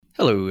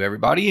Hello,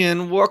 everybody,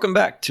 and welcome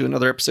back to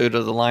another episode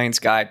of the Lions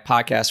Guide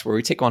podcast, where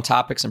we take on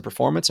topics in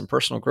performance and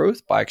personal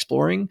growth by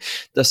exploring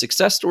the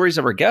success stories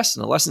of our guests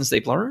and the lessons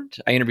they've learned.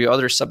 I interview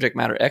other subject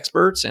matter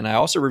experts, and I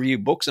also review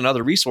books and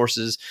other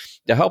resources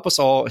to help us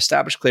all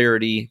establish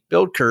clarity,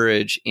 build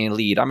courage, and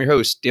lead. I'm your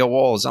host, Dale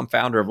Walls. I'm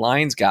founder of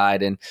Lions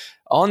Guide, and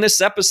on this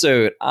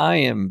episode, I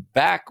am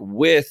back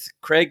with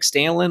Craig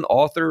Stanlin,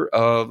 author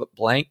of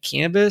Blank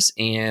Canvas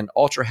and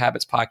Ultra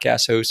Habits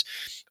podcast host,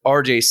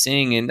 RJ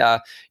Singh. And,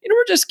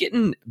 we're just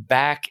getting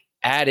back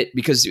at it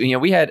because,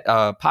 we had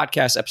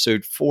podcast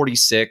episode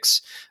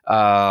 46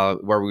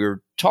 where we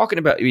were talking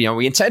about,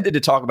 we intended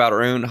to talk about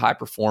our own high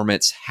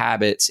performance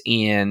habits,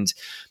 and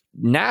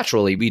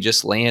naturally we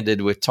just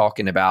landed with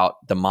talking about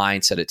the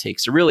mindset it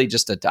takes to really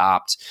just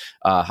adopt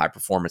high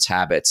performance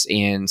habits.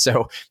 And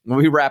so when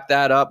we wrapped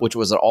that up, which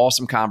was an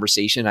awesome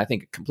conversation, I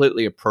think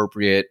completely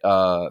appropriate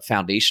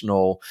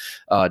foundational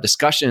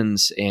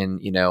discussions in,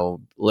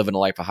 living a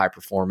life of high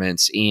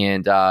performance.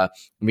 And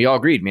we all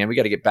agreed, man, we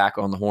got to get back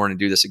on the horn and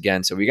do this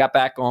again. So we got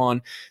back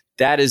on.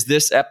 That is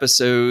this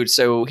episode.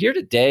 So here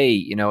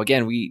today,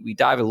 again, we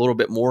dive a little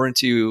bit more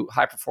into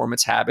high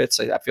performance habits.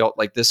 I feel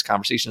like this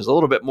conversation is a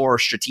little bit more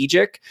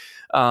strategic,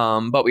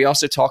 but we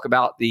also talk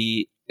about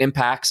the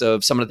impacts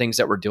of some of the things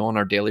that we're doing in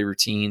our daily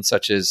routine,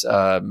 such as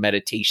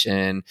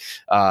meditation,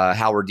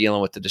 how we're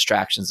dealing with the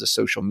distractions of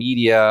social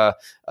media,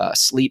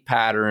 sleep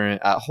pattern,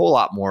 a whole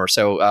lot more.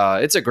 So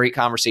it's a great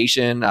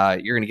conversation.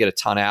 You're going to get a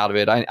ton out of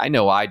it. I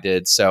know I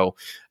did. So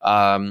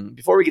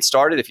before we get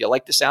started, if you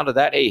like the sound of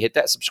that, hey, hit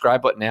that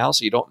subscribe button now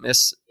so you don't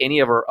miss any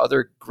of our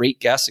other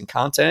great guests and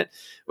content,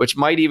 which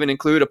might even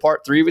include a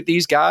part 3 with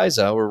these guys.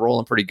 We're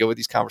rolling pretty good with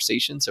these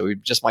conversations, so we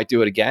just might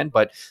do it again.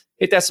 But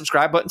hit that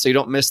subscribe button so you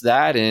don't miss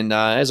that. And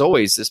as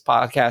always, this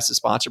podcast is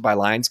sponsored by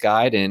Lions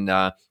Guide.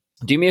 And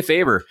do me a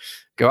favor,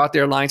 go out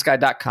there,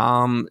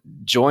 lionsguide.com,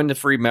 join the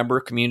free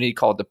member community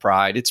called The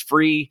Pride. It's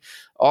free.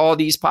 All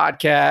these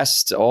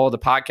podcasts, all the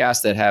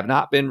podcasts that have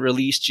not been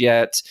released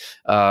yet,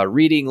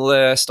 reading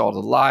list, all the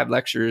live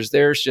lectures,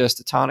 there's just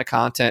a ton of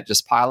content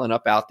just piling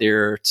up out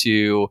there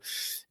to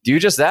do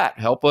just that,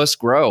 help us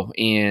grow.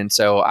 And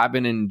so I've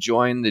been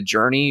enjoying the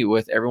journey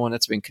with everyone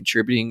that's been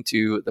contributing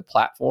to the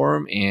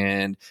platform,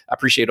 and I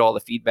appreciate all the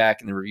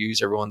feedback and the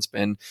reviews everyone's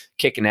been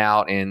kicking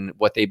out and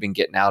what they've been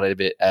getting out of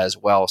it as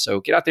well. So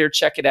get out there,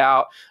 check it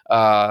out.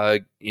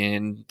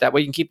 And that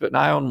way you can keep an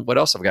eye on what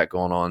else I've got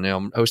going on.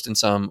 I'm hosting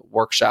some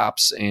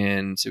workshops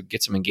and to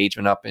get some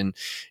engagement up in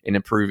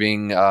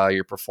improving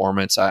your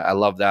performance. I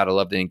love that. I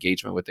love the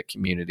engagement with the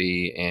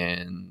community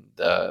and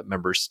the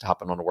members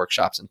hopping on the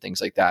workshops and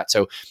things like that.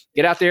 So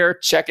get out there,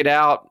 check it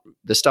out.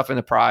 The stuff in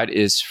the Pride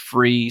is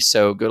free.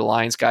 So go to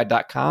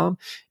lionsguide.com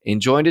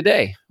and join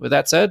today. With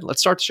that said, let's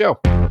start the show.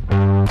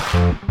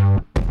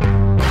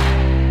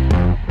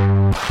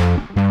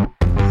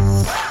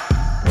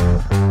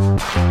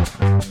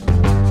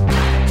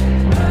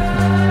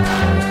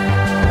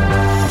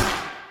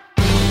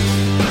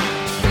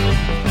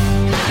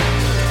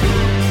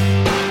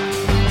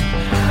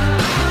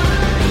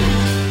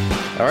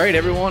 All right,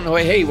 everyone.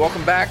 Hey,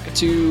 welcome back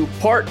to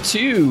part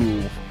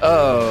 2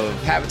 of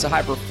Habits of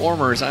High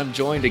Performers. I'm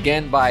joined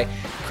again by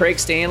Craig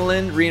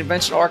Stanlin,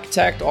 reinvention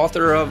architect,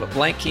 author of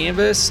Blank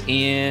Canvas,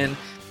 and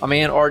my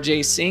man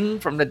RJ Singh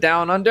from the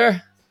Down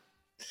Under,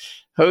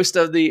 host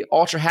of the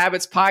Ultra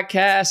Habits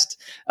podcast.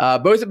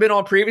 Both have been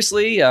on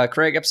previously,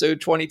 Craig episode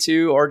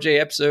 22, RJ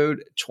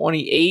episode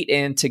 28,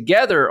 and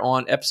together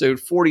on episode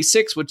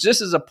 46, which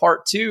this is a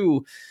part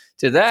 2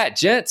 to that.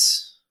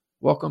 Gents,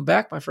 welcome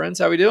back, my friends.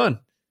 How we doing?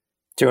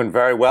 Doing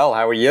very well.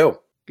 How are you?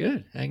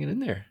 Good. Hanging in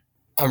there.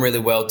 I'm really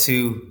well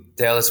too,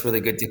 Dale. It's really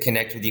good to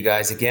connect with you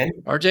guys again.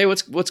 RJ,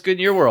 what's good in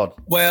your world?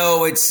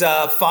 Well, it's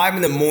 5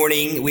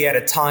 a.m. We had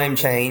a time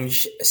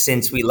change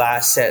since we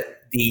last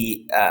set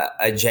the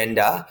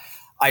agenda.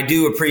 I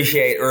do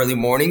appreciate early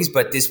mornings,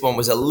 but this one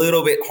was a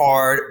little bit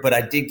hard, but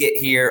I did get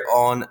here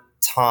on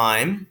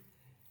time.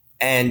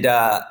 And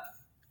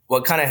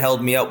what kind of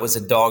held me up was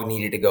the dog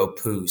needed to go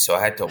poo, so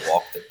I had to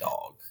walk the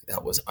dog.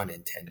 That was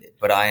unintended,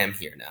 but I am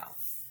here now.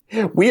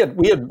 We had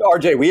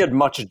RJ, we had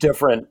much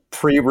different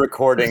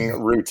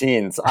pre-recording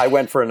routines. I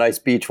went for a nice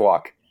beach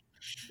walk.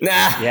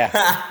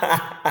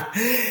 Yeah.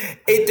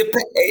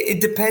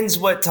 It depends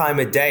what time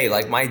of day.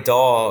 Like my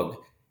dog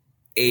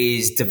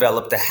is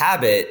developed a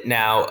habit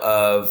now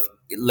of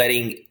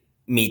letting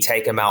me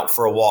take him out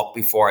for a walk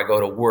before I go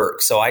to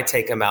work. So I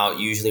take him out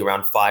usually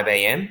around 5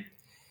 a.m.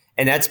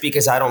 And that's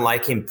because I don't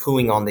like him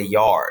pooing on the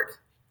yard.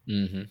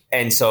 Mm-hmm.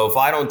 And so if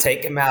I don't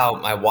take him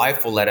out, my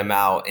wife will let him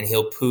out and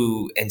he'll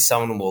poo and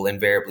someone will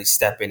invariably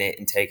step in it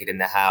and take it in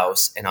the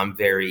house. And I'm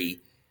very,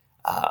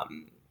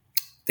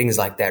 things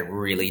like that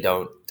really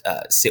don't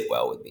sit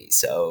well with me.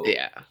 So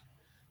yeah,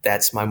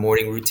 that's my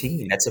morning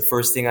routine. That's the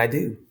first thing I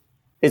do.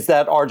 Is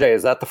that, RJ,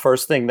 is that the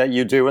first thing that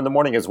you do in the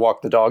morning is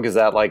walk the dog? Is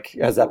that like,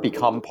 has that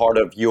become part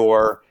of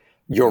your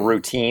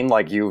routine?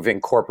 Like you've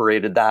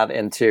incorporated that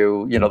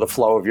into, the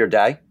flow of your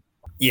day?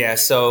 Yeah,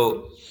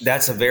 so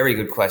that's a very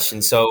good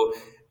question. So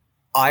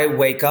I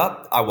wake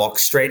up, I walk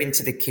straight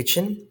into the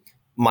kitchen,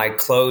 My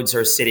clothes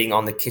are sitting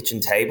on the kitchen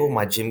table,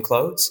 my gym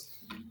clothes.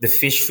 The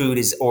fish food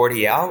is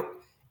already out,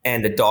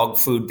 and the dog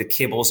food, the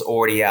kibble's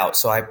already out.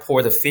 So I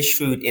pour the fish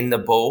food in the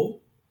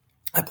bowl.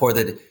 I pour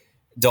the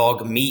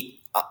dog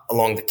meat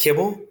along the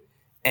kibble,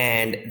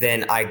 and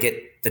then I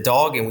get the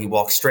dog and we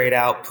walk straight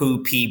out,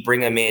 poo, pee,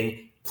 bring him in,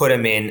 put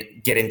him in,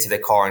 get into the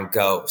car and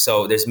go.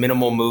 So there's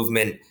minimal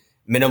movement,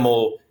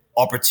 minimal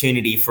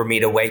opportunity for me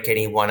to wake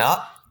anyone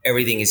up.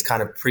 Everything is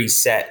kind of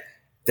preset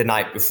the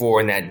night before,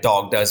 and that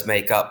dog does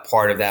make up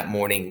part of that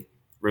morning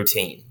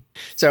routine.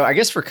 So I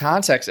guess for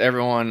context,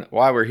 everyone,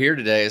 why we're here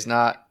today is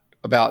not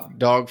about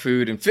dog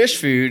food and fish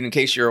food, in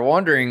case you're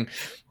wondering.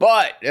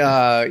 But,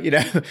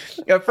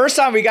 first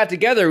time we got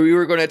together, we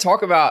were going to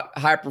talk about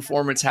high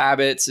performance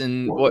habits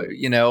and what,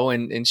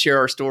 and share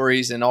our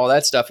stories and all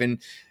that stuff. And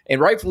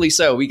rightfully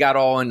so, we got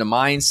all into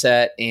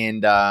mindset,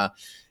 and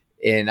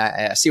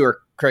I see where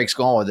Craig's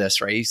going with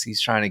this, right?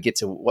 He's trying to get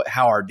to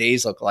how our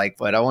days look like,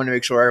 but I want to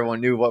make sure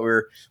everyone knew what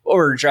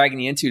we're dragging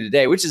you into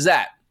today, which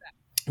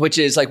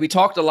is like we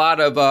talked a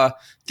lot of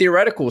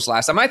theoreticals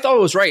last time. I thought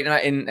it was right,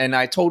 and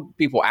I told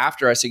people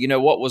after, I said,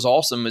 what was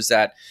awesome is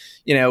that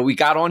we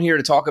got on here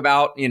to talk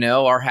about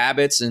our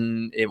habits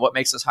and what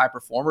makes us high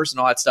performers and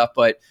all that stuff,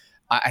 but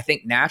I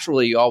think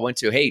naturally you all went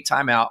to, hey,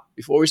 time out.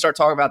 Before we start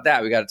talking about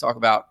that, we got to talk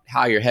about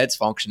how your head's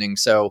functioning.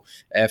 So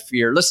if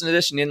you're listening to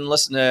this and you didn't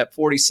listen to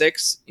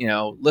 46,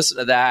 listen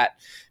to that,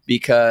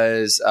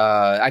 because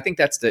I think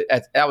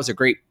that was a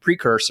great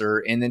precursor.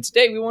 And then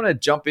today we want to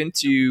jump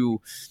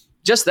into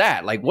just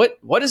that. Like, what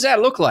does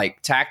that look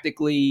like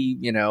tactically?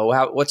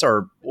 What's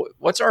our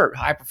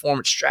high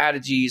performance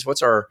strategies?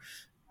 What's our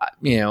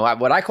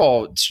what I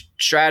call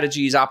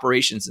strategies,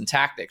 operations, and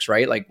tactics,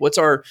 right? Like what's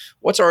our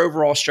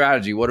overall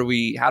strategy?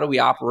 How do we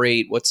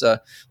operate? What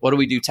do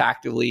we do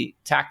tactfully?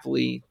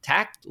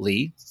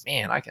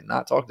 Man, I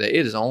cannot talk today.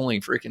 It is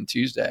only freaking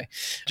Tuesday.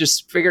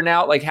 Just figuring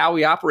out like how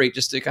we operate,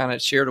 just to kind of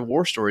share the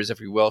war stories, if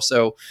you will.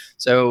 So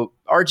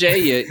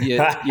RJ,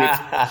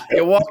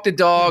 you walk the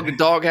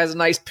dog has a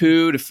nice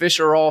poo, the fish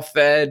are all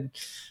fed.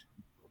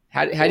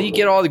 How do you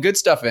get all the good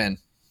stuff in?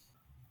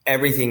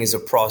 Everything is a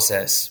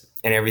process.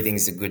 And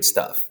everything's the good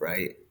stuff,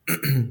 right?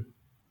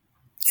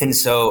 And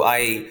so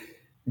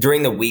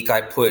during the week,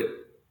 I put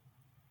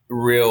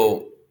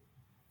real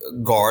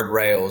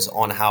guardrails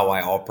on how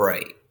I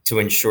operate to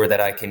ensure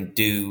that I can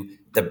do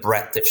the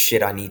breadth of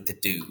shit I need to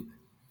do.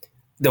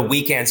 The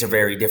weekends are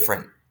very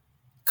different,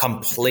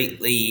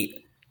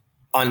 completely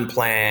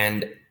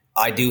unplanned.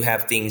 I do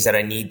have things that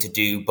I need to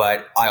do,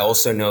 but I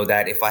also know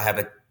that if I have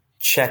a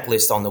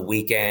checklist on the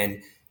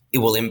weekend, it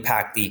will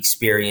impact the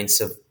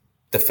experience of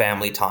the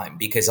family time,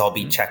 because I'll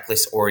be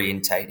checklist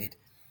orientated.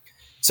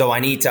 So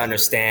I need to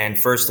understand,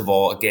 first of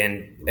all,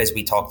 again, as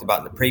we talked about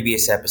in the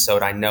previous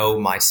episode, I know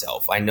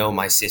myself, I know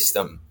my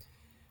system.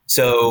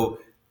 So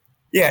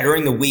yeah,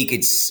 during the week,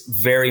 it's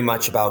very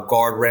much about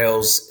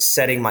guardrails,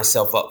 setting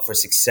myself up for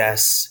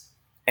success.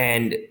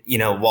 And,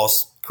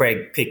 whilst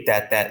Craig picked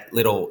at that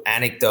little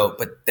anecdote,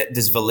 but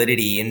there's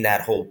validity in that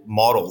whole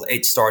model.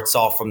 It starts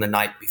off from the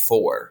night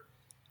before.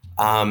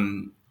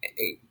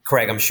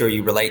 Craig, I'm sure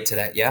you relate to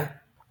that, yeah?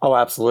 Oh,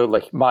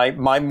 absolutely.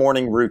 My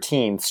morning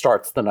routine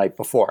starts the night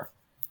before.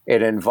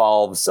 It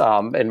involves,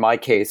 in my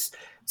case,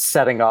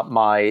 setting up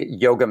my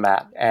yoga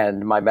mat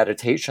and my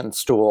meditation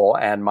stool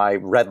and my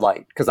red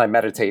light, because I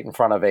meditate in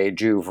front of a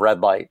Joovv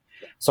red light.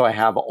 So I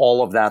have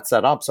all of that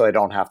set up so I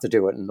don't have to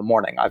do it in the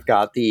morning. I've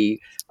got the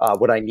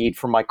what I need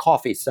for my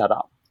coffee set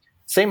up.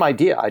 Same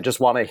idea. I just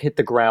want to hit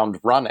the ground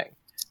running.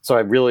 So I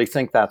really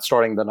think that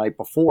starting the night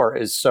before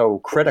is so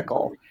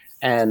critical.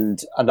 And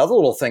another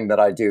little thing that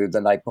I do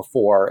the night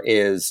before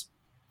is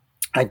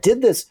I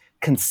did this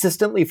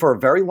consistently for a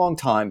very long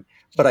time,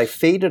 but I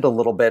faded a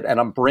little bit and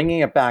I'm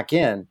bringing it back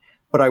in.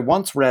 But I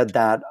once read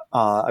that,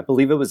 I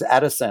believe it was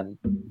Edison,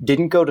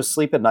 didn't go to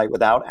sleep at night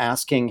without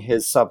asking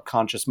his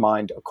subconscious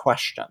mind a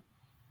question.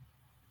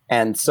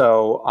 And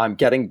so I'm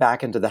getting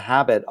back into the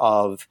habit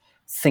of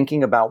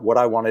thinking about what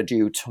I want to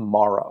do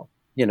tomorrow,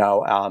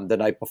 the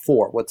night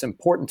before, what's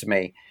important to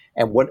me,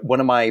 and what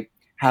am I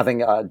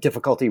having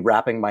difficulty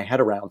wrapping my head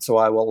around. So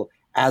I will,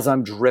 as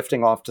I'm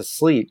drifting off to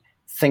sleep,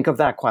 think of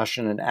that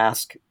question and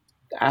ask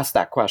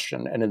that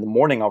question. And in the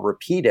morning, I'll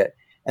repeat it.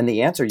 And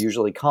the answer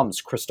usually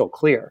comes crystal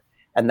clear.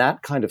 And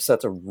that kind of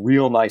sets a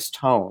real nice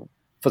tone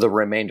for the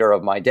remainder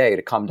of my day,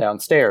 to come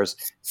downstairs,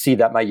 see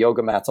that my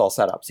yoga mat's all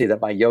set up, see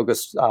that my yoga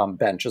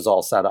bench is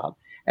all set up,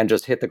 and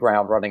just hit the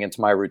ground running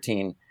into my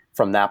routine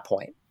from that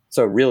point.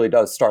 So it really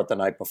does start the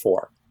night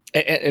before.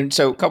 And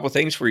so a couple of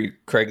things for you,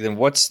 Craig, then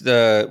what's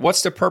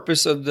the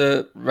purpose of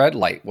the red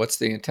light? What's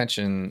the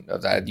intention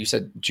of that? You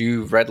said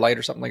Joovv red light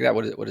or something like that.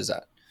 What is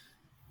that?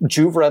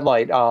 Joovv red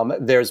light,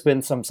 there's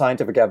been some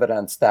scientific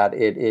evidence that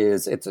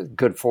it's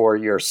good for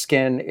your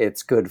skin.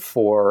 It's good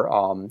for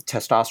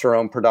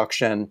testosterone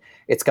production.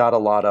 It's got a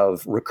lot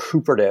of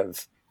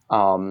recuperative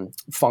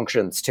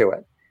functions to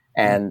it.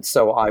 And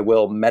so I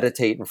will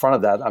meditate in front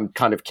of that. I'm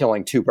kind of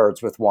killing two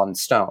birds with one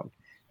stone.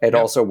 It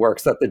also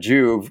works that the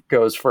Joovv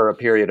goes for a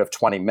period of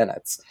 20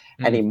 minutes.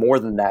 Any more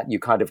than that, you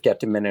kind of get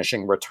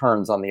diminishing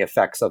returns on the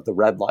effects of the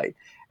red light.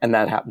 And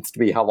that happens to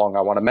be how long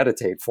I want to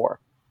meditate for.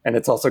 And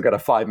it's also got a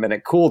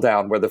 5-minute cool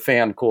down where the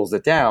fan cools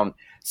it down.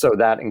 So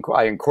that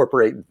I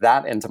incorporate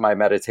that into my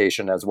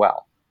meditation as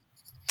well.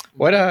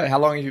 How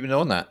long have you been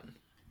doing that?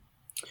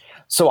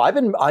 So I've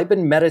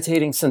been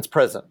meditating since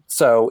prison.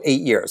 So 8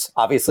 years.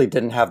 Obviously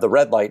didn't have the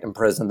red light in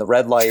prison. The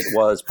red light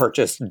was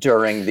purchased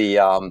during the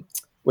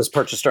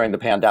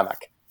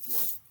pandemic.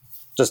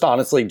 Just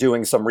honestly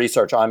doing some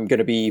research. I'm going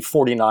to be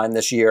 49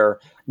 this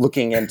year,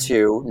 looking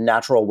into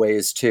natural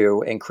ways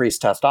to increase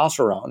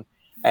testosterone.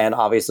 And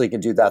obviously you can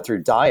do that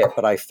through diet.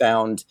 But I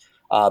found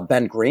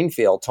Ben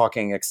Greenfield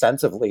talking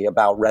extensively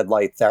about red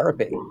light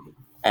therapy.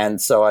 And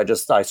so I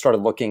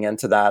started looking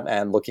into that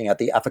and looking at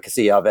the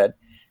efficacy of it.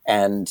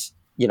 And,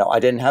 I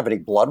didn't have any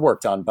blood work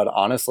done, but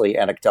honestly,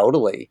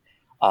 anecdotally,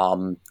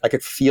 I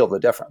could feel the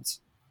difference.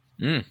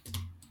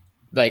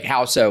 Like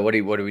how so? What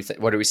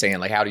are we saying?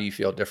 Like, how do you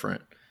feel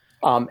different?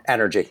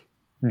 Energy,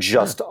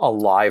 just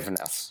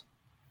aliveness,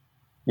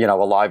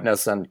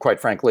 aliveness and quite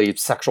frankly,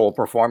 sexual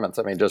performance.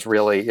 I mean, just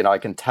really, I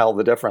can tell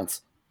the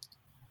difference.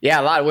 Yeah,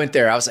 a lot went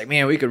there. I was like,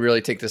 man, we could really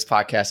take this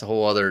podcast a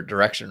whole other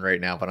direction right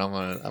now, but I'm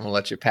gonna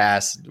let you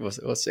pass.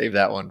 We'll save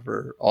that one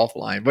for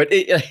offline.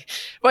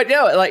 But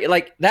no,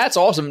 like that's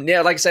awesome.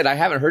 Yeah, like I said, I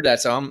haven't heard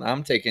that, so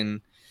I'm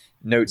taking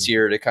notes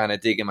here to kind of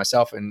dig in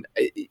myself. And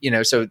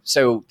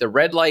so the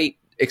red light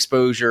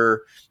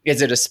exposure,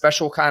 is it a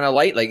special kind of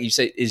light? Like you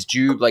say, is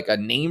Joovv like a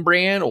name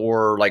brand,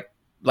 or like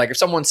if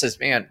someone says,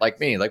 man, like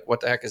me, like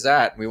what the heck is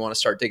that? And we want to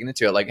start digging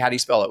into it. Like, how do you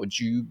spell it? Would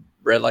Joovv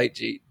red light?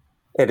 G?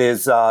 It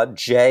is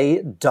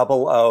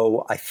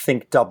JOO, I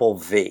think double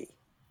V.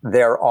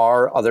 There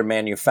are other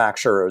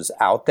manufacturers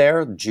out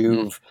there.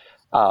 Joovv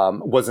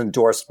was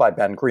endorsed by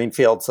Ben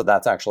Greenfield, so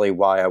that's actually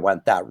why I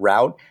went that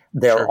route.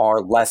 There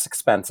are less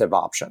expensive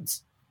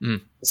options.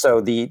 So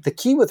the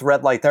key with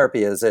red light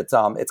therapy is it's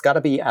got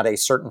to be at a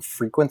certain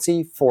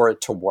frequency for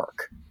it to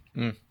work.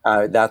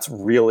 That's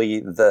really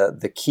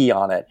the key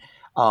on it.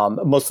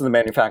 Most of the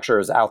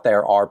manufacturers out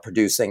there are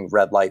producing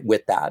red light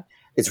with that.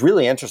 It's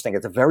really interesting.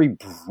 It's a very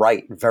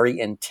bright, very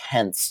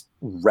intense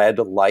red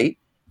light,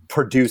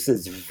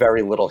 produces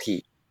very little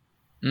heat.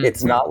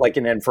 It's not like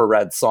an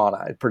infrared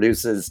sauna. It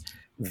produces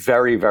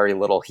very, very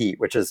little heat,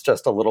 which is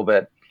just a little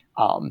bit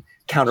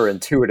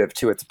counterintuitive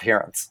to its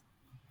appearance.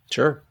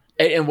 Sure.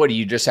 And what do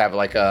you just have,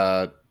 like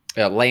a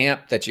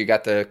lamp that you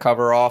got the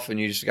cover off and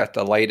you just got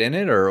the light in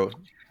it, or?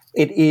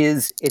 It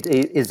is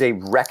a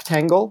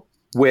rectangle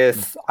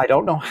with, I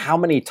don't know how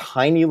many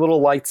tiny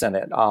little lights in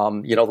it.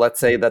 Let's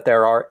say that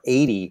there are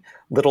 80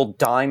 little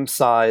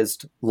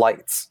dime-sized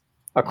lights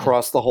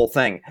across the whole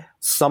thing.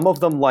 Some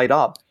of them light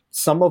up.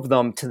 Some of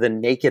them, to the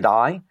naked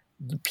eye,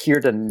 appear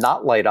to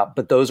not light up,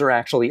 but those are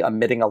actually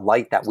emitting a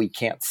light that we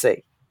can't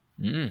see.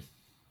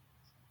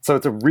 So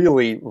it's a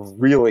really,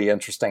 really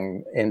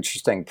interesting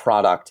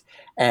product.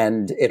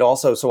 And it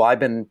also, so I've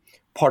been,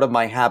 part of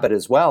my habit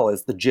as well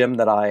is the gym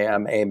that I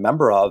am a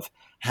member of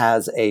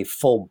has a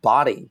full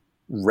body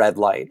red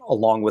light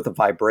along with a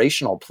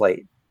vibrational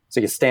plate. So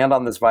you stand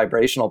on this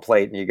vibrational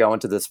plate and you go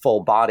into this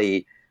full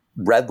body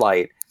red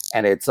light,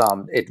 and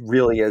it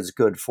really is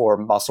good for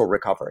muscle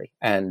recovery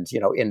and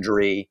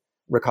injury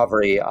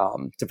recovery,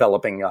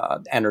 developing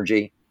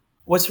energy.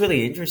 What's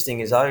really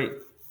interesting is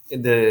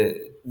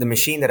the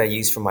machine that I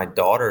use for my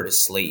daughter to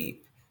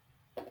sleep,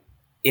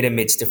 it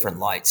emits different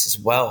lights as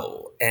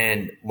well.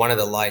 And one of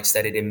the lights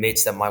that it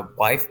emits that my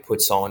wife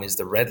puts on is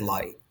the red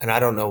light. And I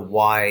don't know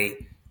why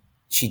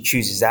she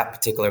chooses that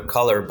particular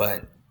color,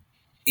 but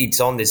it's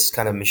on this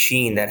kind of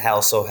machine that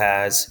also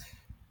has,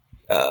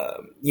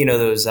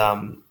 those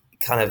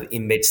kind of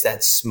emits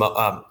that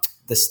smoke,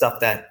 the stuff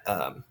that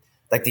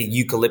like the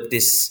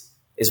eucalyptus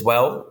as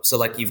well. So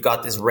like you've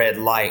got this red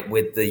light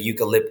with the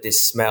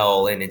eucalyptus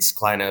smell, and it's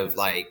kind of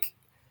like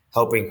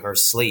helping her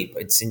sleep.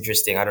 It's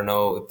interesting. I don't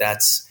know if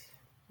that's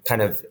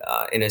kind of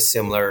in a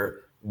similar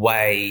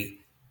way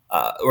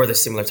or the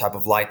similar type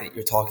of light that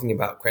you're talking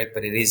about, Craig,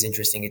 but it is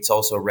interesting. It's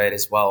also red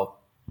as well.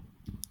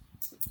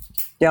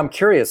 Yeah, I'm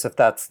curious if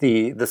that's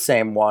the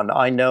same one.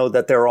 I know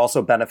that there are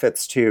also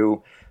benefits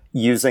to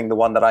using the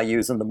one that I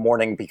use in the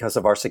morning because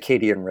of our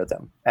circadian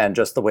rhythm and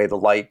just the way the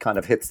light kind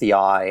of hits the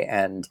eye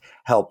and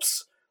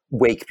helps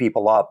wake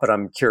people up. But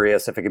I'm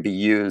curious if it could be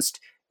used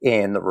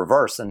in the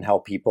reverse and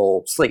help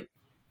people sleep.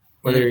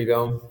 Well, there you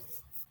go.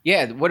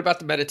 Yeah. What about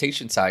the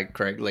meditation side,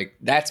 Craig? Like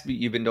that's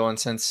you've been doing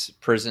since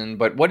prison,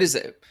 but what is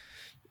it?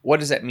 What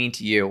does that mean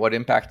to you? What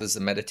impact does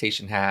the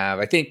meditation have?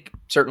 I think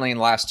certainly in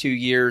the last 2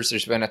 years,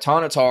 there's been a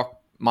ton of talk,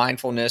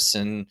 mindfulness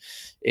and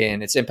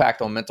its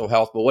impact on mental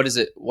health. But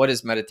what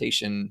has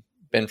meditation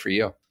been for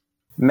you?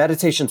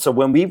 Meditation. So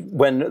when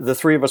the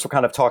three of us were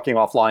kind of talking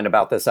offline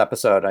about this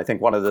episode, I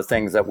think one of the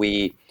things that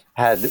we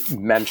had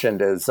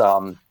mentioned is,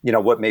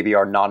 what maybe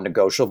our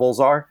non-negotiables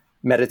are.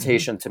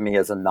 Meditation to me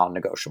is a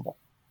non-negotiable.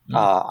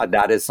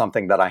 That is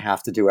something that I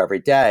have to do every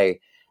day.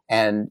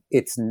 And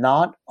it's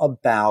not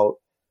about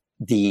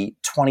the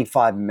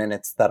 25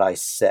 minutes that I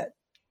sit.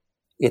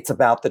 It's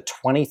about the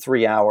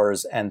 23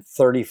 hours and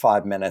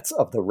 35 minutes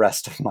of the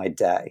rest of my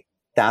day.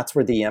 That's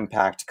where the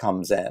impact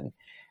comes in.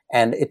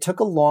 And it took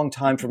a long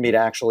time for me to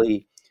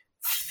actually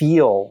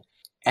feel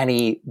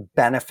any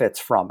benefits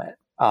from it,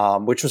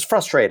 which was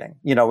frustrating.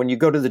 When you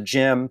go to the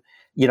gym,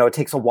 it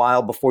takes a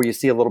while before you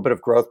see a little bit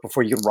of growth,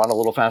 before you can run a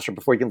little faster,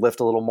 before you can lift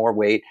a little more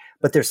weight,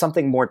 but there's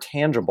something more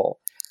tangible.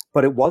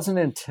 But it wasn't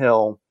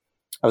until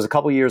I was a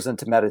couple years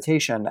into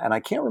meditation, and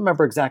I can't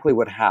remember exactly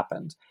what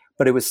happened,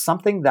 but it was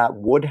something that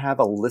would have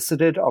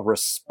elicited a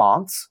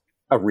response,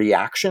 a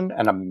reaction,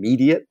 an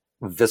immediate,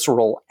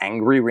 visceral,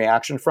 angry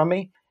reaction from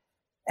me.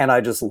 And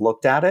I just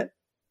looked at it.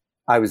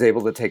 I was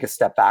able to take a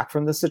step back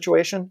from the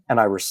situation, and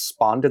I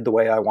responded the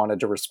way I wanted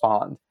to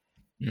respond.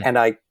 Mm. And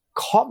I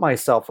caught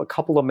myself a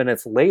couple of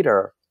minutes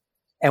later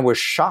and was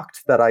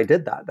shocked that I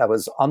did that. That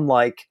was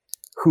unlike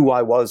who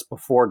I was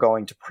before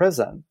going to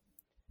prison.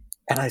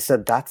 And I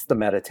said, that's the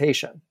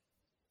meditation.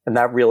 And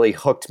that really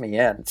hooked me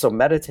in. So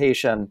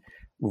meditation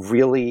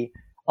really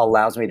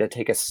allows me to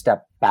take a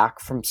step back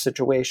from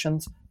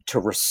situations to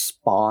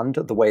respond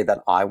the way that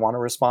I want to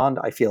respond.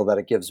 I feel that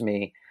it gives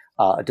me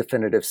a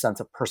definitive sense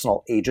of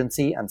personal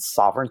agency and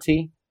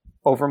sovereignty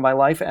over my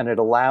life. And it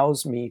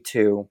allows me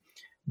to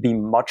be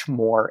much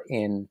more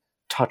in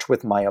touch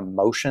with my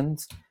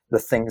emotions, the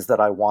things that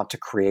I want to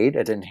create.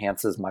 It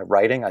enhances my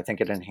writing. I think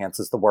it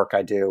enhances the work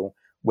I do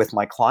with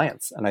my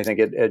clients. And I think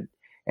it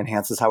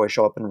enhances how I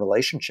show up in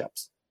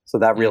relationships. So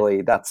that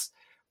really, that's,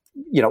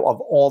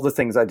 of all the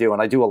things I do,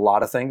 and I do a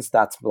lot of things,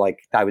 that's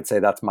I would say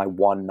that's my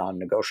one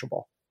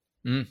non-negotiable.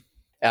 Mm.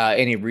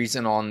 Any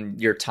reason on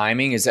your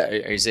timing? Is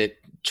it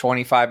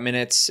 25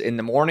 minutes in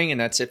the morning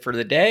and that's it for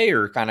the day,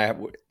 or kind of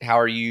how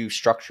are you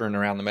structuring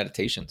around the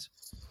meditations?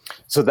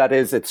 So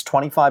it's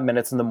 25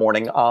 minutes in the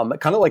morning.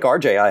 Kind of like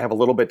RJ, I have a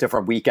little bit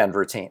different weekend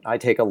routine. I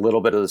take a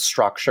little bit of the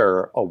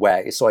structure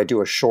away. So I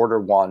do a shorter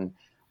one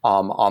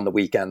on the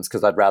weekends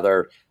because I'd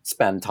rather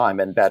spend time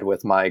in bed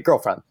with my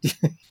girlfriend,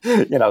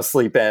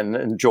 sleep in,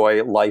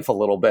 enjoy life a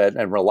little bit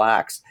and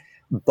relax.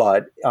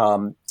 But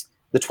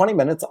the 20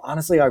 minutes,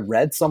 honestly, I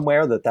read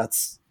somewhere that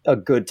that's a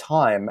good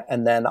time.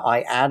 And then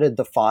I added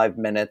the 5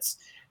 minutes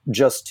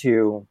just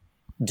to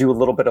do a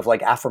little bit of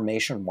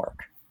affirmation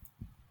work,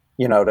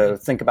 to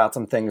think about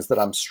some things that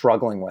I'm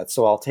struggling with.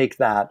 So I'll take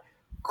that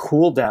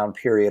cool down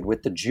period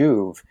with the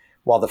Joovv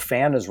while the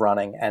fan is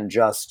running and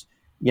just,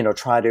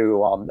 try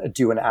to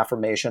do an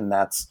affirmation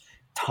that's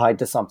tied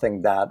to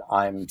something that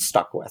I'm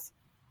stuck with.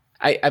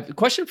 I have a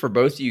question for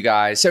both of you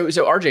guys. So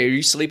RJ, are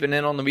you sleeping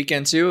in on the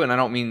weekend too? And I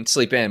don't mean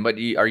sleep in, but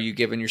are you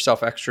giving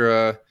yourself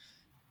extra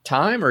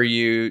time, or are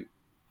you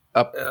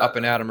up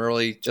and at them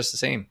early just the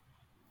same?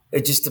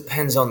 It just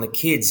depends on the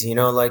kids,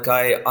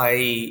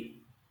 I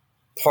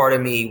part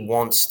of me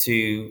wants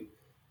to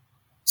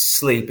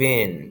sleep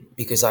in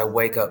because I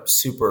wake up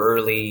super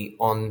early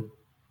on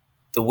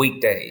the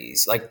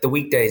weekdays. The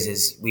weekdays,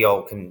 is we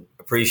all can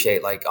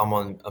appreciate, I'm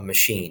on a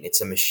machine. It's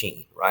a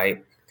machine,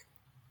 right?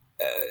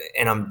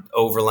 And I'm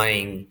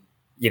overlaying,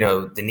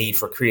 the need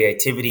for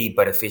creativity,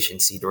 but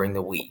efficiency during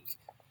the week.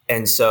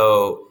 And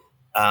so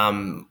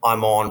I'm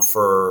on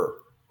for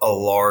a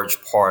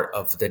large part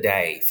of the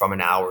day from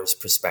an hour's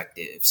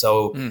perspective.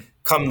 So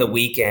come the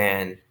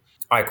weekend,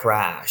 I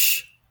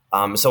crash.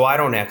 So I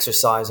don't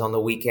exercise on the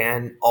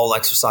weekend. I'll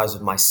exercise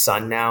with my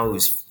son now,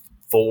 who's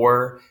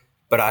 4,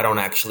 but I don't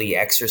actually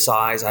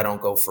exercise. I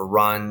don't go for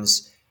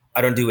runs.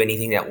 I don't do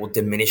anything that will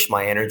diminish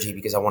my energy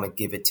because I want to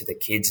give it to the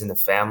kids and the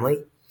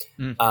family.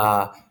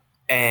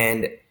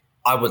 And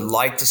I would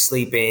like to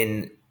sleep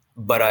in,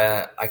 but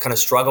I kind of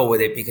struggle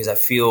with it because I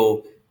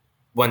feel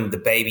when the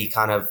baby,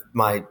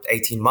 my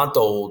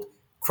 18-month-old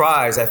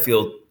cries, I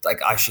feel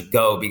like I should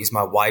go because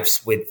my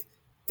wife's with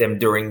them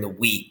during the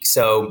week.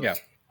 So yeah.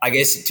 I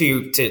guess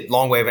to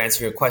long way of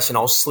answering your question,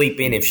 I'll sleep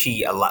in if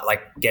she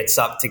gets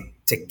up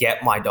to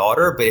get my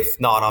daughter, but if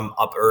not, I'm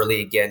up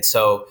early again.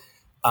 So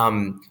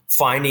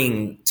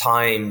finding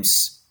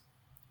times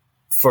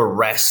for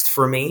rest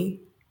for me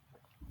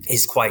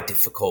is quite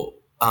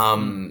difficult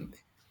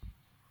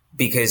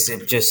because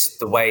of just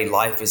the way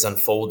life is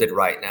unfolded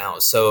right now.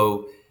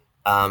 So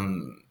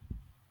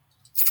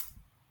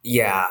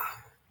yeah.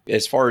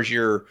 As far as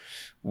your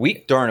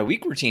week, during a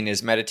week routine,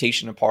 is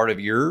meditation a part of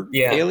your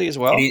daily as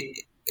well?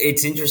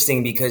 It's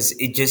interesting because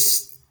it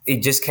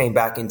just came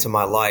back into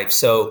my life.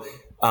 So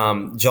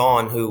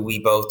John, who we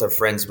both are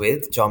friends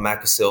with, John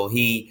McAsill,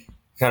 he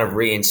kind of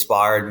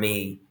re-inspired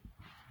me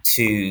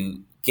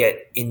to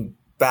get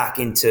back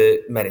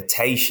into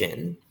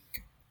meditation.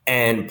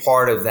 And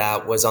part of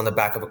that was on the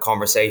back of a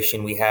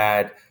conversation we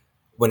had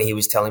when he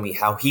was telling me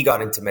how he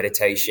got into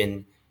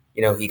meditation.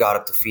 He got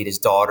up to feed his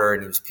daughter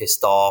and he was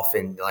pissed off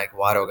and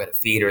why do I got to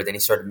feed her? Then he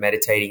started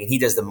meditating and he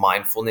does the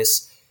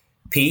mindfulness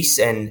piece.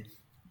 And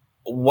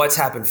what's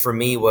happened for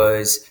me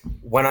was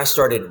when I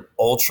started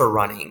ultra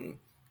running,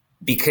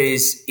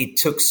 because it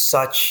took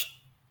such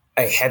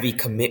a heavy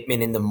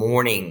commitment in the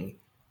morning,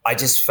 I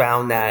just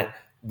found that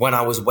when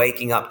I was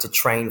waking up to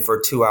train for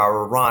a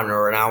 2-hour run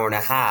or an hour and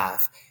a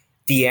half,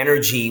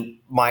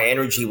 my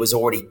energy was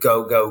already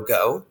go, go,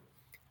 go.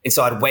 And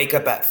so I'd wake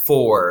up at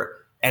 4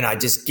 and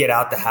I'd just get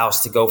out the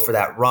house to go for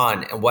that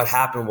run. And what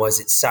happened was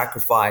it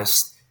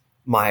sacrificed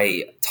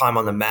my time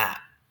on the mat.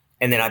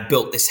 And then I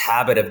built this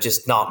habit of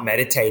just not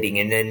meditating.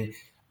 And then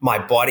my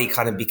body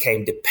kind of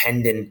became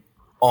dependent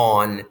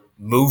on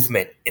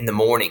movement in the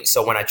morning.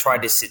 So when I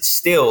tried to sit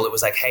still, it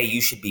was like, hey,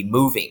 you should be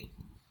moving.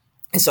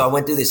 And so I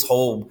went through this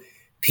whole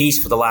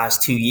piece for the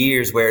last 2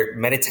 years where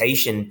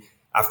meditation,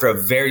 after a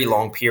very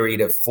long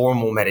period of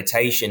formal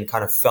meditation,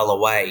 kind of fell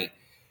away.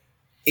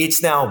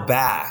 It's now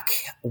back.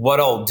 What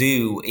I'll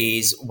do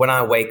is when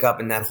I wake up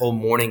in that whole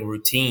morning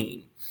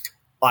routine,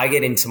 I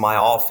get into my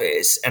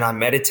office and I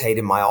meditate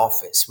in my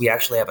office. We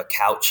actually have a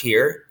couch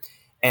here,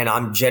 and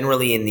I'm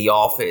generally in the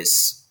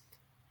office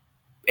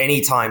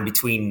anytime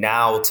between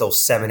now till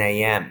 7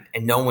 a.m.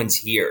 and no one's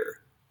here.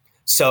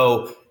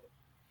 So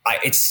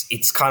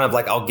it's kind of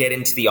like I'll get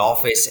into the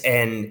office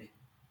and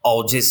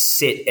I'll just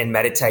sit and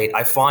meditate.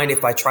 I find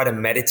if I try to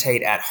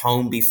meditate at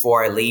home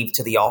before I leave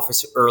to the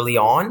office early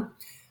on,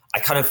 I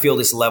kind of feel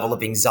this level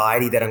of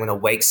anxiety that I'm going to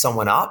wake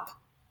someone up,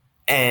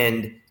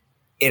 and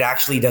it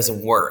actually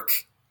doesn't work.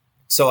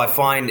 So I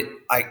find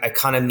I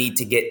kind of need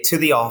to get to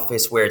the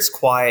office where it's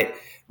quiet.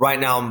 Right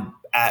now I'm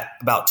at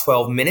about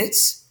 12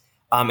 minutes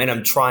and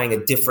I'm trying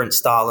a different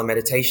style of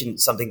meditation,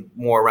 something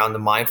more around the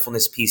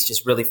mindfulness piece,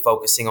 just really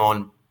focusing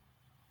on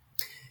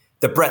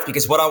the breath,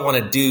 because what I want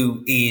to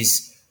do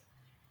is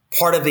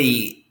part of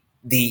the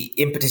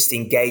impetus to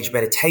engage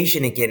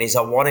meditation again is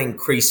I want to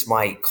increase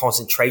my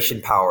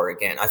concentration power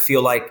again. I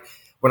feel like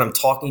when I'm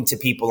talking to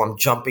people, I'm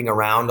jumping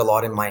around a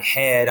lot in my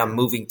head. I'm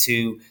moving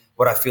to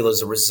what I feel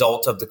is a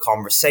result of the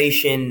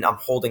conversation. I'm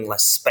holding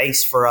less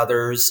space for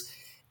others.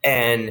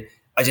 And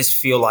I just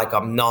feel like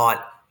I'm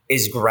not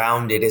as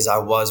grounded as I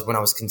was when I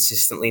was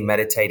consistently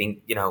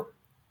meditating,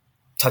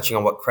 touching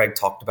on what Craig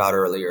talked about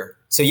earlier.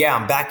 So yeah,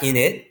 I'm back in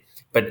it,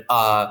 but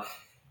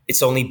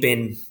it's only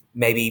been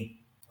maybe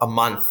a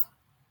month.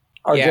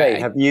 RJ,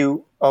 have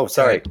you? Oh,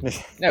 sorry.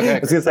 No, I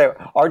was going to say,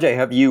 RJ,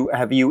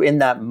 have you in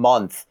that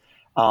month?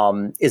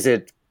 Is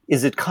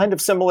it kind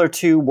of similar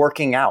to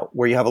working out,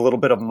 where you have a little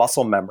bit of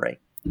muscle memory?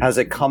 Has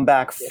it come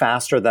back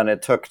faster than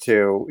it took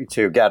to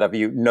get? Have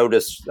you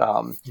noticed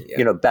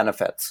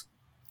benefits?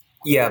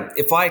 Yeah,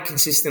 if I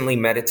consistently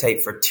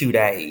meditate for 2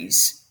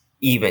 days,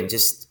 even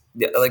just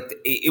like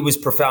it was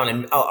profound,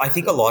 and I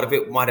think a lot of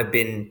it might have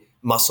been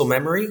muscle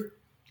memory,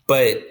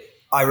 but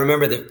I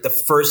remember the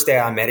first day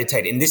I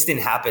meditated, and this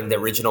didn't happen the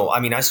original.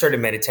 I mean, I started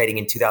meditating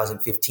in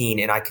 2015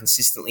 and I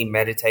consistently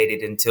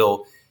meditated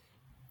until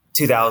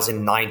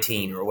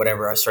 2019 or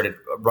whatever. I started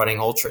running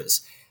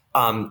ultras.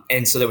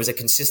 And so there was a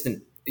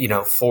consistent,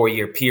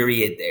 4-year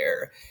period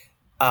there.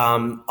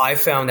 I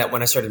found that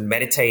when I started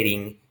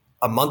meditating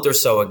a month or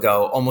so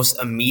ago,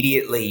 almost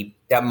immediately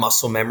that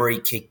muscle memory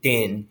kicked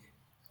in.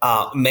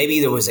 Maybe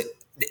there was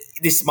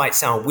this might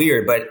sound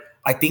weird, but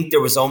I think there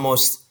was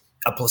almost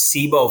a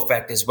placebo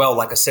effect as well,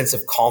 like a sense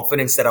of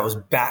confidence that I was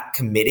back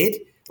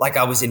committed, like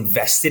I was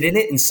invested in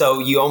it. And so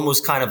you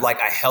almost kind of like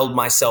I held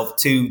myself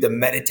to the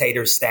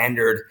meditator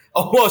standard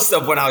almost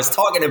of when I was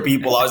talking to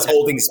people, I was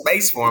holding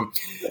space for them.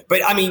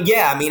 But I mean,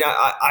 yeah,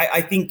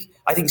 I think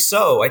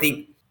so. I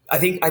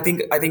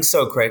think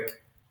so, Craig.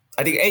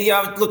 I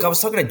think, look, I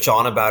was talking to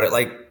John about it.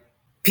 Like,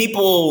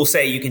 people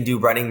say you can do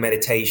running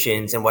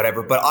meditations and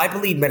whatever, but I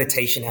believe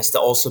meditation has to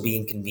also be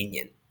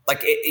inconvenient.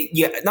 Like,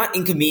 not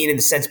inconvenient in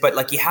the sense, but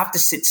like you have to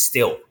sit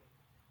still.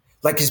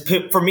 Like, 'cause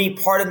for me,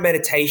 part of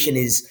meditation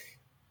is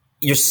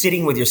you're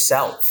sitting with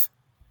yourself.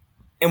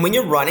 And when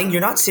you're running, you're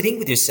not sitting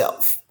with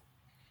yourself.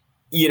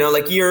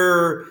 Like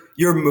you're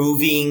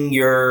moving,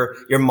 your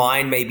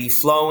mind may be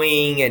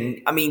flowing.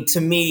 And I mean, to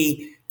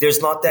me,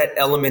 there's not that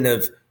element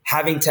of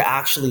having to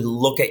actually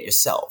look at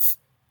yourself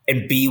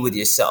and be with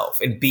yourself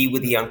and be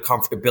with the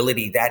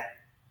uncomfortability that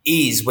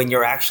is when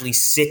you're actually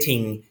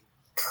sitting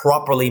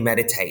properly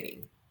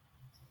meditating.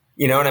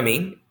 You know what I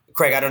mean?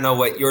 Craig, I don't know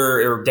what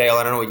or Dale,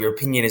 I don't know what your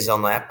opinion is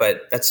on that,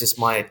 but that's just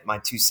my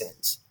 2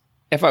 cents.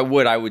 If I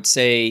would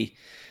say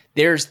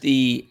there's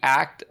the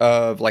act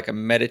of like a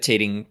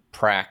meditating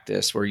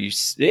practice where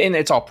and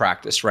it's all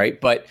practice, right?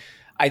 But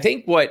I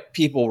think what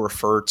people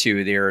refer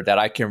to there that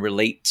I can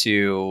relate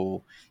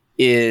to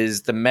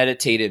is the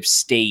meditative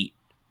state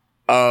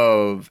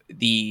of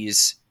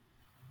these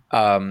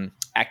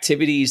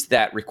activities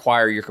that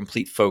require your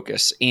complete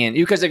focus. And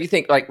because if you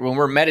think like when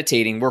we're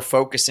meditating, we're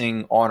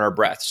focusing on our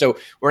breath. So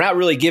we're not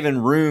really given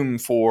room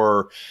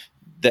for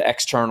the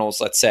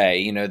externals, let's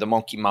say, the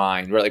monkey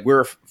mind.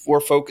 We're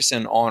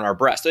focusing on our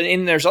breath.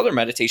 And there's other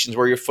meditations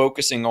where you're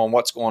focusing on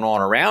what's going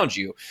on around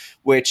you,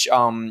 which,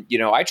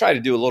 I try to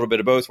do a little bit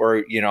of both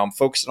where, I'm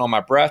focusing on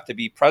my breath to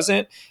be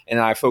present. And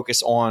I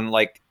focus on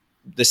like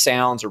the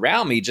sounds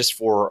around me just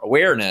for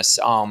awareness.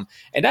 And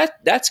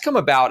that's come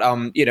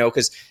about,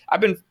 because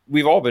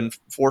we've all been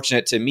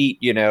fortunate to meet,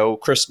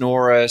 Chris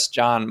Norris,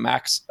 John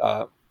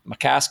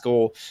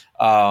McCaskill.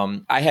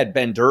 I had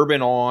Ben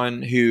Durbin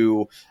on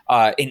who,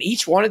 in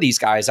each one of these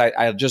guys,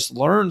 I just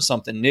learned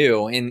something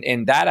new.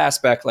 In that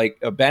aspect, like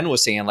Ben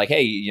was saying, like,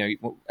 hey,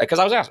 because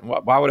I was asking,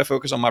 why would I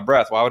focus on my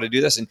breath? Why would I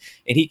do this? And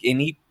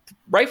he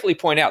rightfully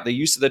point out the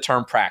use of the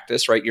term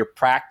practice, right? You're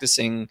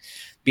practicing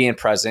being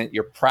present,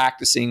 you're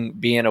practicing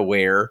being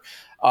aware.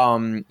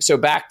 So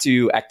back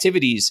to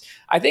activities,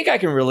 I think I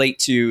can relate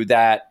to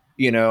that,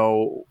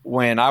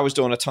 when I was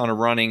doing a ton of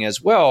running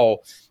as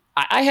well.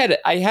 I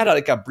had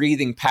like a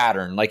breathing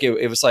pattern. Like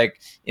it was like,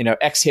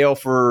 exhale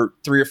for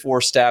 3 or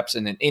 4 steps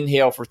and then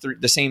inhale for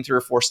the same 3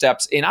 or 4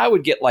 steps. And I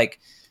would get like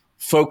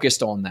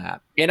focused on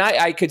that. And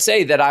I could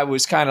say that I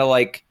was kind of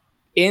like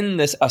in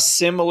a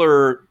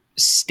similar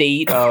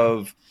state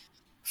of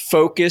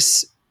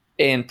focus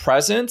and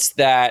presence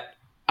that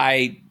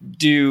I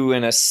do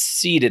in a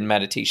seated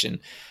meditation.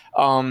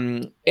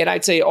 And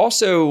I'd say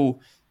also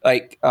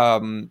like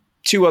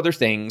 2 other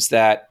things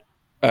that,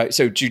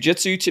 so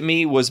jujitsu to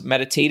me was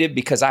meditative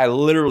because I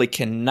literally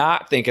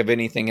cannot think of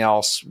anything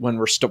else when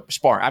we're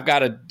sparring. I've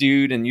got a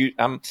dude and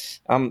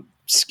I'm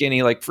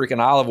skinny like freaking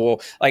olive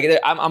oil. Like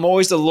I'm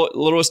always the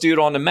littlest dude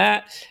on the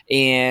mat,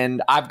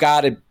 and I've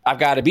got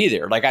to be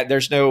there. Like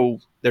there's no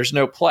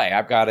play.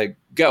 I've got to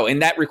go,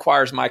 and that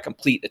requires my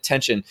complete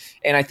attention.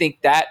 And I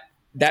think that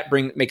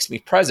makes me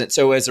present.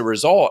 So as a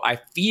result, I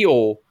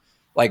feel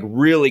like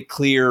really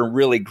clear,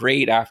 really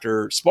great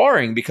after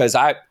sparring because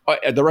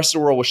the rest of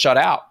the world was shut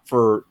out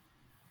for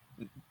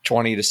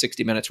 20 to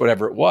 60 minutes,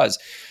 whatever it was.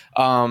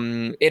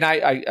 And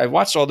I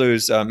watched all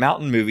those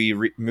mountain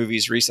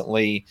movies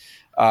recently.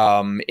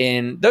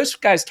 And those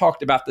guys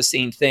talked about the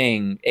same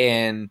thing,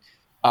 and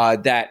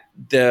that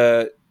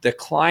the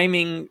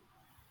climbing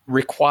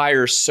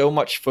requires so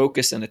much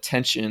focus and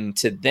attention.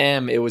 To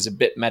them, it was a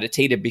bit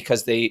meditative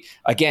because they,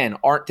 again,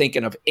 aren't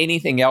thinking of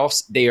anything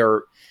else.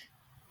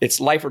 It's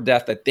life or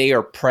death, that they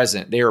are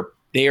present. They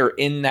are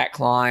in that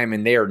climb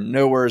and they are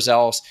nowhere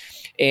else.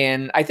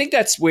 And I think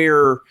that's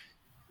where,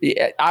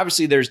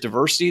 obviously there's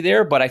diversity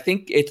there, but I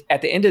think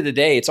at the end of the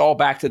day, it's all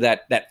back to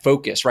that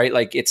focus, right?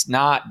 Like it's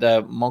not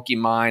the monkey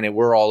mind and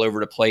we're all over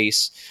the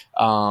place,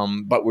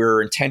 but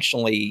we're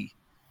intentionally,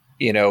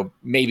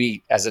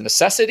 maybe as a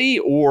necessity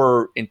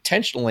or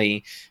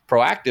intentionally,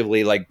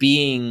 proactively, like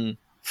being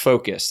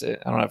focused. I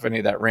don't know if any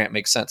of that rant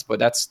makes sense, but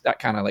that's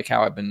kind of like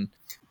how I've been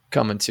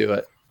coming to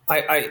it.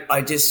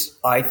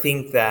 I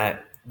think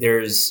that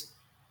there's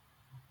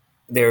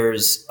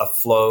a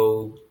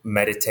flow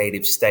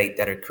meditative state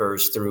that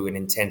occurs through an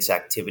intense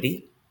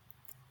activity.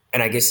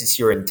 And I guess it's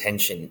your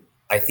intention.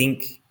 I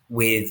think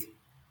with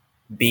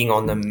being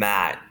on the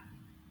mat,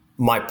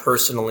 my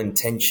personal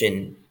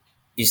intention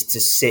is to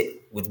sit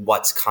with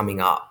what's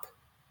coming up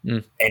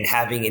and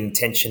having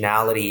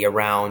intentionality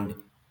around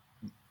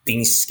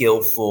being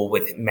skillful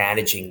with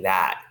managing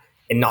that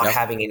and not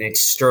having an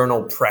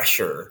external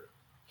pressure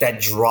that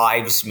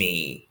drives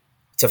me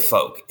to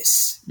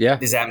focus. Yeah.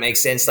 Does that make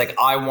sense? Like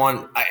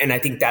and I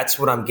think that's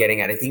what I'm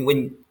getting at. I think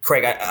when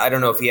Craig, I don't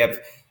know if you have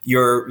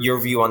your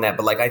view on that,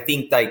 but like, I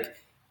think like,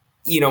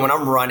 when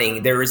I'm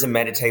running, there is a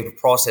meditative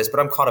process, but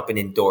I'm caught up in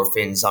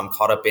endorphins. I'm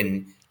caught up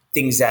in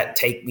things that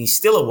take me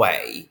still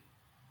away.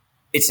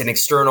 It's an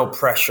external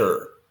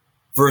pressure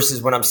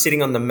versus when I'm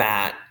sitting on the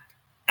mat,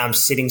 I'm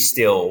sitting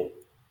still,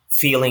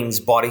 feelings,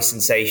 body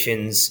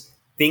sensations,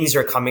 things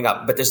are coming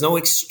up, but there's no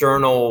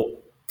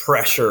external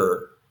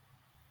pressure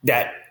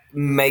that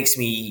makes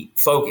me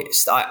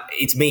focused.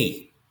 It's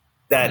me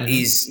that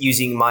is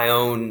using my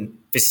own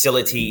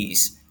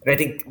facilities. And I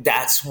think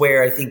that's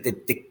where I think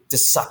that the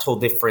subtle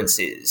difference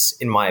is,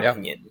 in my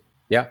opinion.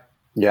 Yeah.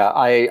 Yeah,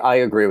 I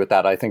agree with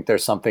that. I think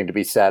there's something to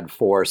be said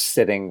for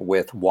sitting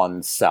with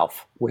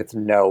oneself, with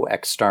no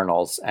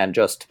externals, and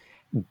just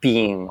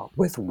being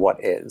with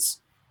what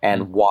is,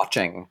 and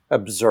watching,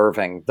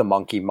 observing the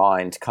monkey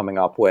mind coming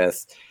up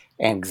with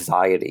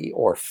anxiety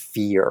or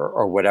fear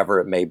or whatever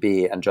it may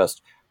be, and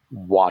just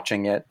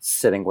watching it,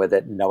 sitting with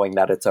it, knowing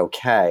that it's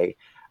okay,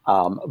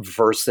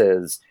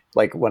 versus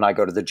like when I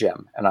go to the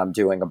gym and I'm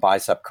doing a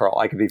bicep curl,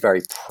 I can be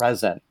very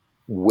present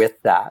with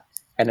that.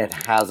 And it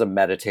has a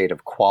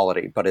meditative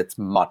quality, but it's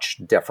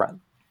much different.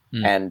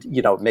 And,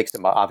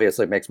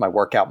 it makes my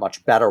workout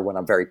much better when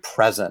I'm very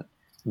present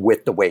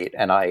with the weight.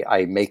 And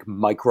I make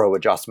micro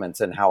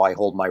adjustments in how I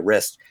hold my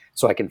wrist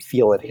so I can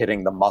feel it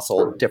hitting the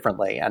muscle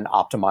differently and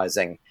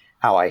optimizing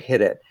how I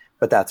hit it.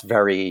 But that's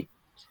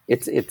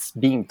it's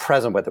being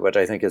present with it, which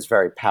I think is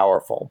very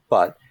powerful.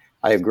 But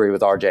I agree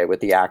with RJ with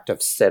the act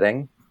of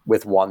sitting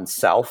with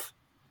oneself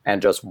and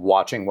just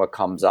watching what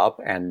comes up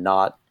and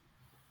not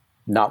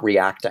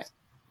reacting.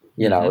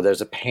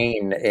 There's a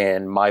pain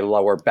in my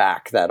lower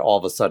back that all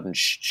of a sudden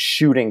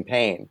shooting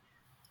pain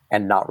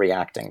and not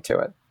reacting to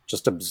it,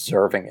 just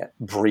observing it,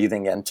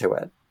 breathing into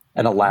it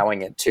and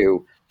allowing it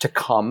to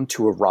come,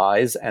 to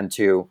arise and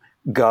to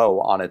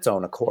go on its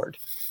own accord.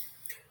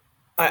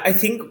 I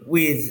think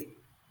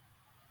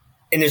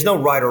and there's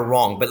no right or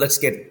wrong, but let's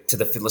get to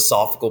the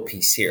philosophical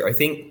piece here. I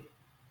think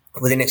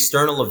with an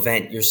external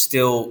event, you're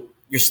still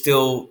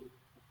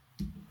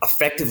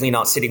effectively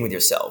not sitting with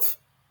yourself.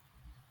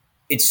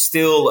 It's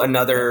still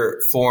another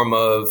form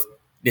of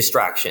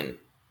distraction,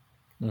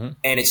 and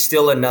it's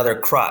still another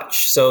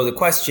crutch. So the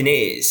question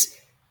is,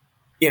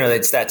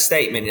 it's that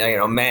statement,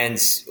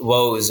 man's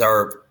woes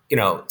are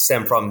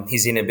stem from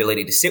his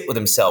inability to sit with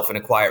himself in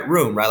a quiet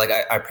room, right? Like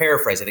I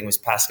paraphrase, I think it was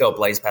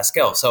Blaise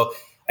Pascal. So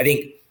I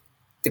think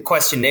the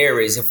question there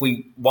is, if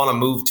we want to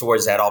move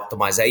towards that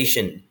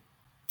optimization,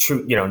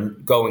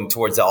 going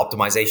towards the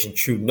optimization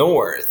true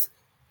north,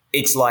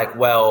 it's like,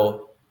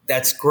 well,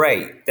 that's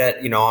great that,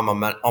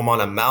 I'm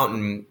on a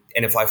mountain,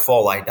 and if I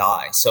fall, I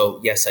die. So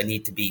yes, I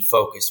need to be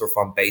focused, or if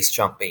I'm base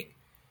jumping.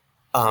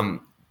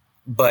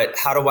 But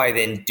how do I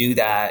then do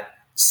that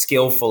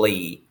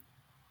skillfully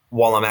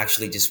while I'm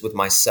actually just with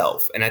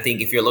myself? And I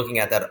think if you're looking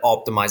at that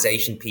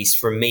optimization piece,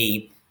 for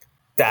me,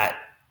 that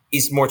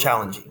is more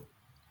challenging.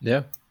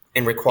 Yeah.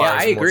 And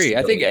requires. Yeah, I agree.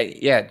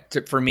 Stability. I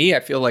think, for me, I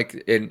feel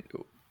like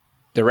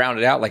to round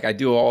it out, like I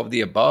do all of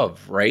the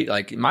above, right?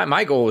 Like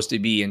my goal is to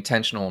be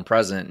intentional and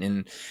present.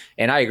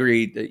 And I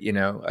agree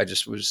that, I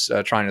just was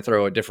trying to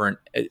throw a different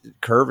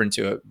curve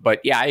into it.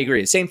 But yeah, I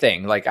agree. Same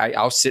thing. Like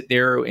I'll sit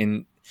there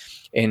and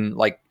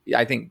like,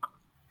 I think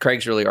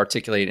Craig's really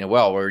articulating it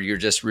well, where you're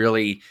just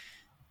really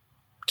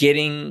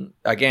getting,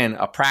 again,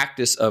 a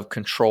practice of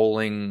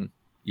controlling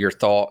your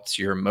thoughts,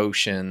 your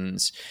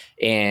emotions.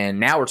 And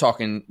now we're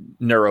talking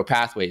neuro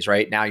pathways,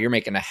 right? Now you're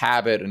making a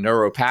habit, a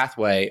neuro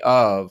pathway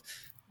of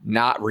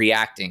not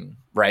reacting,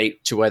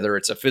 right, to whether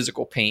it's a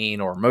physical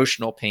pain or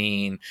emotional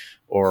pain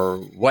or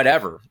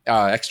whatever,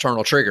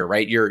 external trigger,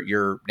 right?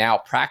 You're now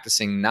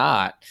practicing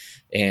not.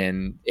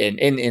 And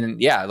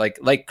yeah,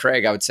 like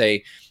Craig, I would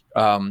say,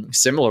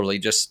 similarly,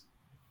 just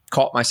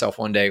caught myself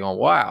one day going,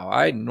 wow,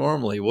 I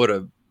normally would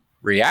have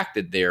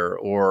reacted there,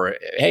 or,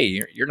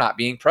 hey, you're not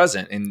being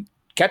present, and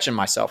catching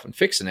myself and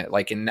fixing it.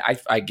 Like, and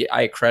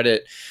I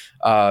credit,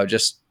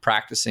 just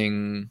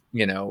practicing,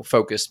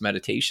 focused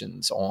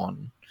meditations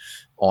on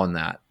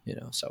that,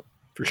 so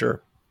for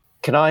sure.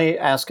 Can I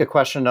ask a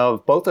question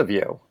of both of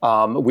you?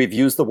 We've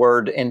used the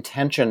word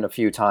intention a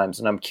few times,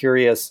 and I'm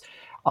curious.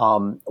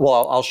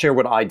 I'll share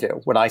what I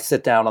do. When I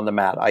sit down on the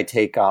mat, I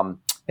take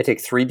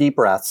 3 deep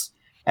breaths,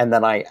 and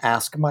then I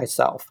ask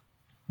myself,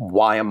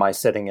 why am I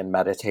sitting in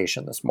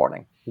meditation this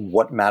morning?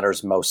 What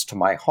matters most to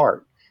my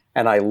heart?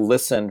 And I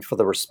listen for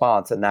the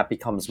response, and that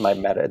becomes my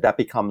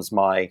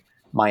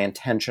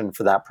intention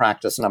for that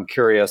practice. And I'm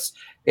curious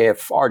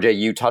if, RJ,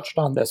 you touched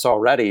on this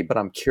already, but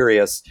I'm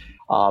curious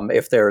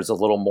if there's a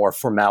little more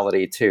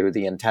formality to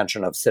the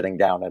intention of sitting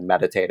down and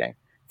meditating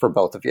for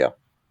both of you.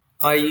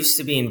 I used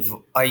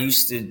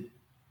to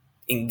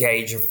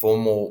engage in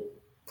formal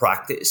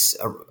practice,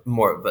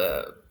 more of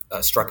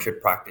a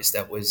structured practice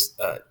that was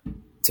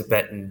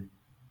Tibetan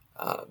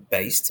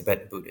based,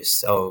 Tibetan Buddhist.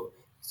 So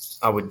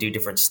I would do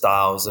different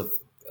styles of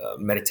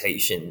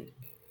meditation.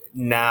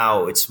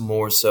 Now it's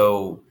more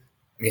so,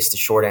 I guess the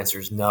short answer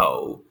is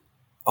no.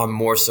 I'm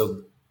more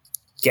so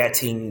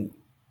getting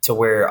to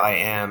where I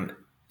am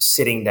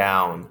sitting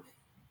down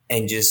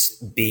and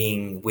just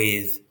being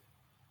with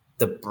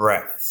the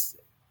breath.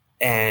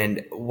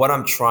 And what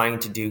I'm trying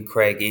to do,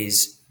 Craig,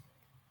 is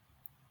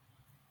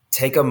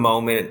take a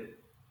moment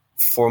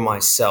for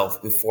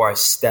myself before I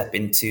step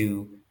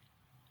into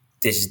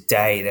this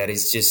day that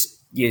is just,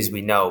 as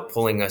we know,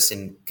 pulling us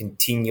in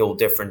continual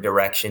different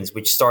directions,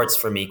 which starts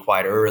for me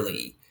quite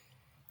early.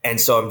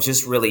 And so I'm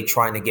just really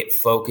trying to get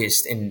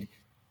focused and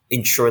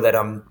ensure that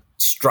I'm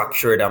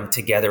structured, I'm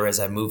together as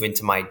I move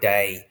into my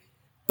day.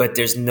 But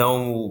there's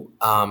no,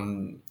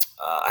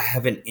 I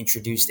haven't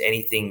introduced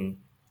anything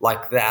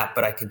like that,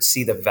 but I can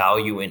see the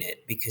value in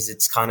it, because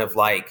it's kind of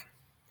like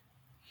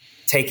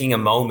taking a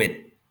moment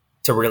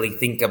to really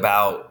think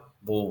about,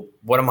 well,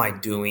 what am I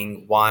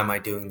doing? Why am I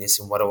doing this?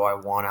 And what do I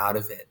want out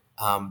of it?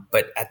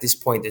 But at this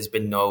point, there's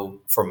been no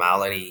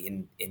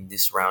formality in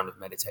this round of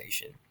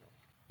meditation.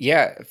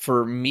 Yeah,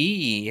 for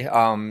me,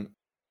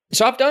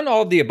 so I've done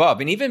all of the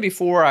above. And even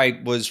before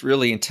I was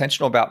really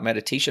intentional about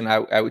meditation,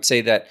 I would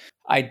say that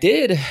I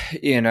did,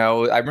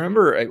 I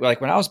remember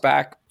like when I was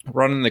back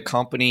running the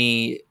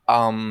company,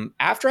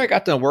 after I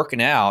got done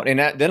working out, and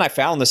then I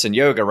found this in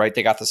yoga, right?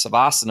 They got the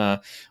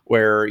Savasana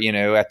where,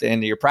 at the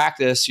end of your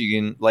practice, you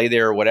can lay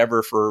there or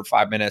whatever for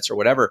 5 minutes or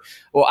whatever.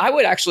 Well, I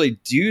would actually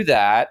do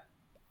that,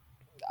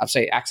 I'd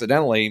say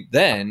accidentally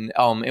then.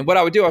 And what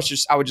I would do,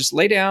 I would just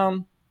lay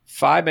down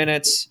 5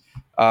 minutes,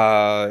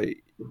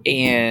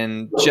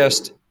 and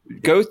just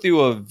go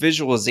through a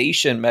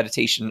visualization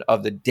meditation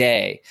of the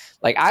day.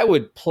 Like I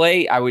would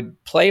play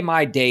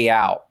my day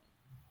out,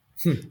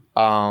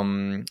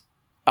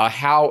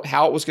 how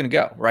it was going to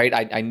go. Right.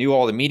 I knew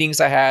all the meetings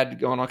I had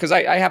going on, because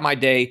I have my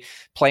day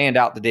planned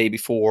out the day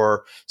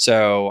before.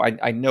 So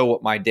I know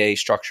what my day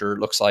structure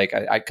looks like,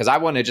 because I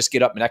want to just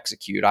get up and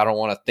execute. I don't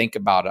want to think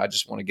about it. I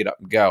just want to get up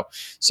and go.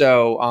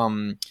 So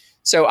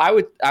I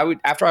would,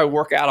 after I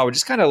work out, I would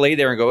just kind of lay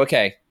there and go,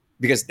 okay,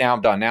 because now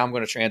I'm done. Now I'm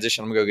going to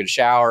transition. I'm going to go get a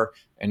shower,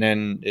 and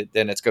then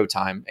it's go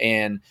time.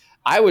 And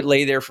I would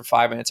lay there for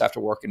 5 minutes after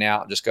working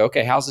out and just go,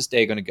 okay, how's this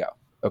day going to go?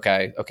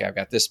 Okay, I've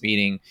got this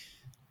meeting.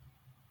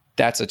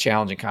 That's a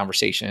challenging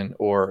conversation,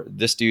 or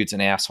this dude's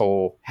an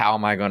asshole. How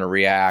am I going to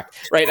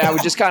react? Right. I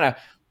would just kind of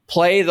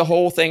play the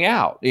whole thing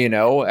out.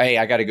 Hey,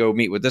 I got to go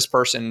meet with this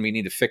person. We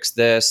need to fix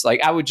this. Like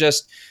I would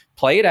just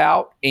play it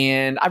out.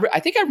 And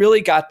I think I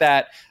really got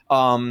that,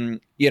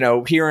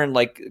 hearing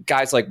like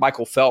guys like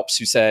Michael Phelps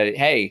who said,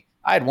 hey,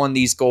 I had won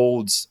these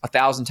golds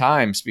 1,000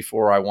 times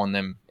before I won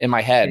them in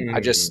my head. I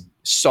just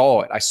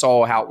saw it. I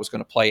saw how it was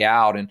going to play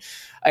out. And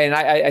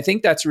I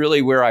think that's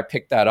really where I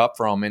picked that up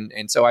from.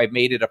 And so I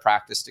made it a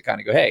practice to kind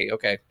of go, hey,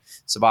 okay,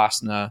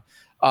 Savasana.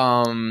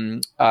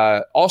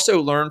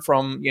 Also learn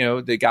from,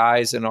 the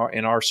guys in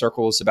our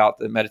circles about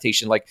the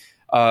meditation, like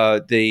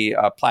the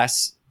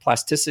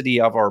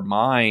plasticity of our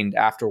mind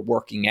after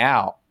working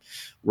out,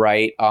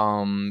 right?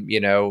 Our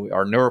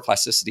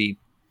neuroplasticity.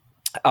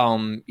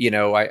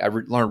 I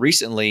learned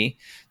recently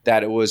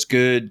that it was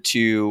good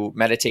to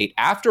meditate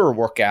after a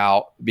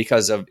workout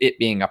because of it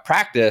being a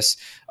practice.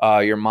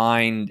 Your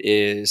mind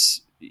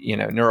is,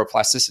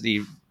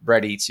 neuroplasticity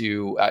ready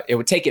to, it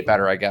would take it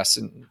better, I guess,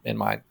 in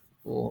my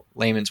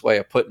layman's way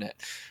of putting it.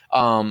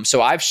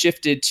 So I've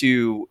shifted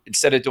to,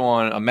 instead of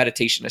doing a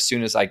meditation as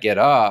soon as I get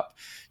up,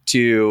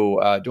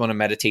 to doing a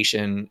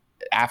meditation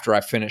after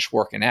I finish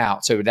working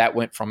out. So that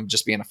went from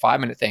just being a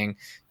 5-minute thing.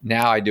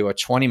 Now I do a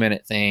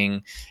 20-minute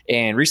thing.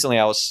 And recently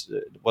I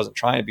wasn't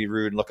trying to be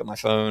rude and look at my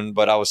phone,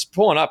 but I was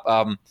pulling up.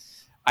 I'm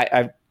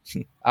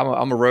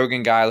a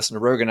Rogan guy. I listen to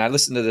Rogan. I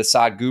listened to the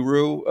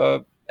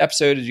Sadhguru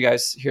episode. Did you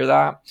guys hear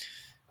that?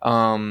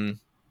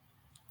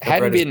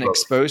 Hadn't been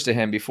exposed to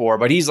him before,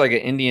 but he's like an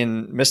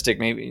Indian mystic.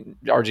 Maybe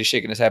RJ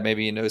shaking his head.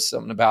 Maybe he knows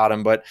something about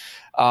him. But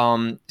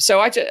so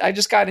I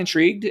just got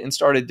intrigued and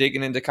started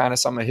digging into kind of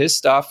some of his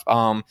stuff.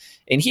 And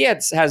he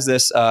has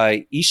this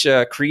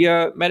Isha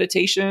Kriya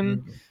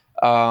meditation.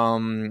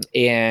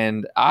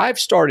 And I've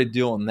started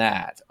doing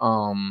that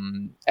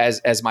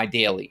as my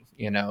daily,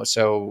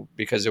 so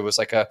because it was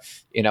like a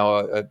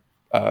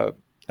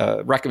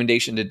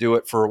recommendation to do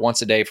it for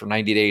once a day for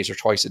 90 days or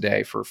twice a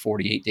day for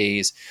 48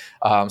 days.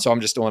 So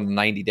I'm just doing the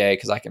 90 day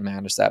because I can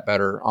manage that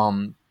better.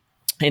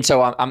 And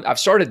so I've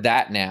started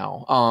that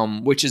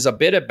now, which is a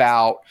bit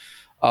about,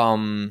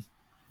 I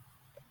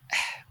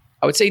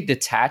would say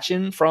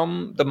detaching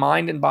from the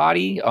mind and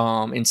body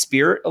and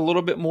spirit a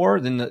little bit more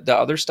than the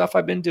other stuff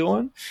I've been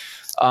doing,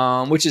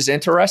 which is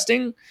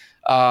interesting.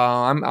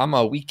 I'm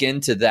a week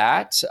into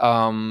that.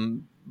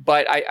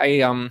 But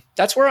I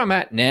that's where I'm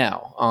at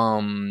now.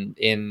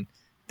 And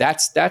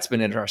that's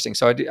been interesting.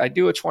 So I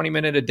do a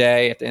 20-minute a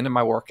day at the end of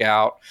my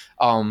workout.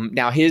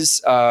 Now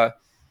his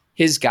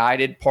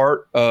guided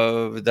part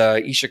of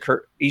the Isha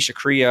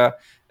Kriya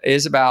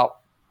is about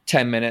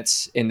 10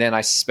 minutes. And then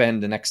I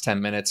spend the next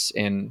 10 minutes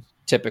in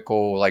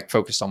typical, like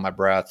focused on my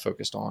breath,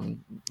 focused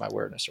on my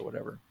awareness or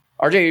whatever.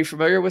 RJ, are you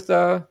familiar with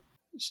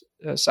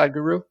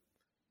Sadhguru?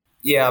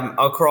 Yeah,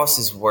 across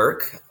his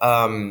work.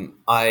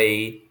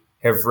 I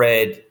have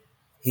read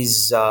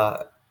his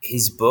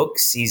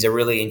books. He's a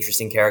really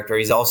interesting character.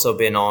 He's also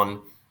been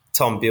on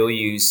Tom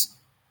Bilyeu's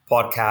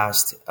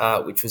podcast,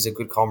 which was a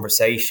good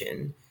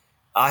conversation.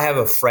 I have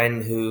a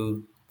friend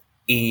who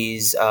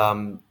is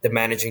the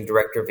managing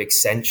director of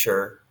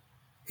Accenture,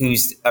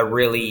 who's a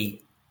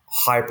really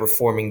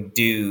high-performing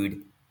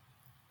dude.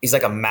 He's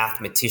like a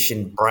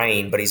mathematician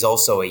brain, but he's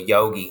also a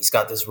yogi. He's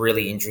got this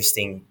really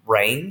interesting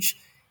range,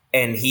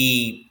 and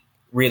he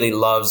really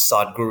loves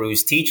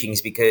Sadhguru's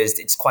teachings because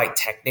it's quite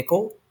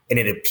technical and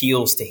it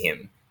appeals to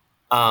him.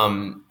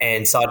 And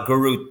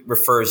Sadhguru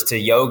refers to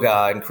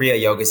yoga and Kriya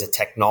Yoga as a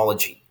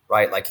technology,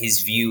 right? Like his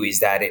view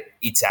is that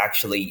it's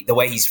actually, the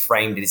way he's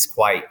framed it is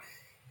quite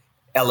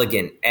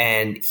elegant.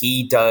 And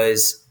he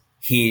does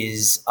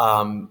his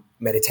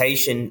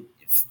meditation,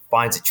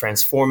 finds it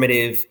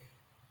transformative.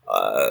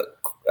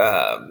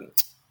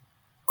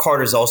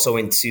 Carter's also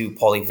into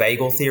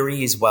polyvagal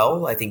theory as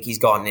well. I think he's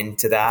gotten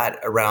into that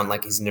around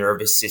like his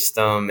nervous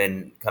system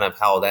and kind of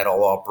how that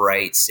all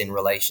operates in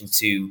relation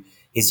to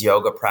his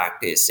yoga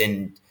practice.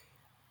 And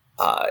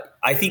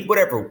I think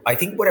whatever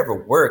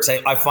works.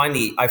 I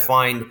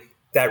find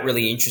that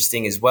really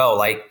interesting as well.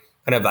 Like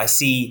kind of I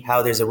see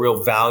how there's a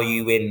real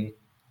value in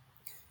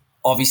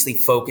obviously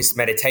focused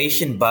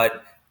meditation,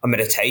 but a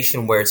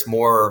meditation where it's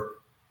more,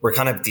 we're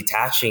kind of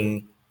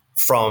detaching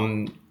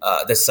from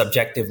the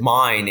subjective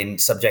mind and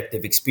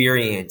subjective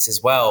experience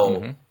as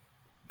well,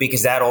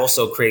 because that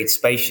also creates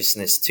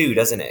spaciousness too,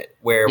 doesn't it?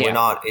 Where we're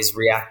not as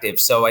reactive.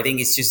 So I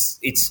think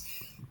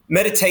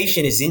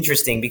meditation is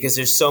interesting because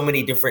there's so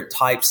many different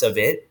types of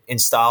it and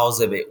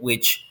styles of it,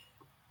 which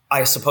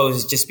I suppose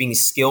is just being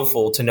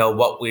skillful to know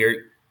what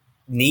we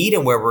need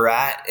and where we're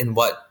at and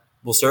what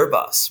will serve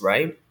us,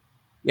 right?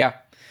 Yeah.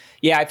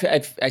 Yeah,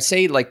 I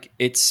say like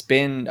it's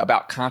been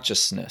about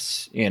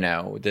consciousness,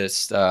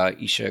 this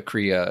Isha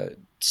Kriya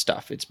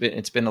stuff. It's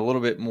been a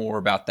little bit more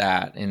about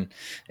that, and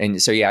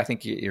so yeah, I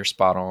think you're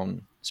spot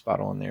on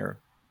there.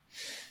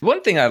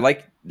 One thing I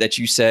like that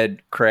you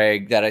said,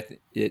 Craig, that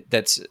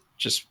that's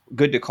just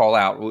good to call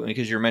out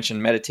because you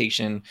mentioned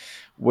meditation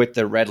with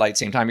the red light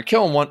same time. You're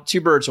killing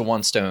two birds with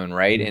one stone,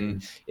 right?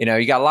 And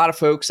you got a lot of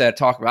folks that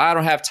talk about I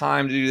don't have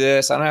time to do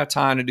this, I don't have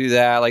time to do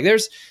that. Like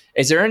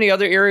is there any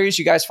other areas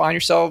you guys find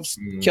yourselves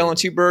killing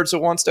two birds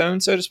with one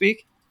stone, so to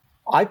speak?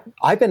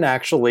 I've been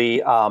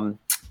actually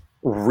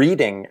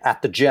reading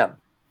at the gym.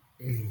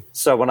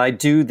 So when I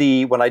do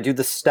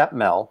the step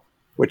mill,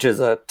 which is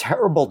a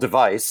terrible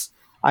device,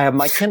 I have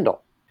my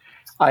Kindle.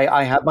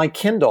 I have my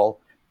Kindle,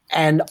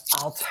 and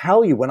I'll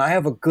tell you, when I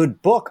have a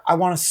good book, I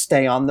want to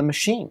stay on the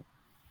machine.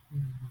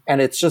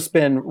 And it's just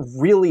been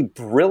really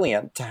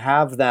brilliant to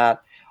have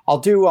that. I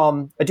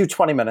do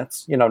 20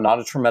 minutes, not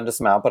a tremendous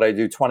amount, but I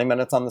do 20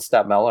 minutes on the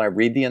step mill and I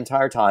read the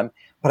entire time.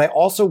 But I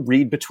also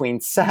read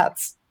between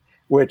sets,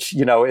 which,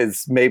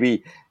 is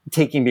maybe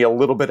taking me a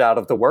little bit out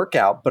of the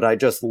workout, but I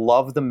just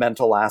love the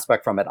mental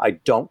aspect from it. I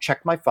don't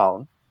check my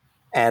phone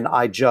and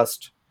I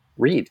just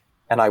read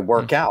and I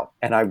work out.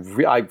 And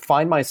I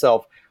find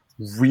myself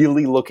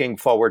really looking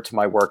forward to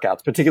my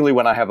workouts, particularly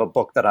when I have a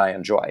book that I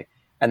enjoy.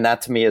 And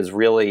that to me is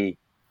really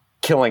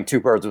killing two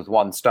birds with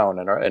one stone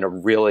in a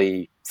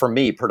really, for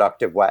me,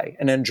 productive way,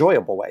 an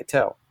enjoyable way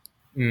too.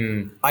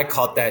 I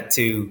caught that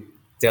too,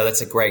 Dale.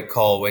 That's a great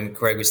call when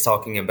Craig was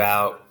talking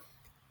about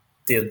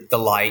the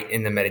light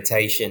in the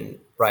meditation,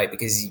 right?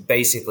 Because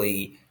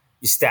basically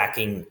you're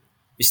stacking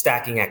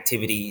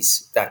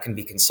activities that can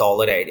be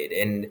consolidated.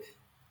 And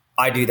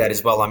I do that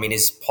as well. I mean,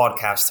 as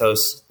podcast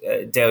hosts,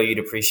 Dale, you'd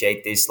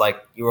appreciate this. Like,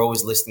 you're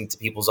always listening to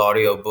people's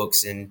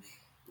audiobooks and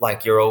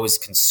like you're always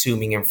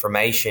consuming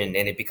information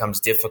and it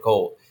becomes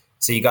difficult.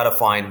 So you got to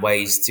find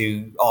ways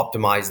to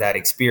optimize that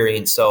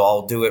experience. So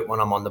I'll do it when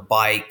I'm on the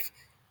bike,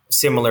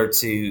 similar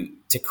to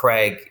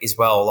Craig as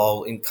well.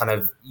 I'll kind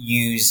of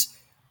use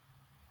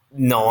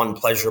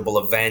non-pleasurable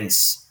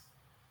events,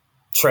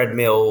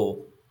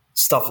 treadmill,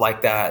 stuff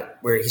like that,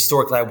 where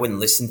historically I wouldn't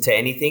listen to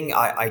anything.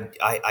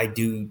 I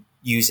do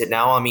use it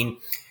now. I mean,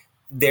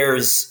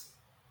 there's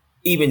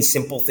even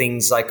simple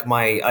things like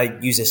I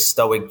use a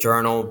Stoic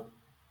journal.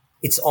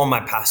 It's on my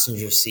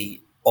passenger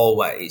seat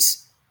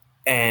always.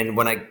 And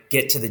when I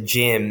get to the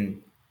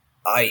gym,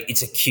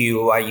 it's a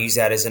cue. I use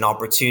that as an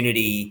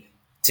opportunity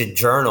to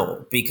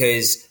journal,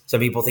 because some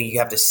people think you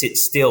have to sit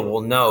still.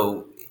 Well,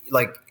 no,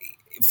 like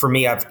for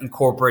me, I've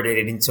incorporated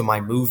it into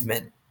my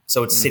movement.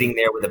 So it's sitting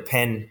there with a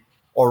pen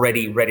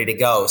already ready to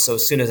go. So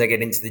as soon as I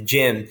get into the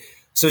gym,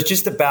 so it's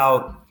just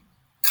about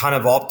kind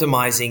of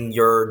optimizing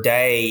your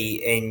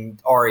day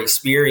and our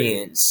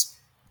experience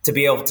to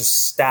be able to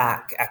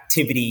stack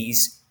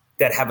activities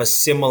that have a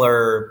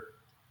similar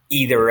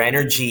either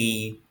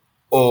energy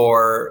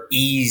or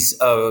ease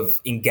of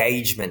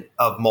engagement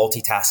of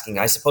multitasking.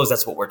 I suppose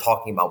that's what we're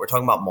talking about. We're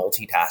talking about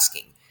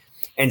multitasking.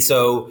 And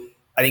so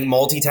I think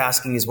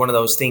multitasking is one of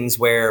those things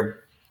where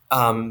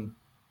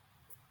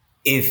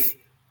if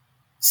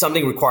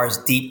something requires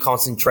deep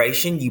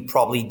concentration, you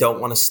probably don't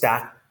want to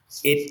stack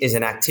it as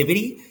an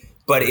activity.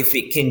 But if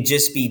it can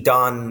just be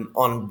done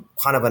on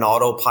kind of an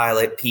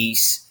autopilot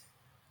piece,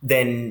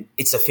 then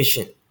it's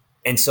efficient.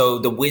 And so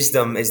the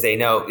wisdom, as they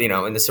know,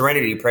 in the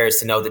Serenity Prayer, is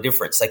to know the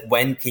difference. Like,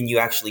 when can you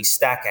actually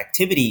stack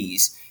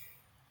activities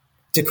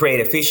to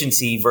create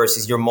efficiency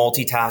versus you're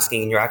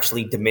multitasking and you're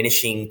actually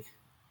diminishing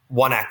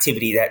one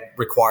activity that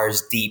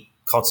requires deep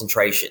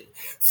concentration.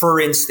 For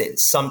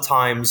instance,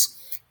 sometimes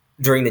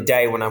during the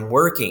day when I'm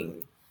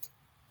working,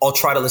 I'll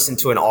try to listen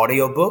to an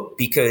audiobook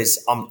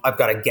because I've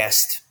got a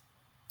guest.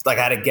 Like,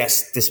 I had a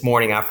guest this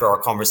morning after our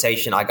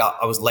conversation. I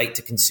was late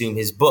to consume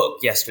his book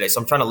yesterday.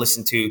 So I'm trying to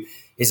listen to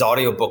his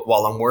audiobook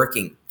while I'm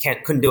working.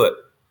 Couldn't do it.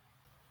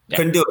 Yeah.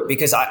 Couldn't do it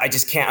because I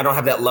just can't. I don't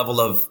have that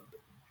level of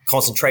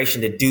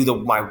concentration to do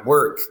my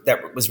work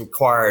that was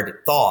required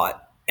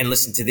thought and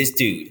listen to this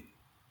dude.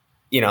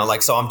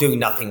 So I'm doing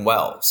nothing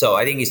well. So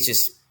I think it's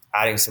just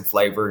adding some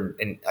flavor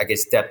and I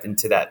guess depth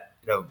into that,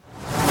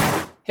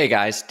 Hey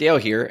guys, Dale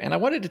here, and I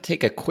wanted to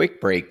take a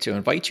quick break to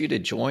invite you to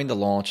join the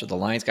launch of the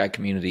Lions Guide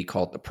community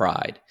called The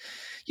Pride.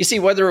 You see,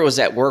 whether it was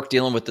at work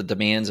dealing with the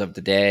demands of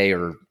the day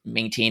or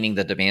maintaining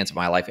the demands of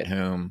my life at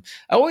home,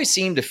 I always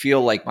seemed to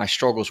feel like my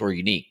struggles were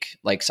unique.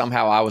 Like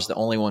somehow I was the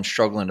only one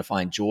struggling to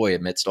find joy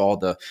amidst all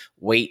the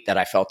weight that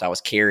I felt I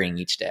was carrying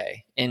each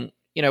day. And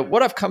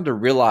what I've come to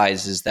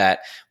realize is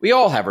that we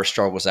all have our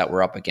struggles that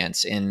we're up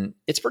against, and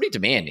it's pretty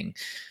demanding.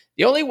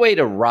 The only way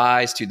to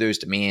rise to those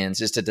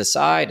demands is to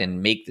decide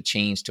and make the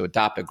change to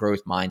adopt a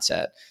growth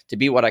mindset, to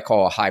be what I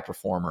call a high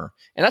performer.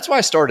 And that's why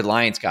I started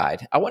Lions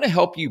Guide. I want to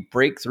help you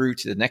break through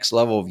to the next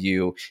level of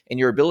you and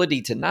your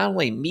ability to not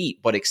only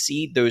meet, but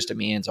exceed those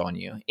demands on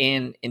you.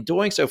 And in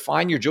doing so,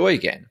 find your joy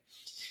again.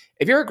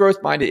 If you're a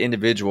growth-minded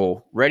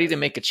individual ready to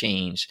make a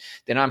change,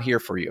 then I'm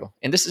here for you.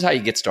 And this is how you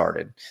get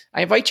started.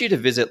 I invite you to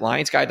visit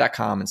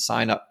lionsguide.com and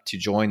sign up to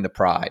join The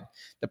Pride.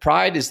 The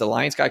Pride is the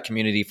Lions Guide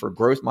community for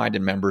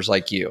growth-minded members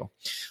like you.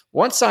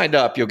 Once signed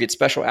up, you'll get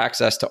special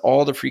access to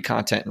all the free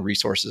content and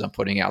resources I'm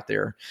putting out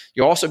there.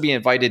 You'll also be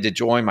invited to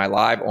join my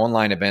live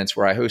online events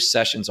where I host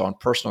sessions on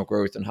personal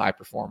growth and high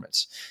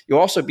performance. You'll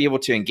also be able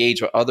to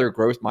engage with other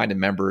growth-minded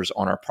members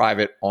on our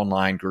private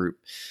online group.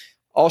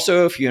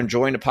 Also, if you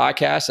enjoy the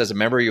podcast as a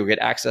member, you'll get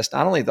access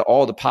not only to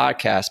all the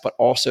podcasts, but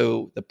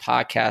also the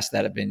podcasts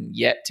that have been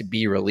yet to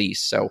be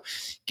released. So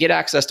get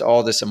access to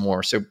all this and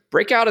more. So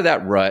break out of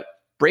that rut.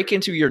 Break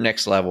into your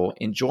next level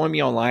and join me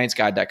on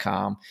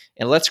lionsguide.com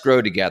and let's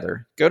grow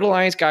together. Go to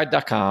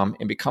lionsguide.com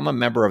and become a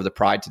member of the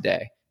Pride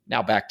today.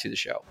 Now back to the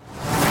show.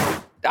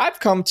 I've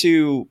come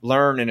to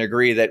learn and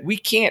agree that we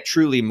can't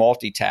truly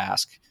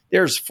multitask.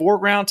 There's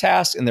foreground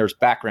tasks and there's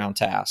background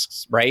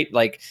tasks, right?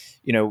 Like,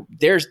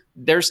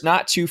 there's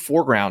not two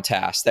foreground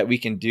tasks that we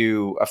can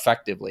do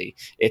effectively.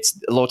 It's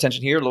a little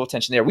attention here, a little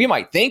attention there. We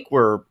might think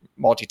we're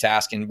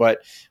multitasking, but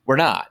we're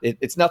not.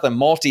 It's nothing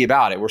multi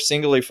about it. We're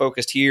singularly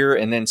focused here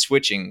and then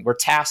switching. We're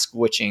task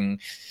switching,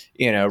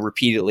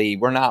 repeatedly.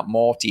 We're not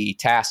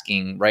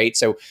multitasking, right?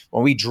 So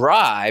when we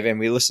drive and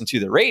we listen to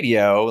the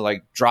radio,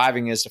 like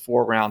driving is the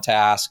foreground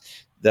task,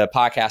 the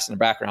podcast in the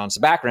background is the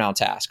background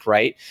task,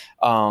 right?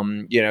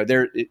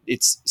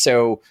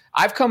 So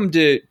I've come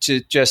to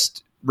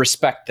just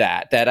respect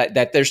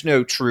that there's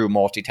no true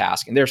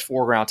multitasking. There's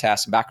foreground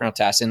tasks and background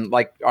tasks. And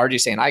like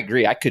RJ saying, I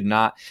agree. I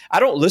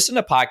don't listen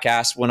to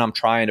podcasts when I'm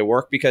trying to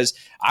work because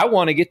I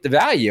want to get the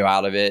value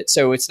out of it.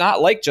 So it's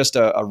not like just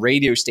a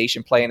radio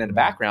station playing in the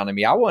background of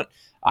me.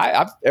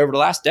 I've over the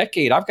last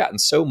decade, I've gotten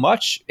so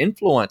much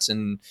influence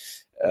and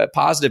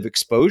positive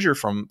exposure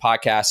from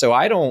podcasts. So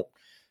I don't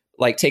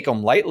take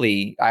them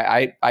lightly.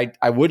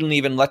 I wouldn't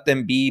even let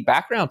them be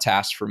background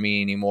tasks for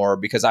me anymore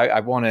because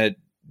I want to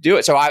do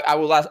it. So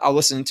I'll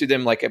listen to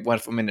them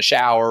if I'm in the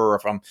shower or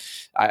if I'm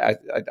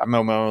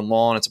on my own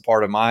lawn. It's a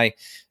part of my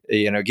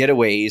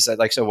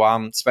getaways. So while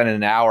I'm spending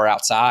an hour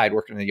outside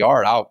working in the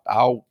yard,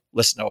 I'll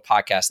listen to a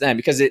podcast then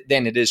because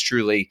then it is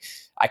truly,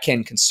 I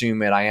can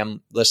consume it. I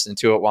am listening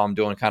to it while I'm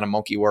doing kind of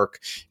monkey work,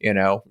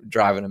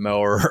 driving a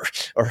mower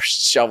or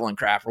shoveling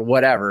crap or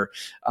whatever.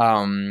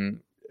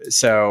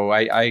 So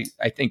I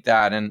think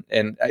that, and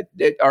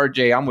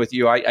RJ, I'm with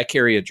you. I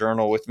carry a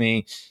journal with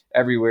me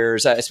everywhere,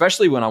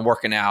 especially when I'm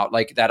working out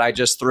like that. I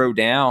just throw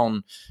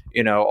down,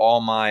 all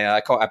my,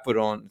 I put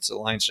on, it's a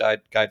Lions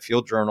Guide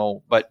field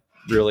journal, but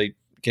really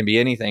can be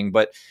anything.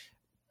 But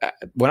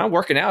when I'm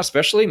working out,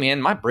 especially,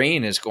 man, my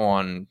brain is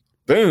going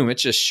boom.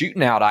 It's just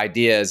shooting out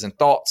ideas and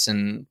thoughts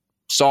and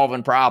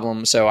solving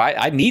problems. So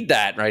I need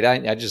that, right?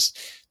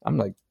 I'm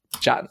like,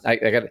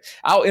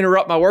 I'll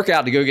interrupt my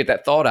workout to go get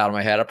that thought out of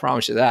my head. I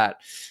promise you that.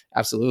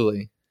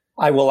 Absolutely.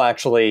 I will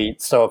actually.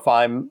 So if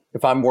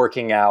I'm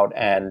working out,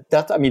 and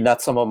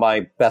that's some of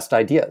my best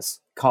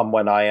ideas come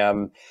when I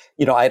am,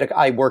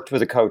 I worked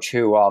with a coach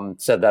who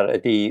said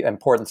that the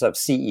importance of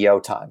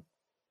CEO time,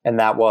 and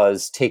that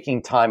was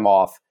taking time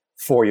off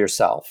for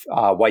yourself,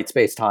 white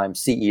space time,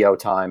 CEO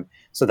time.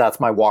 So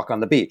that's my walk on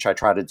the beach. I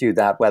try to do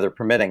that, weather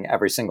permitting,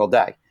 every single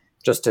day,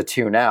 just to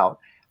tune out.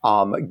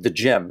 The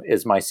gym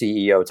is my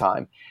CEO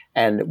time.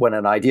 And when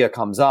an idea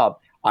comes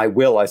up, I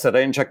said, I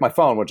didn't check my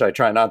phone, which I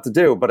try not to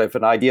do. But if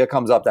an idea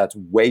comes up that's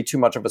way too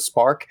much of a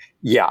spark,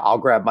 I'll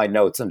grab my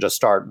notes and just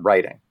start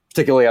writing.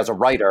 Particularly as a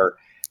writer,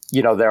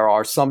 there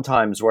are some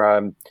times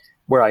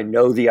where I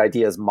know the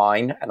idea is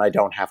mine and I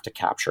don't have to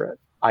capture it.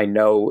 I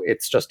know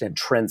it's just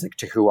intrinsic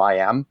to who I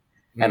am.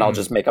 And I'll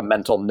just make a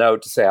mental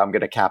note to say I'm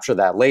going to capture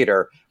that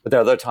later. But there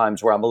are other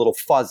times where I'm a little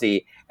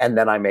fuzzy, and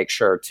then I make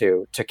sure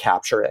to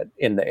capture it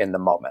in the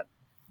moment.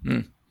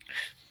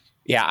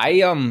 Yeah,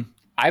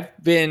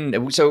 I've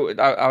been. So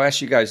I'll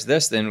ask you guys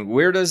this then: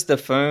 where does the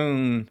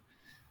phone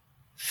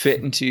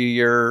fit into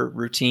your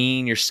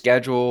routine, your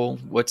schedule?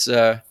 What's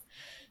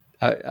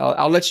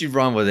I'll let you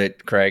run with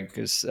it, Craig,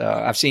 because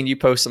I've seen you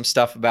post some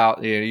stuff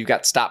about you've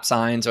got stop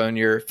signs on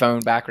your phone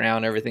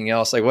background, everything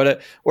else.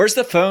 Where's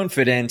the phone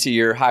fit into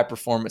your high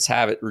performance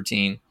habit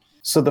routine?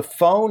 So the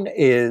phone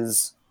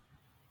is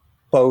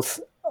both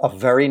a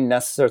very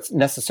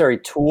necessary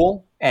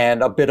tool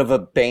and a bit of a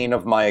bane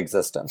of my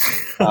existence.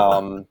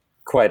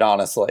 Quite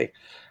honestly,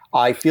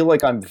 I feel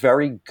like I'm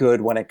very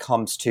good when it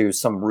comes to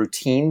some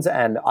routines,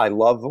 and I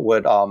love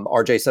what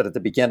RJ said at the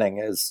beginning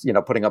is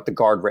putting up the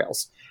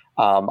guardrails.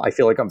 I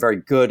feel like I'm very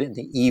good in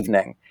the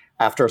evening.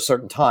 After a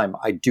certain time,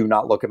 I do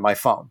not look at my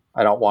phone.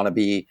 I don't want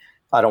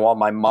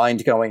my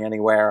mind going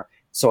anywhere.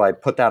 So I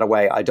put that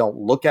away. I don't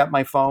look at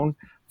my phone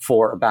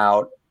for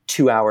about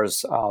 2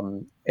 hours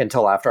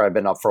until after I've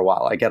been up for a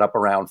while. I get up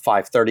around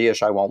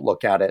 5:30ish. I won't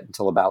look at it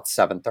until about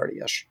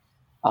 7:30ish.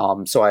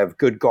 So I have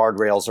good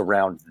guardrails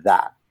around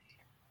that.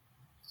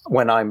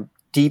 When I'm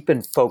deep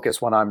in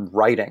focus, when I'm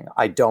writing,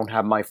 I don't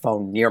have my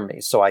phone near me.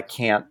 So I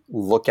can't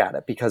look at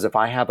it because if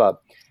I have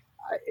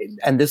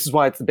and this is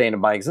why it's the bane of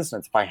my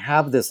existence. If I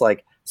have this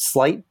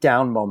slight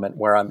down moment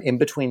where I'm in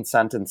between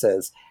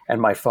sentences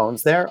and my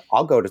phone's there,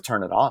 I'll go to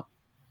turn it on.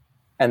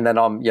 And then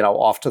I'm,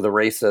 off to the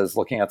races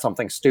looking at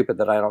something stupid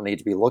that I don't need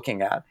to be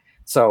looking at.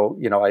 So,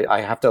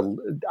 I have to,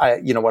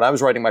 when I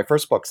was writing my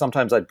first book,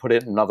 sometimes I'd put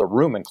it in another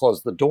room and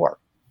close the door,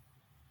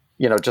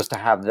 just to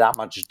have that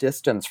much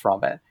distance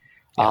from it.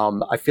 Yeah.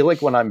 I feel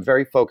like when I'm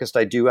very focused,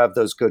 I do have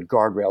those good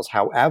guardrails.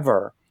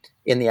 However,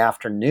 in the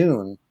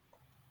afternoon,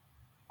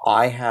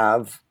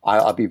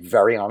 I'll be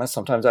very honest,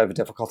 sometimes I have a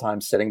difficult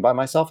time sitting by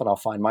myself and I'll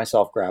find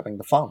myself grabbing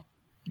the phone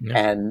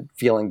and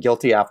feeling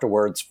guilty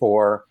afterwards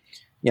for,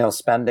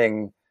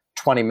 spending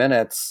 20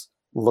 minutes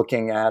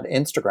looking at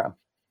Instagram.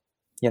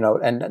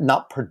 and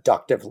not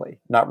productively,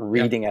 not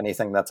reading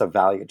anything that's of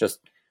value, just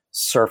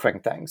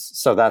surfing things.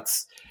 So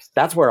that's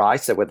where I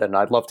sit with it. And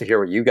I'd love to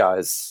hear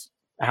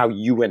how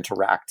you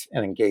interact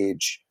and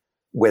engage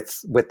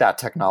with that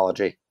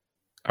technology.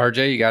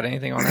 RJ, you got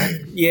anything on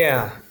that?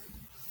 Yeah.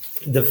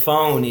 The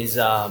phone is,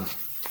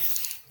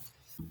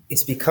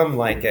 it's become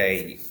like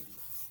a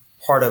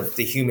part of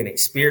the human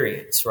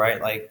experience,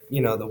 right? Like,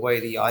 the way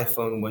the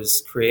iPhone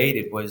was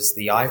created was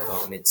the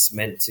iPhone. It's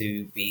meant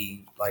to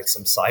be like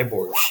some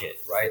cyborg shit,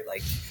 right?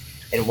 Like,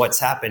 and what's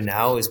happened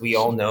now is we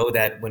all know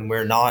that when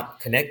we're not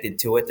connected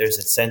to it, there's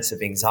a sense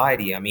of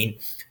anxiety. I mean,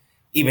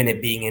 even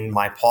it being in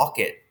my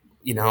pocket,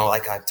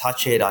 like I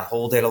touch it, I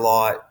hold it a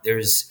lot.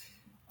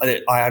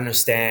 I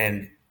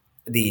understand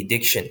the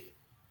addiction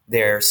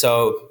there.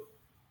 So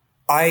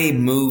I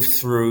move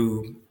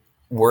through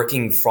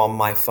working from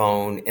my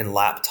phone and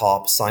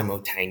laptop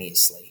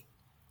simultaneously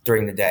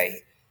during the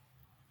day.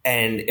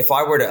 And if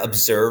I were to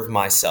observe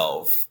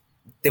myself,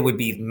 there would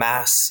be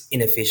mass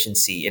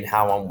inefficiency in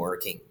how I'm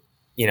working,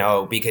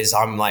 because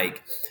I'm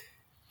like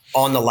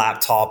on the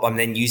laptop, I'm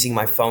then using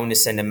my phone to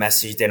send a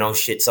message, then, oh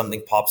shit,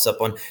 something pops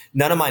up on.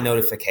 None of my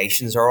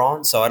notifications are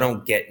on, so I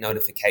don't get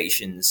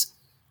notifications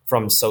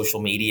from social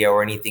media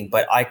or anything,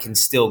 but I can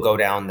still go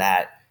down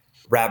that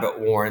rabbit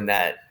warren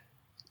that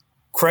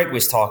Craig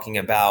was talking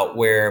about,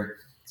 where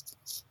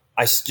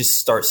I just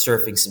start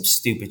surfing some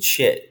stupid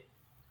shit.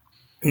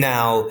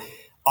 Now,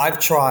 I've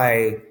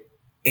tried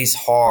as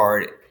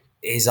hard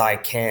as I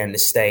can to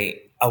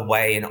stay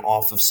away and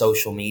off of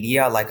social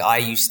media. Like, I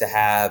used to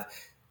have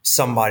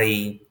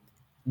somebody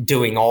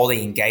doing all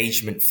the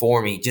engagement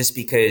for me just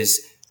because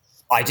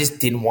I just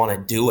didn't want to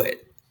do it,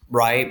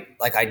 right?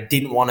 Like, I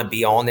didn't want to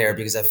be on there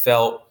because I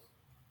felt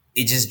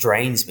it just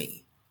drains me.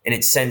 And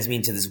it sends me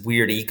into this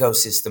weird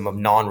ecosystem of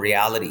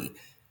non-reality.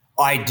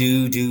 I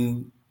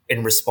do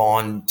and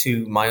respond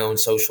to my own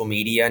social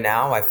media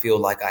now. I feel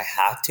like I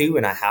have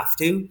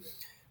to,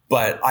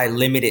 but I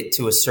limit it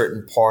to a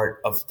certain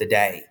part of the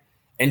day.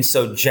 And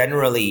so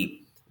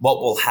generally what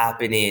will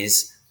happen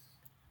is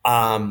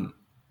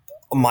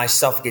my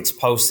stuff gets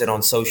posted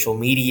on social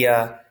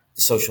media.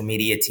 The social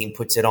media team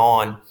puts it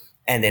on.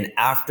 And then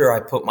after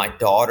I put my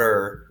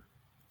daughter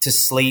to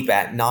sleep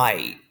at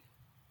night,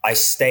 I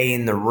stay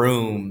in the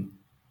room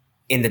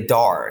in the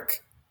dark,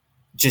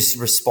 just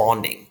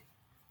responding.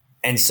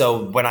 And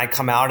so when I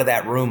come out of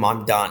that room,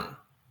 I'm done,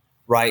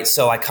 right?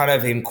 So I kind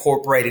of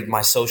incorporated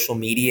my social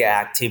media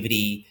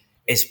activity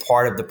as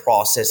part of the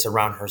process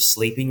around her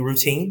sleeping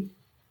routine.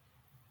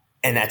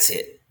 And that's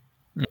it.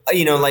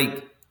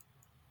 Like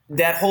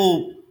that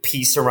whole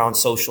piece around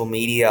social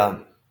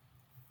media,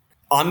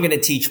 I'm going to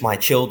teach my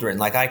children.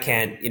 Like I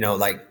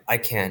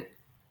can't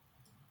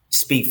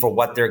speak for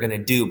what they're going to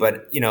do.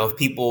 But, if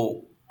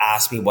people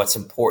ask me what's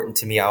important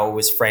to me, I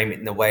always frame it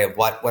in the way of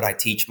what I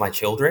teach my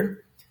children.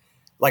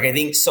 Like, I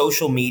think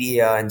social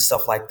media and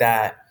stuff like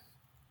that,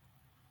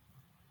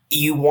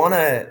 you want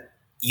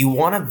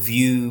to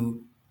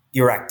view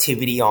your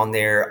activity on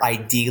there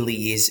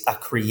ideally is a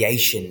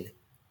creation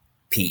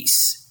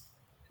piece,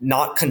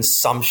 not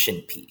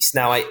consumption piece.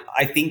 Now,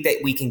 I think that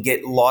we can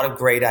get a lot of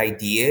great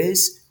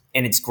ideas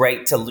and it's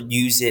great to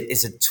use it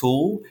as a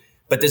tool,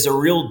 but there's a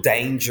real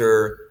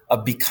danger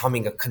of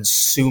becoming a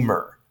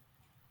consumer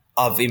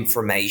of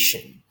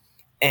information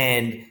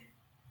and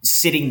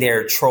sitting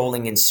there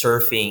trolling and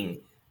surfing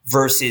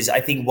versus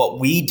I think what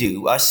we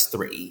do, us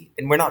three,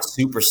 and we're not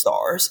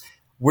superstars,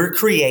 we're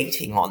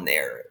creating on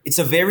there. It's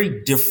a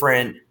very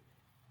different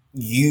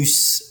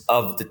use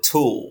of the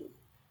tool.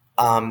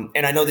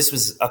 And I know this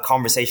was a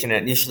conversation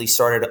that initially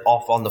started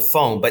off on the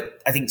phone,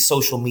 but I think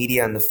social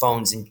media and the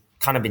phone's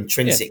kind of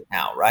intrinsic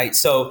now, right?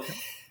 So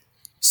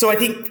I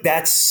think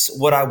that's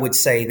what I would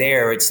say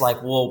there. It's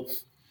like, well,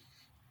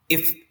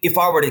 if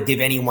I were to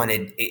give anyone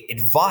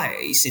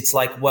advice, it's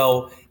like,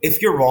 well,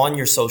 if you're on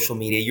your social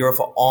media, you're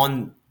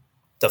on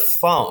the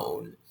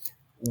phone,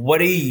 what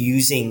are you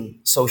using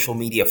social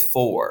media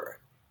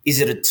for?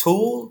 Is it a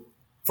tool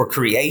for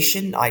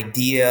creation,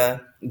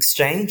 idea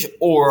exchange,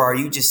 or are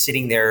you just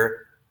sitting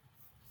there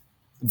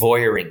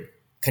voyeuring,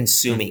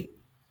 consuming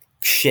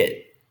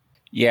shit?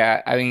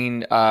 Yeah, I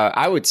mean,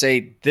 I would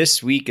say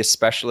this week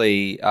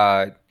especially,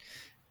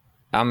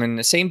 I'm in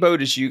the same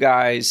boat as you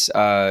guys.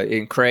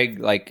 And Craig,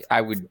 like, I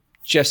would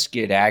just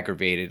get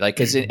aggravated. Like,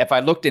 because if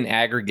I looked in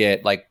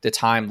aggregate, like the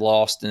time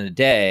lost in a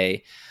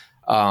day,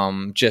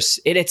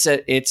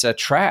 it's a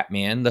trap,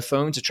 man. The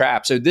phone's a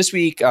trap. So this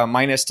week,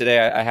 minus today,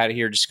 I had it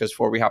here just because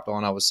before we hopped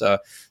on, I was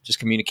just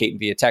communicating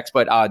via text.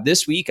 But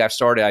this week I've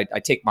started, I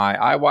take my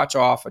iWatch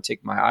off. I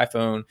take my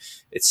iPhone.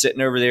 It's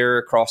sitting over there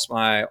across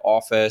my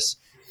office,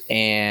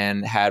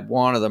 and had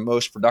one of the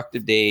most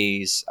productive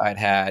days I'd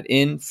had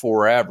in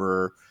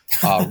forever.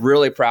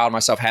 Really proud of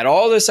myself. Had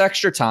all this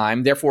extra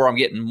time, therefore I'm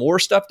getting more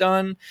stuff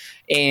done.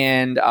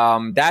 And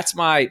that's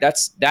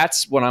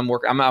what I'm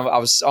working. I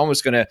was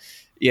almost gonna,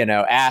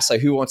 ask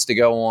like who wants to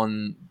go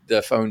on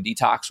the phone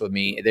detox with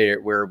me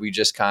there, where we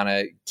just kind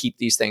of keep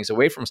these things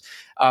away from us.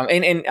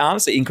 And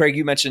honestly, and Craig,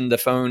 you mentioned the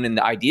phone and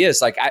the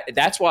ideas. Like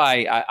that's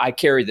why I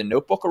carry the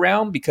notebook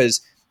around,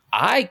 because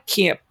I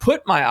can't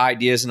put my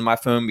ideas into my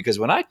phone, because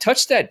when I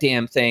touch that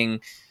damn thing,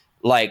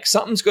 like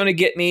something's going to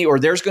get me, or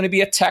there's going to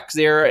be a text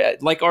there.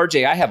 Like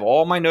RJ, I have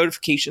all my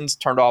notifications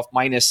turned off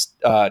minus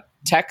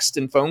text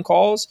and phone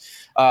calls.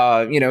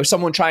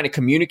 Someone trying to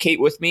communicate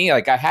with me,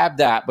 like I have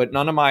that, but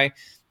none of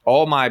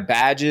all my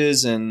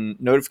badges and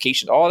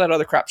notifications, all that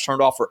other crap's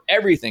turned off for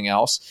everything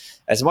else.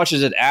 As much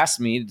as it asks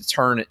me to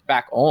turn it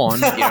back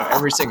on,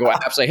 every single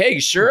app say, "Hey,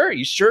 you sure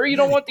you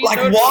don't want these like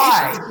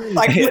notifications?"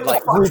 Why?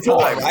 Like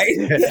why? Right?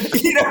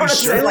 You know what I'm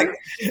saying? Like,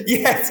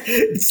 yes,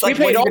 it's like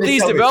we paid all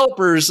these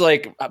developers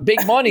like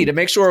big money to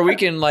make sure we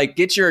can like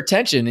get your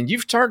attention, and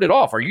you've turned it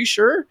off. Are you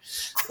sure?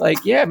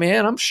 Like, yeah,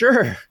 man, I'm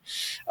sure.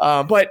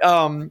 But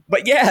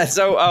yeah,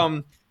 so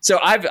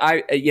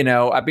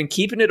I've been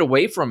keeping it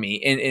away from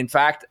me. And in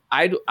fact,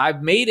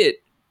 I've made it,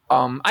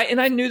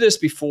 I knew this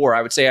before.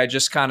 I would say I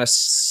just kind of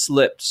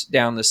slipped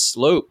down the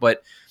slope,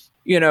 but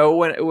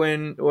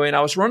when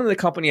I was running the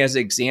company as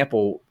an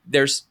example,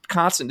 there's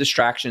constant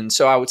distractions.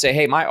 So I would say,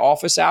 hey, my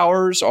office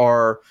hours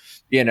are,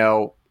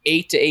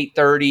 8 to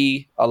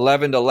 8:30,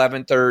 11 to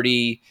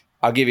 11:30.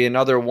 I'll give you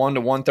another 1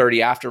 to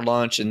 1:30 after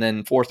lunch, and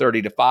then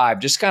 4:30 to 5.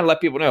 Just kind of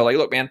let people know, like,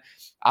 look, man,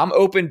 I'm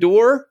open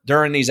door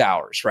during these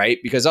hours, right?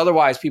 Because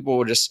otherwise people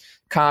will just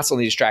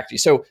constantly distract you.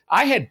 So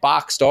I had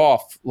boxed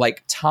off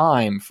like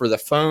time for the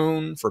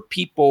phone, for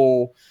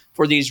people,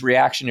 for these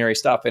reactionary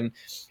stuff. And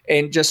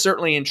just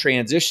certainly in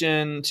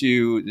transition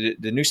to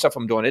the new stuff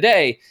I'm doing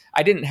today,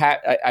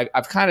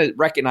 I've kind of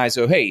recognized,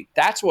 oh, hey,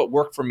 that's what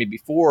worked for me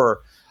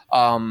before.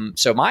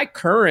 So my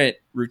current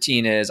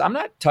routine is I'm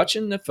not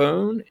touching the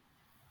phone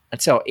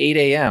until 8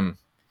 a.m.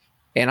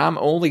 and I'm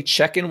only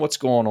checking what's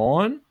going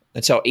on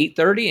until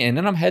 8:30, and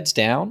then I'm heads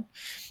down,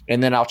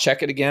 and then I'll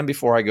check it again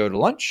before I go to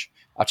lunch.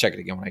 I'll check it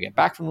again when I get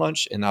back from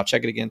lunch, and I'll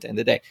check it again at the end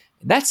of the day.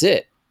 And that's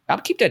it. I'll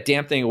keep that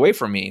damn thing away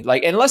from me.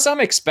 Like, unless I'm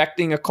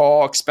expecting a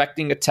call,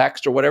 expecting a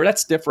text or whatever,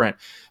 that's different.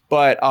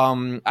 But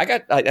I'm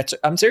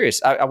serious.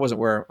 I'm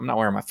not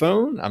wearing my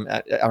phone.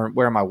 I'm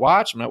wearing my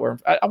watch.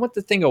 I want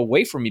the thing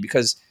away from me,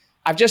 because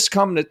I've just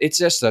it's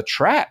just a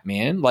trap,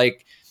 man.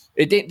 Like,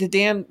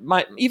 even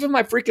my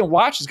freaking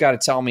watch has got to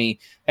tell me,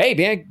 hey,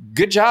 man,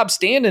 good job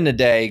standing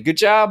today. Good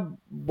job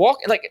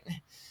walking. Like,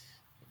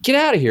 get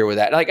out of here with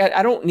that. Like,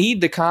 I don't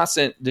need the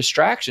constant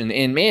distraction.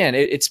 And man,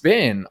 it's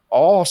been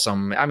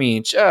awesome. I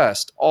mean,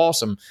 just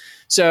awesome.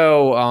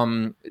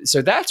 So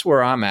that's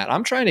where I'm at.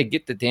 I'm trying to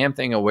get the damn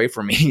thing away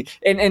from me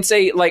and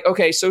say, like,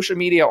 okay, social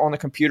media on the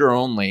computer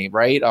only,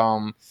 right?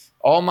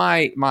 All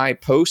my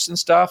posts and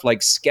stuff,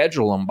 like,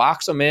 schedule them,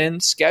 box them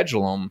in,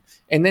 schedule them,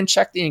 and then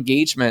check the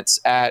engagements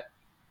at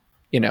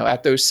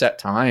those set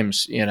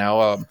times,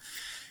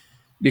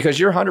 because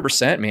you're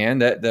 100%,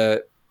 man,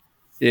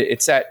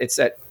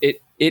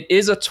 it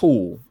is a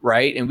tool,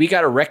 right? And we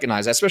got to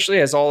recognize that, especially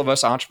as all of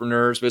us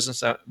entrepreneurs,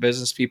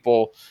 business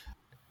people,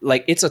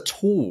 like, it's a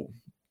tool,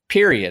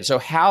 period. So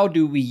how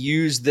do we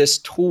use this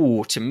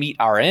tool to meet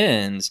our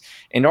ends?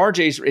 And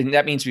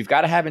that means we've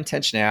got to have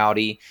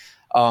intentionality.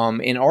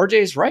 And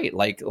RJ's right.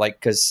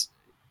 Like, cause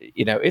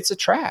it's a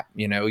trap,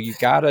 you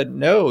gotta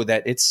know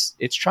that it's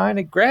trying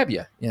to grab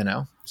you,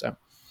 so.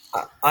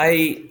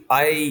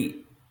 I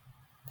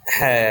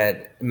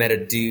had met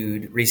a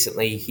dude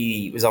recently.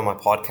 He was on my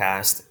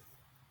podcast.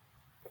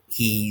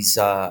 He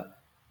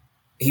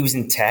was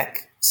in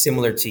tech,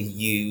 similar to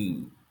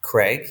you,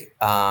 Craig.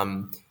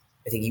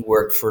 I think he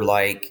worked for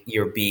like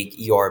your big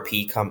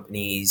ERP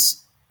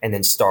companies and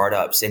then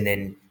startups. And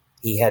then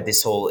he had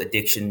this whole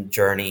addiction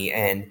journey,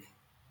 and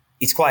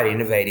it's quite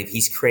innovative.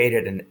 He's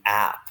created an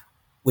app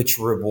which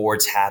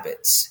rewards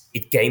habits.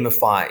 It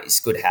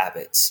gamifies good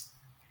habits,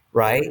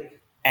 right?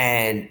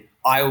 And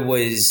I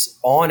was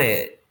on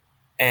it,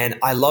 and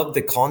I love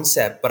the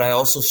concept, but I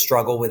also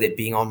struggle with it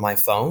being on my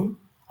phone.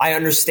 I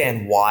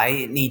understand why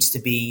it needs to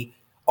be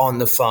on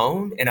the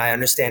phone. And I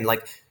understand,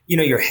 like,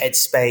 your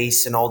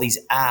Headspace and all these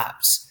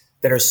apps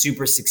that are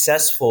super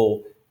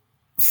successful.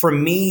 For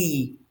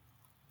me,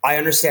 I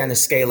understand the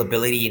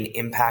scalability and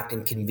impact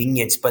and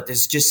convenience, but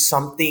there's just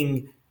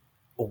something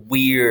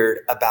weird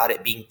about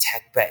it being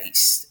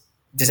tech-based.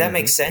 Does that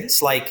make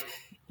sense? Like,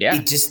 yeah.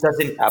 It just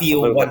doesn't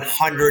feel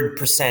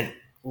 100%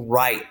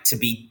 right to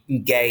be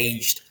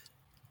engaged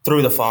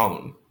through the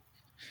phone.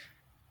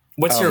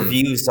 What's your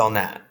views on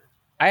that?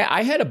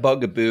 I had a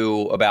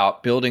bugaboo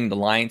about building the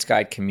Lions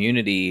Guide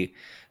community.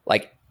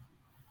 Like,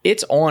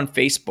 it's on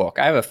Facebook.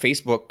 I have a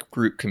Facebook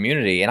group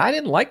community, and I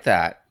didn't like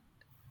that.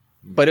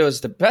 But it was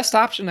the best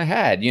option I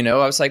had. I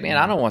was like, man,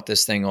 I don't want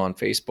this thing on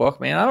Facebook,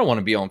 man. I don't want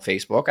to be on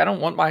Facebook. I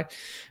don't want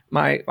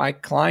my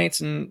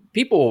clients and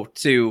people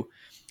to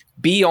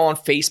be on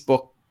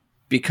Facebook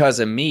because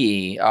of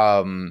me.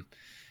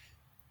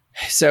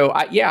 So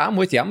I'm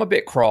with you. I'm a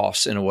bit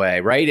cross in a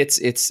way, right?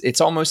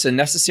 It's almost a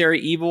necessary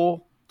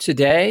evil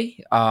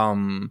today.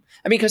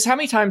 Because how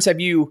many times have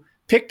you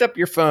picked up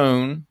your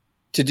phone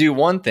to do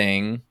one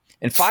thing,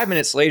 And 5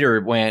 minutes later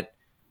it went,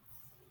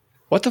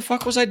 what the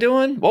fuck was I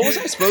doing? What was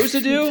I supposed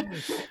to do?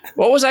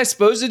 What was I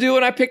supposed to do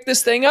when I picked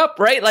this thing up?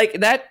 Right?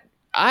 Like that,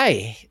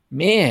 I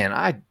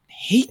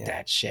hate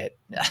that shit.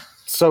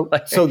 So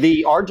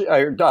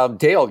the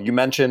Dale, you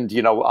mentioned,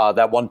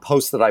 that one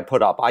post that I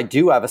put up. I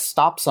do have a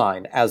stop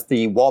sign as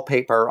the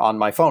wallpaper on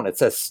my phone. It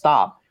says,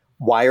 stop.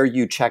 Why are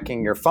you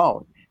checking your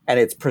phone? And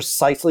it's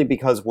precisely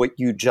because what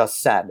you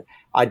just said.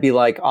 I'd be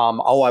like, I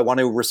want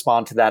to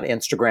respond to that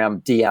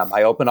Instagram DM.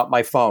 I open up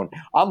my phone.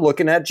 I'm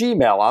looking at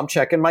Gmail. I'm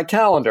checking my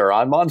calendar.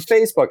 I'm on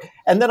Facebook.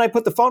 And then I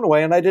put the phone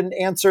away and I didn't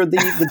answer the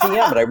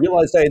DM. And I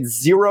realized I had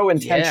zero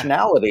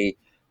intentionality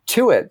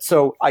to it.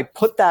 So I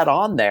put that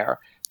on there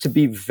to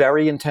be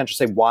very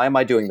intentional. Say, why am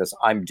I doing this?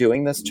 I'm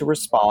doing this to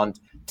respond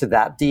to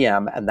that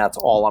DM, and that's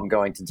all I'm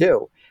going to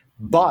do.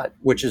 But,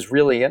 which is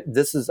really,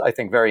 this is, I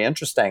think, very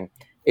interesting.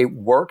 It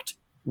worked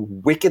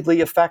wickedly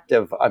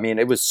effective. I mean,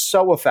 it was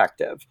so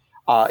effective.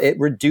 It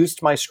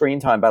reduced my screen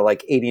time by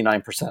like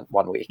 89%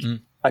 1 week.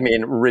 I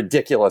mean,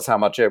 ridiculous how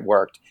much it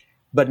worked.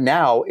 But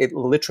now it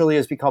literally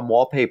has become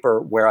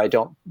wallpaper where I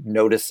don't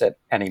notice it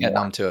anymore. Get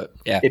numb to it.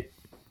 Yeah.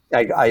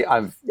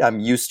 I'm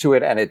used to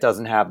it, and it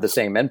doesn't have the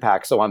same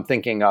impact. So I'm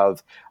thinking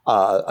of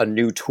a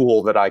new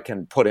tool that I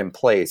can put in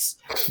place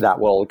that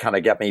will kind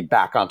of get me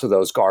back onto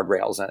those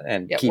guardrails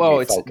and keep me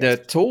focused. The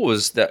tool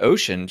is the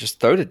ocean. Just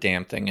throw the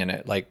damn thing in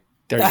it. Like,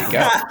 there you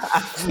go.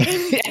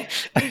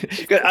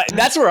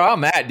 That's where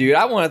I'm at, dude.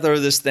 I want to throw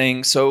this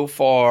thing so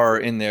far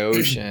in the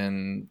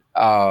ocean.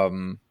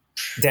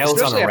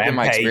 Dale's on a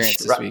rampage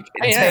this week.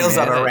 Dale's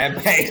on a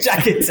rampage.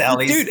 I can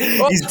tell.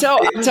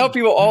 I tell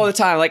people all the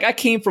time, like, I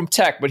came from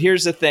tech, but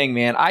here's the thing,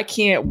 man. I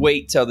can't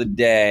wait till the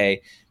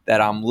day that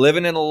I'm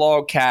living in a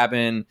log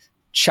cabin,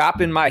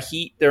 chopping my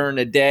heat during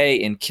the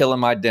day and killing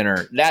my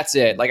dinner. That's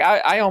it. Like,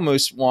 I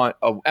almost want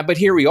but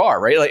here we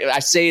are, right? Like, I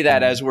say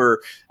that as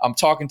I'm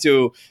talking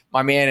to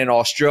my man in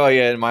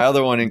Australia and my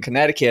other one in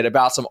Connecticut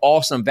about some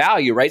awesome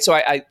value, right? So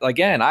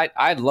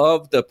I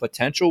love the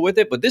potential with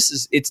it, but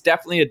it's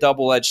definitely a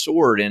double-edged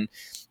sword, and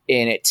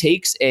it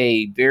takes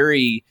a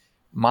very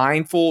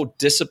mindful,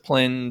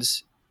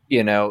 disciplined,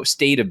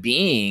 state of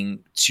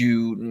being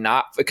to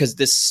not, because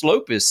this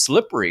slope is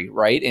slippery,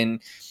 right?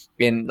 And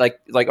like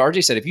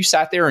RJ said, if you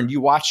sat there and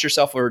you watched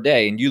yourself over a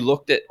day and you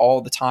looked at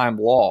all the time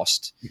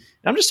lost, and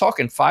I'm just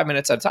talking 5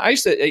 minutes at a time. I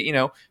used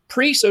to,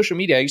 pre-social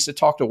media, I used to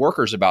talk to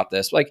workers about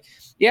this. Like,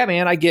 yeah,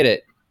 man, I get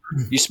it.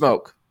 You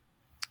smoke.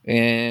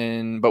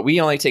 But we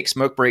only take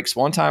smoke breaks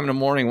one time in the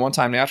morning, one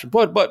time in the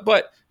afternoon.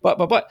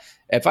 But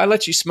if I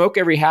let you smoke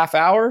every half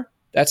hour,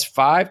 that's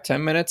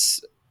 5-10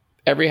 minutes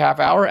every half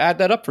hour. Add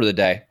that up for the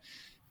day.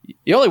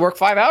 You only work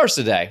 5 hours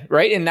a day,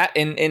 right? And that,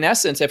 in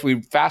essence, if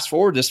we fast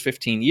forward this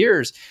 15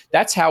 years,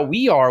 that's how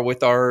we are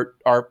with our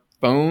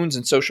phones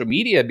and social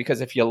media.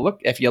 Because if you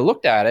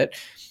looked at it,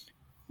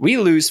 we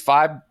lose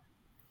 5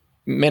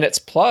 minutes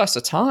plus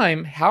a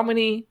time. How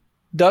many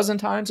dozen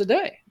times a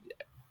day?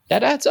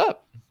 That adds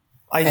up.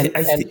 Sorry,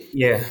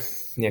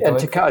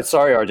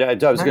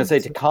 RJ, I was going to say,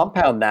 to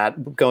compound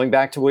that, going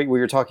back to what we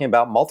were talking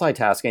about,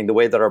 multitasking, the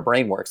way that our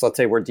brain works. Let's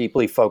say we're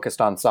deeply focused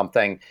on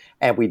something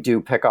and we do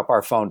pick up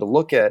our phone to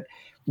look at.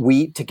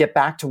 To get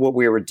back to what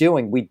we were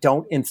doing, we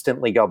don't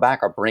instantly go back.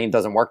 Our brain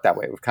doesn't work that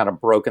way. We've kind of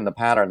broken the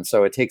pattern.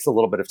 So it takes a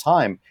little bit of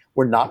time.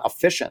 We're not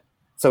efficient.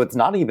 So it's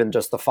not even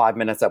just the 5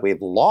 minutes that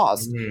we've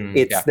lost.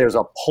 There's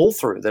a pull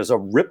through. There's a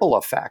ripple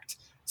effect.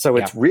 So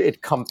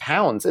it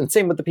compounds. And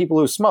same with the people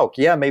who smoke.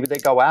 Yeah, maybe they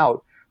go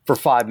out for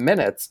 5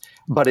 minutes,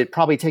 but it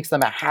probably takes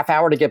them a half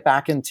hour to get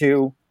back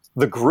into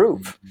the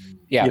groove.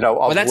 Yeah.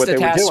 That's the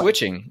task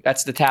switching.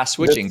 That's the task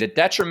switching. The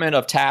detriment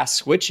of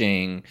task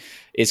switching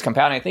is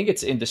compounding. I think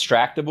it's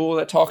Indistractable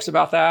that talks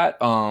about that.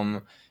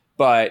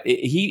 But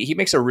he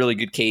makes a really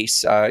good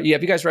case. Have you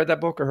guys read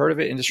that book or heard of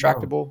it?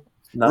 Indistractable?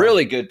 No.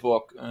 Really good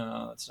book.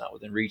 It's not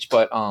within reach,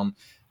 but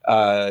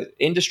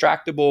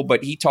Indistractable.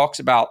 But he talks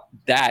about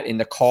that and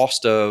the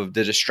cost of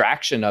the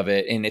distraction of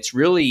it. And it's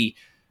really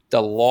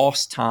the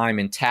lost time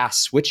in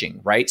task switching,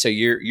 right? So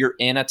you're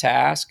in a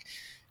task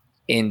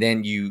and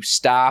then you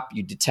stop,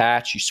 you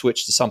detach, you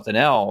switch to something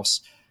else,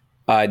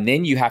 and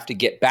then you have to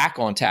get back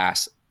on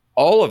task.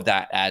 All of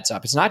that adds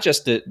up. It's not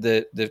just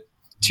the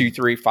 2,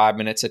 3, 5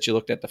 minutes that you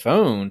looked at the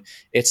phone.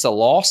 It's the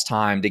lost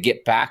time to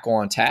get back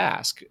on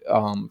task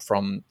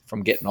from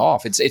getting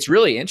off. It's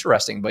really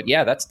interesting, but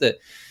yeah, that's the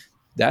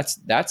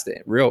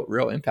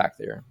real impact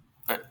there.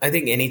 I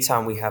think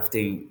anytime we have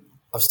to,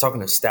 I was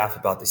talking to staff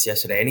about this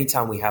yesterday.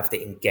 Anytime we have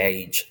to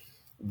engage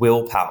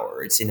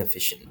willpower, it's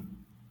inefficient.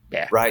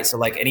 Yeah. Right. So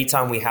like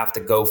anytime we have to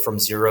go from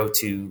zero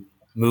to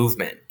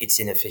movement, it's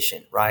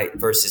inefficient, right?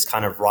 Versus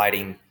kind of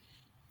riding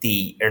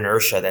the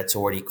inertia that's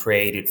already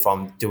created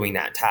from doing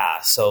that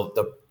task. So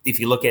if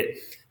you look at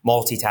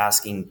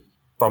multitasking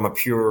from a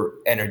pure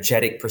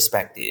energetic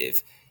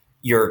perspective,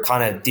 you're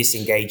kind of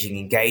disengaging,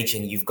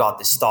 engaging. You've got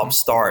the stop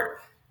start.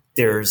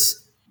 There's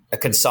a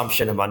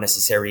consumption of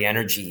unnecessary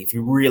energy. If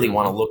you really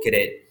want to look at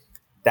it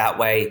that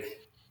way.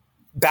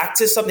 Back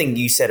to something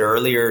you said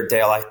earlier,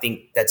 Dale, I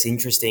think that's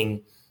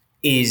interesting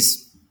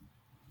is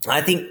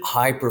I think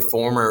high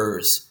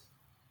performers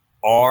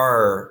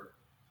are,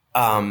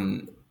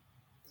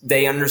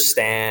 they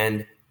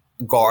understand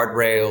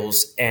guardrails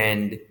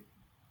and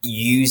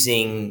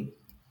using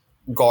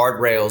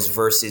guardrails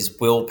versus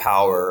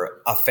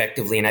willpower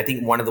effectively. And I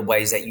think one of the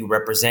ways that you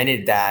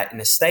represented that in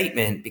a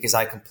statement, because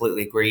I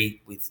completely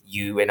agree with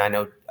you, and I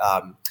know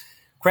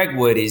Craig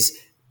would, is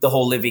the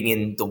whole living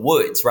in the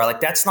woods, right? Like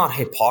that's not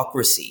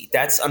hypocrisy.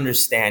 That's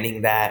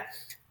understanding that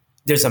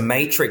there's a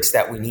matrix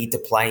that we need to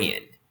play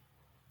in.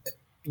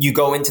 You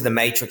go into the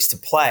matrix to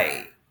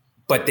play,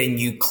 but then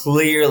you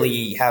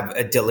clearly have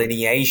a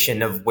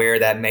delineation of where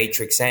that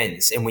matrix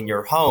ends. And when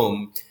you're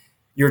home,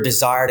 your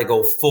desire to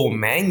go full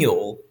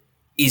manual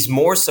is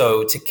more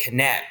so to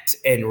connect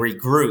and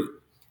regroup.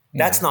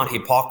 That's not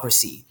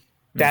hypocrisy.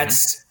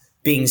 That's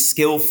being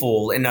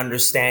skillful and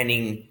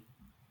understanding.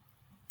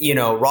 You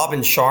know,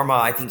 Robin Sharma,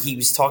 I think he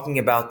was talking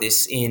about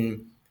this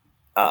in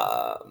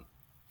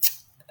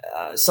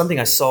something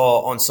I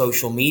saw on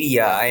social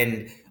media,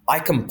 and I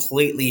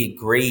completely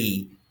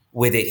agree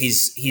with it.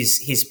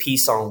 His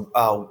piece on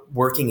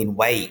working in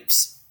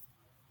waves,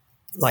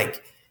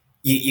 like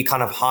you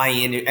kind of high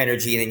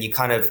energy, and then you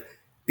kind of,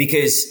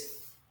 because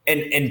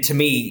and to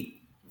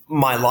me,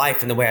 my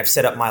life and the way I've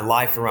set up my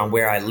life around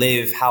where I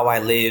live, how I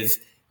live,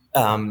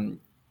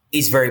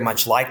 is very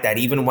much like that.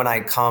 Even when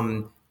I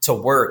come to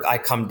work, I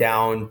come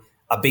down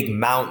a big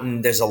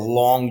mountain. There's a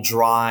long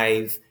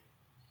drive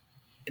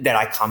that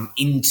I come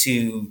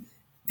into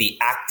the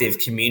active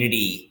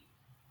community,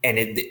 and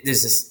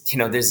there's this, you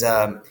know, there's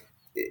a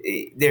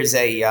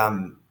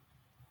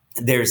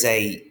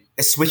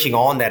switching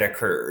on that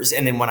occurs.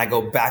 And then when I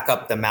go back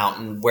up the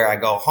mountain where I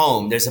go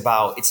home, it's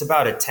about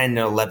a 10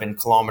 to 11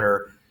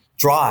 kilometer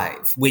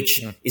drive,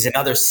 which is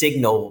another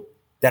signal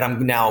that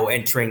I'm now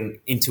entering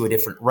into a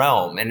different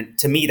realm. And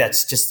to me,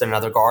 that's just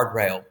another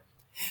guardrail.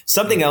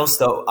 Something else,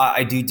 though,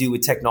 I do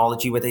with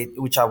technology,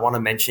 which I want to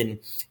mention,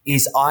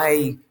 is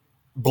I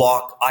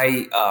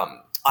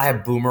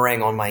have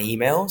Boomerang on my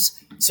emails.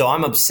 So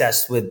I'm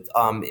obsessed with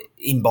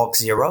Inbox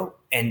Zero,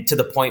 and to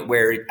the point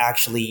where it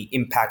actually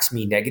impacts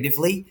me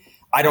negatively.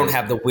 I don't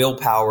have the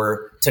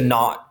willpower to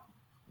not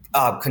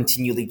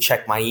continually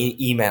check my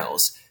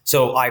emails.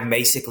 So I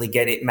basically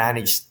get it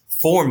managed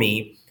for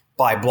me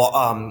by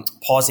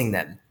pausing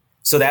them.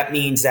 So that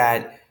means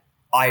that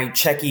I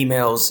check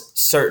emails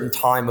certain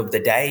time of the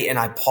day and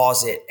I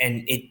pause it,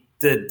 and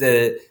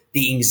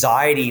the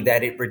anxiety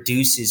that it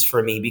reduces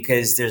for me,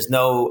 because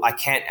I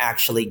can't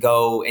actually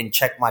go and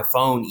check my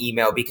phone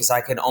email because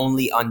I can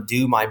only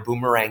undo my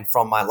Boomerang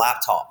from my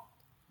laptop.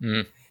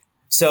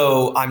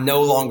 So I'm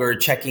no longer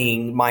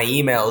checking my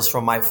emails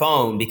from my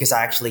phone because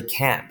I actually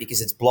can't, because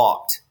it's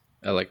blocked.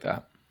 I like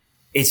that.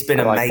 It's been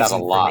amazing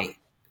for me.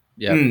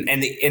 Yeah.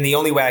 And the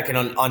only way I can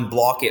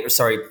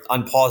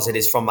unpause it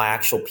is from my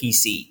actual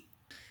PC.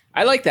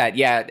 I like that.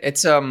 Yeah.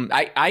 It's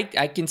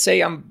I can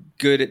say I'm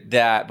good at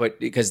that, but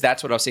because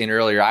that's what I was saying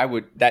earlier, I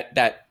would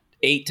that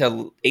 8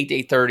 to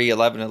 8:30,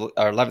 11 or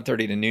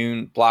 11:30 to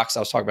noon blocks I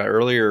was talking about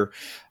earlier,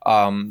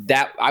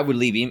 that I would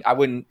leave.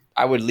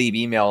 I would leave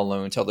email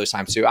alone until those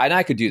times too. And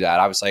I could do that.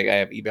 I was like, I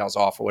have emails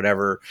off or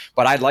whatever,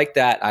 but I like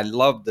that. I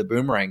love the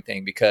Boomerang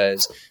thing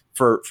because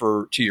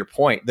for to your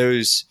point,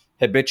 those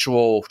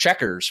habitual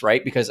checkers,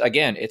 right? Because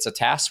again, it's a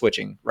task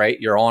switching, right?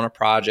 You're on a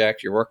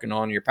project, you're working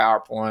on your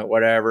PowerPoint,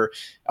 whatever.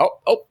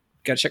 Oh,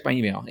 got to check my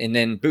email. And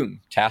then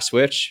boom, task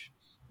switch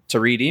to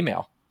read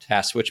email,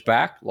 task switch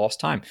back, lost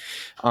time.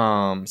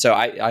 So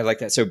I like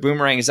that. So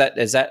Boomerang, is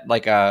that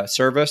like a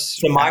service?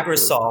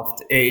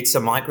 It's a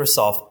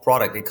Microsoft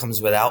product. It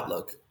comes with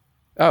Outlook.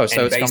 Oh,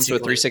 so it comes with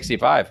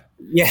 365.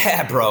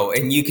 Yeah, bro.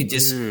 And you could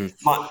just,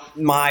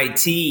 my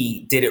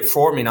T did it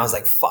for me. And I was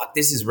like, fuck,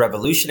 this is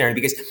revolutionary,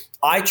 because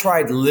I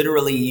tried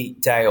literally,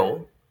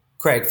 Dale,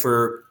 Craig,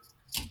 for,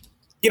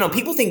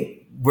 people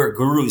think we're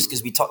gurus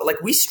because we talk,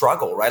 like we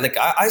struggle, right? Like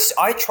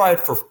I tried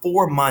for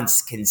 4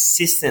 months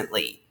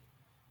consistently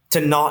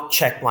to not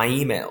check my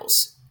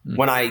emails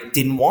when I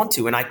didn't want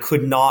to. And I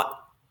could not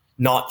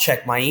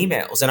check my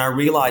emails. And I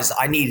realized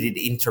I needed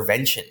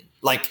intervention.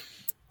 Like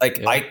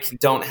I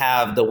don't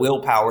have the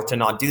willpower to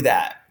not do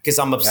that because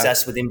I'm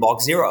obsessed with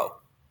Inbox Zero.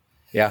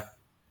 Yeah.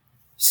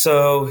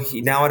 So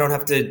now I don't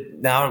have to.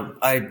 Now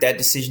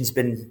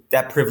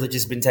that privilege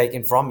has been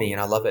taken from me,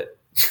 and I love it.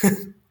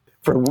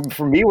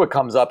 For me, what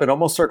comes up, it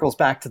almost circles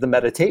back to the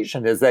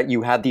meditation, is that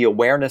you had the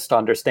awareness to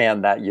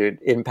understand that it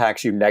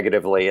impacts you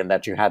negatively, and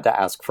that you had to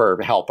ask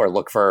for help or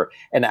look for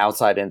an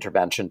outside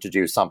intervention to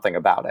do something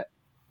about it.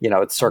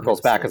 It circles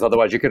back, because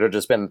otherwise you could have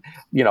just been,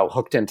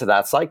 hooked into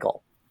that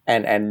cycle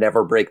and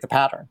never break the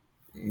pattern.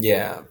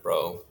 Yeah,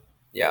 bro.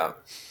 Yeah.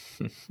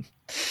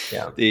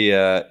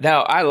 Yeah.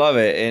 No, I love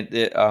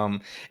it.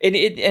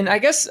 And I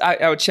guess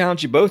I would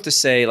challenge you both to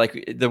say,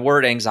 like, the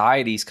word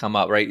anxieties come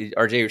up, right?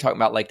 RJ, you're talking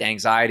about like the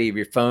anxiety of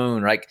your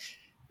phone, right?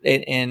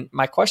 And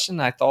my question,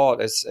 I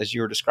thought as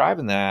you were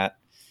describing that,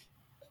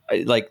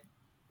 like,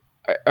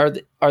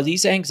 are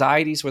these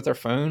anxieties with our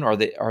phone? Are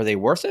they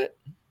worth it?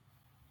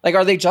 Like,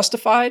 are they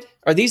justified?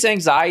 Are these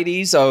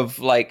anxieties of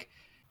like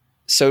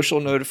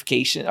social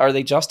notification, are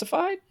they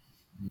justified?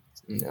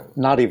 No.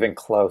 Not even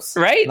close.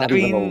 Right? Not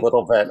even a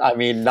little bit. I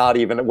mean, not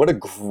even. What a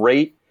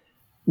great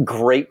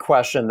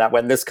question that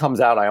when this comes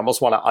out, I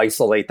almost want to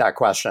isolate that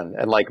question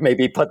and like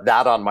maybe put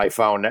that on my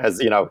phone as,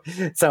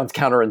 it sounds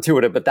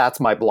counterintuitive, but that's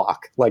my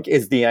block. Like,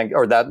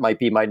 or that might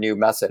be my new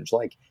message.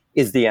 Like,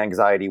 is the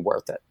anxiety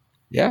worth it?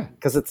 Yeah.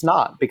 Because it's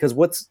not. Because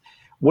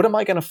what am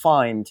I going to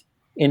find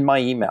in my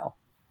email?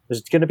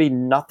 There's going to be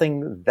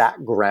nothing that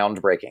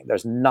groundbreaking.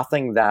 There's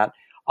nothing that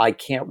I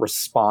can't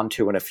respond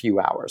to in a few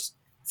hours.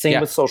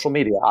 Same with social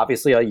media.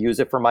 Obviously, I use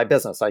it for my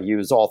business. I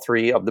use all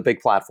three of the big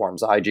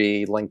platforms,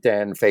 IG,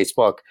 LinkedIn,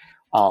 Facebook.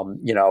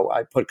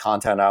 I put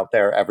content out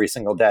there every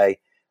single day.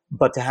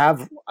 But to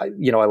have, I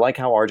like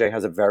how RJ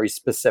has a very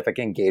specific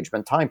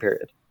engagement time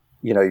period.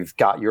 You've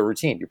got your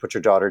routine. You put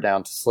your daughter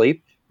down to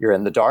sleep. You're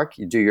in the dark.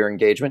 You do your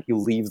engagement. You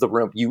leave the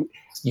room. You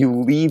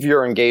leave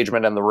your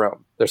engagement in the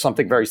room. There's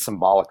something very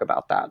symbolic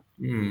about that.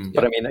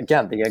 But I mean,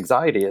 again, the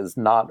anxiety is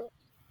not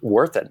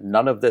worth it.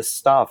 None of this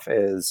stuff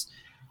is...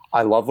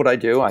 I love what I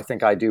do. I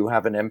think I do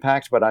have an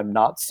impact, but I'm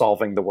not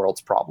solving the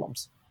world's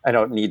problems. I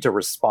don't need to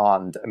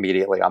respond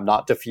immediately. I'm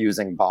not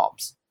diffusing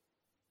bombs.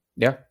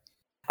 Yeah.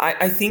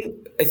 I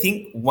think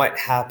what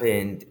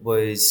happened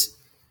was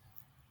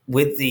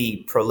with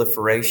the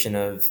proliferation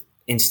of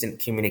instant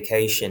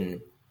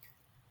communication,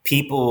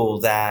 people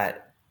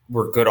that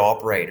were good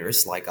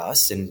operators like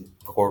us in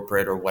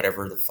corporate or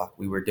whatever the fuck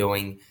we were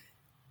doing,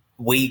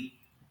 we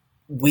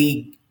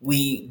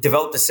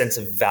developed a sense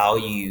of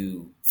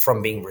value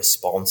from being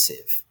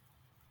responsive.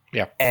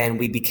 Yeah. And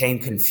we became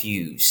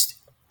confused.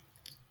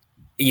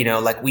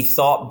 Like we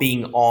thought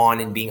being on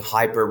and being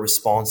hyper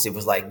responsive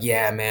was like,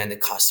 yeah, man, the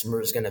customer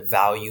is going to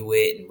value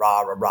it and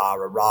rah, rah, rah,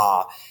 rah,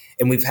 rah.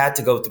 And we've had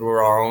to go through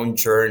our own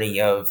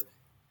journey of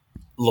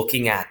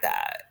looking at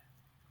that,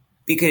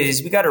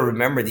 because we got to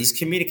remember these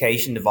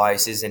communication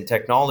devices and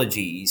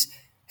technologies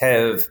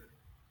have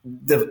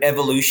the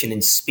evolution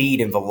and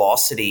speed and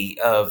velocity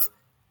of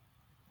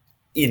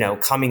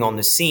coming on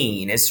the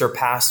scene has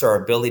surpassed our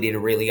ability to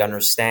really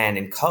understand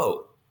and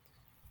code,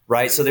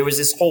 right? So there was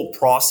this whole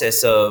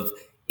process of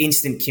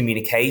instant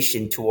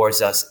communication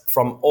towards us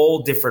from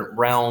all different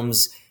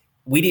realms.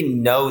 We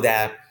didn't know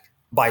that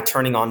by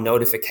turning on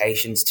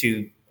notifications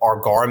to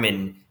our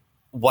Garmin,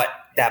 what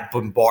that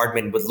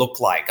bombardment would look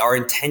like. Our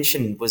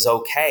intention was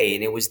okay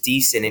and it was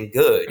decent and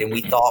good. And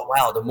we thought,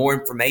 wow, the more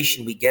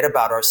information we get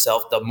about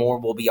ourselves, the more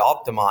we'll be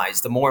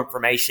optimized, the more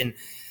information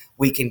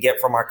we can get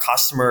from our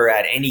customer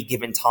at any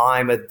given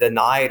time of the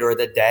night or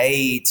the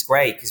day. It's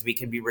great because we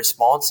can be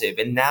responsive.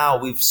 And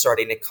now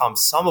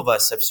some of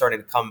us have started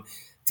to come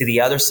to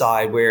the other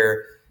side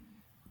where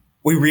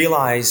we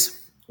realize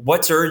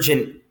what's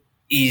urgent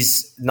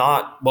is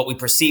not what we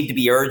perceive to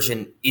be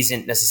urgent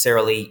isn't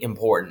necessarily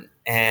important.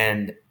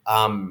 And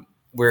I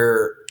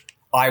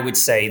would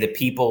say the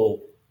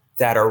people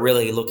that are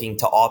really looking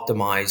to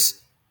optimize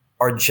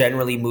are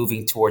generally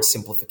moving towards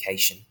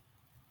simplification.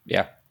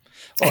 Yeah.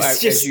 Well,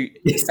 as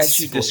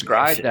you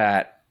described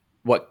that,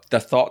 what the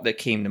thought that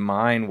came to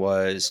mind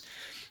was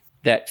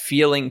that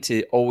feeling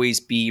to always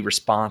be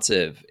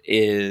responsive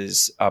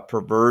is a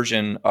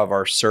perversion of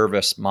our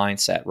service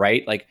mindset,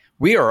 right? Like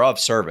we are of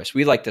service.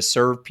 We like to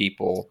serve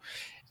people,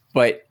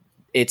 but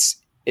it's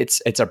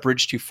a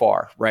bridge too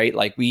far, right?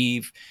 Like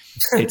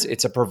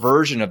it's a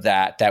perversion of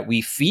that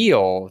we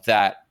feel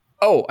that,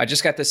 oh, I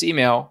just got this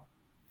email.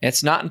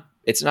 It's not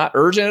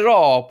urgent at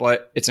all,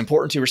 but it's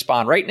important to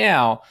respond right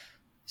now,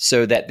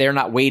 so that they're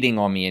not waiting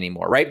on me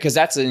anymore, right? Because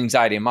that's an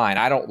anxiety of mine.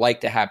 I don't like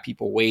to have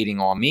people waiting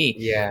on me.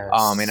 Yes.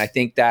 And I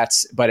think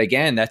but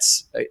again,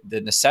 that's the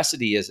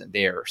necessity isn't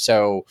there.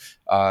 So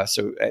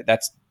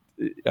that's,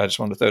 I just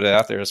wanted to throw that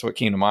out there. That's what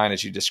came to mind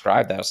as you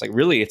described that. It's like,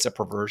 really, it's a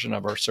perversion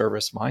of our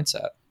service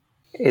mindset.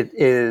 It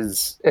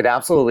is. It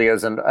absolutely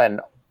is. And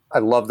I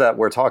love that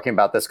we're talking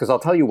about this, because I'll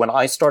tell you, when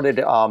I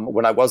started,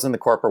 when I was in the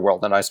corporate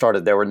world and I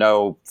started, there were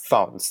no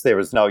phones.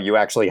 You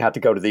actually had to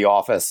go to the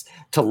office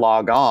to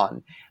log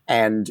on.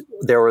 And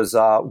there was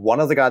one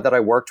other guy that I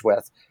worked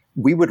with.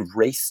 We would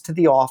race to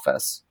the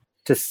office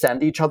to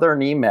send each other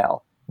an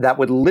email that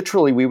would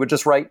we would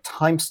just write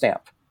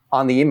timestamp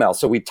on the email.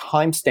 So we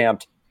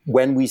timestamped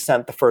when we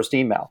sent the first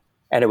email,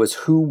 and it was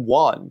who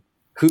won,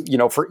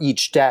 for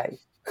each day,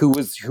 who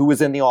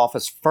was in the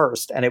office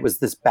first. And it was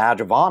this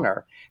badge of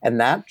honor. And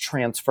that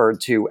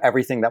transferred to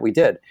everything that we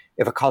did.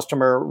 If a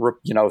customer,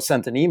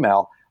 sent an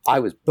email, I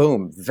was,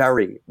 boom,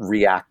 very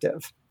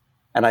reactive.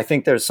 And I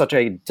think there's such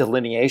a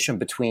delineation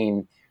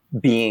between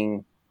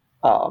being,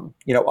 a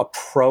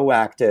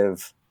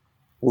proactive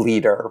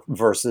leader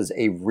versus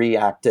a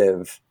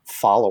reactive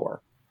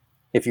follower,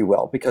 if you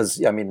will.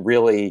 Because, I mean,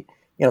 really,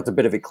 it's a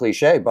bit of a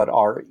cliche, but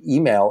our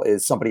email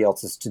is somebody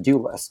else's to-do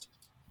list.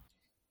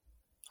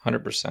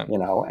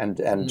 100%.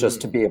 And just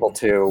to be able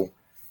to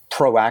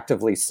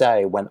proactively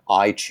say when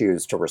I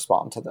choose to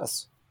respond to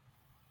this,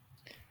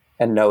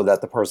 and know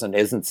that the person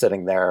isn't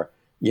sitting there,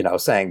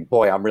 saying,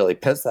 boy, I'm really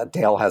pissed that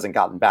Dale hasn't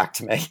gotten back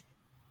to me.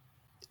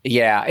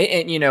 Yeah.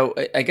 And,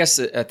 I guess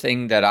a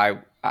thing that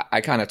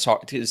I kind of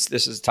talk to,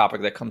 this is a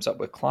topic that comes up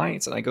with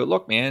clients, and I go,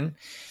 look, man,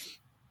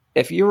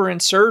 if you were in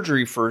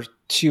surgery for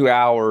 2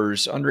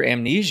 hours under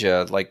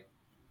amnesia, like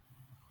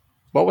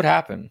what would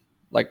happen?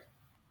 Like,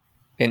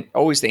 and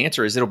always the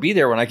answer is it'll be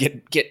there when I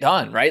get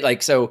done, right?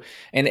 Like, so,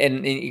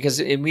 and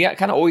because we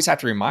kind of always have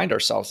to remind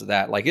ourselves of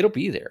that, like it'll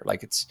be there.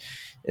 Like it's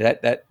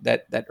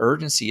that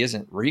urgency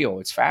isn't real.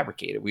 It's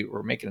fabricated.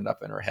 We're making it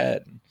up in our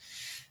head.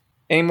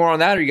 Any more on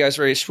that? Or are you guys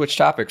ready to switch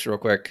topics real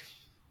quick?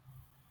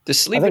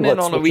 Just sleeping in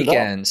on the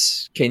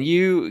weekends.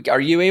 Are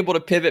you able to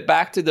pivot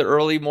back to the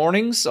early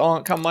mornings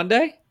come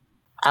Monday?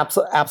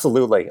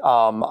 Absolutely.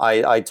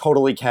 I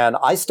totally can.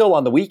 I still,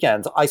 on the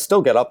weekends, I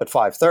still get up at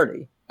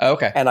 5:30.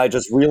 Okay. And I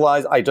just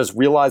realize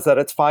that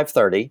it's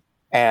 5:30,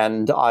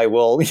 and I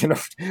will,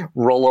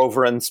 roll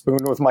over and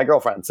spoon with my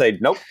girlfriend, say,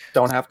 nope,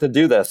 don't have to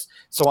do this.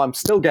 So I'm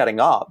still getting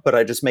up, but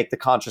I just make the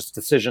conscious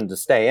decision to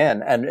stay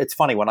in. And it's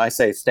funny, when I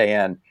say stay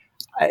in,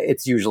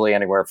 it's usually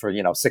anywhere for,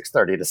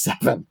 6:30 to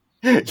 7.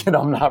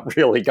 I'm not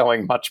really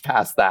going much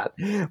past that,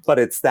 but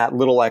it's that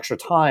little extra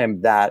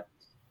time that,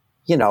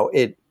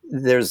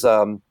 there's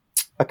a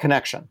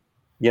connection.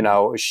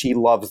 She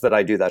loves that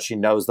I do that. She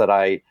knows that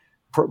I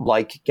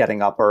like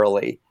getting up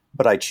early,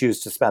 but I choose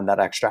to spend that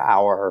extra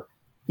hour,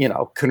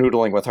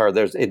 canoodling with her.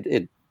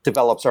 It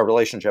develops our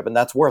relationship, and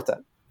that's worth it.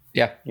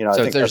 Yeah.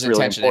 So there's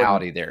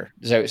intentionality there.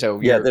 So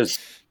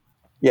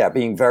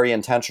being very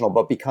intentional.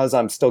 But because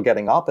I'm still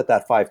getting up at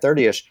that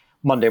 5:30ish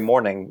Monday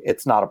morning,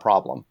 it's not a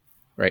problem.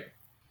 Right.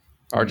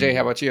 RJ,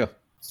 how about you?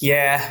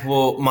 Yeah,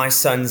 well, my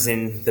son's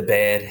in the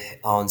bed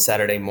on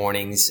Saturday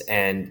mornings,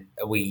 and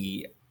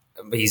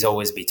he's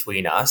always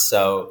between us.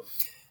 So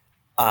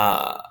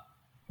I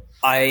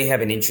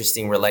have an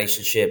interesting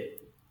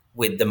relationship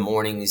with the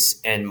mornings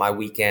and my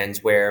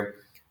weekends, where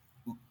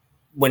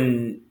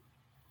when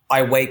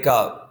I wake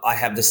up, I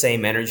have the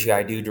same energy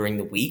I do during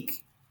the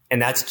week.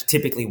 And that's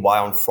typically why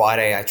on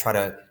Friday I try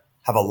to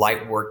have a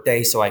light work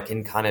day so I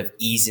can kind of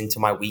ease into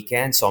my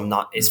weekend so I'm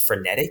not as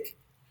frenetic.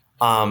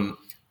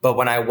 But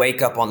when I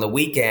wake up on the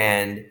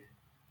weekend,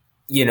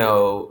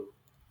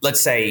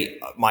 let's say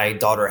my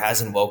daughter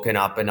hasn't woken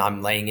up and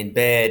I'm laying in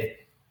bed,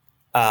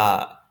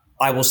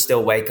 I will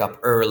still wake up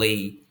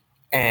early.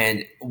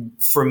 And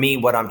for me,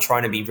 what I'm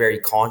trying to be very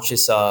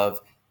conscious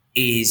of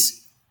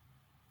is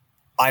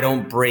I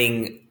don't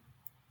bring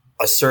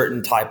a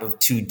certain type of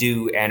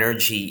to-do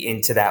energy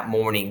into that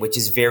morning, which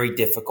is very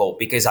difficult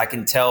because I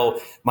can tell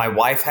my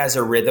wife has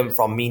a rhythm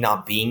from me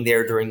not being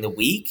there during the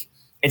week.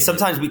 And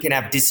sometimes we can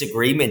have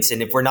disagreements.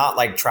 And if we're not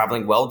like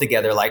traveling well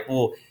together, like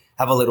we'll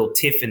have a little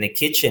tiff in the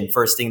kitchen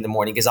first thing in the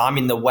morning because I'm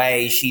in the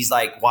way. She's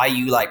like, why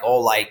you like, oh,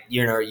 like,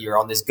 you're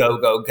on this go,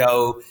 go,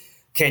 go.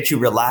 Can't you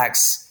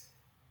relax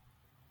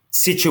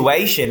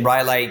situation,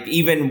 right? Like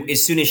even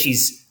as soon as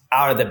she's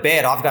out of the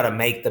bed, I've got to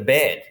make the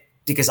bed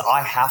because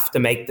I have to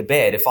make the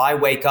bed. If I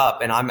wake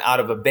up and I'm out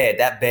of a bed,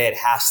 that bed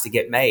has to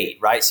get made,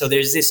 right? So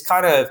there's this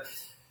kind of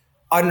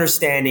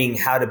understanding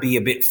how to be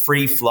a bit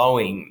free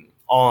flowing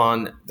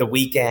on the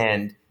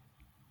weekend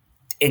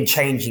and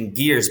changing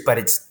gears, but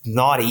it's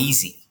not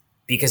easy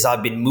because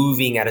I've been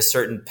moving at a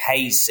certain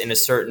pace and a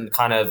certain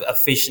kind of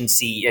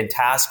efficiency and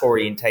task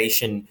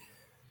orientation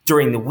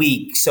during the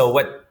week. So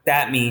what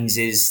that means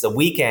is the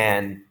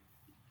weekend,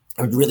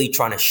 I'm really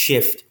trying to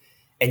shift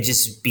and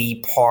just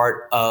be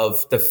part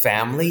of the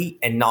family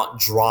and not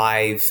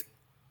drive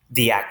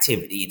the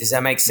activity. Does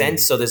that make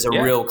sense? So there's a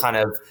real kind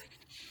of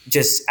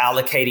just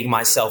allocating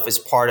myself as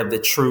part of the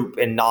troop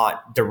and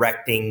not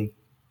directing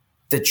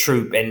the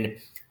troop. And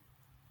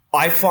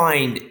I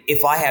find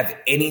if I have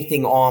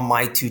anything on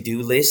my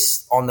to-do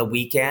list on the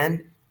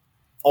weekend,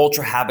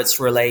 ultra habits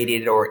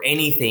related or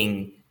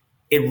anything,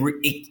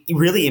 it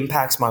really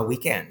impacts my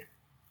weekend.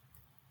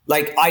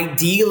 Like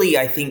ideally,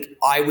 I think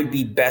I would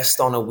be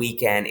best on a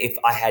weekend if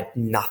I had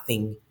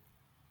nothing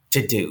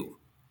to do.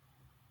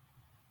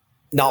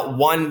 Not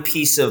one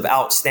piece of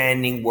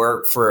outstanding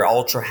work for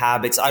ultra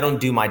habits. I don't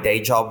do my day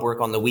job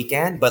work on the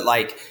weekend, but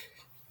like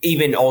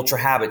even ultra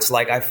habits,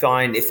 like I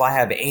find if I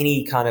have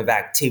any kind of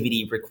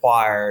activity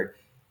required,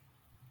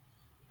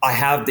 I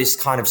have this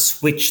kind of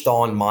switched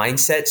on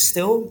mindset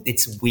still.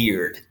 It's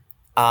weird.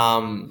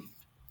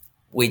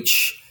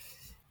 Which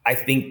I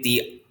think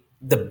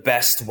the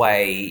best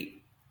way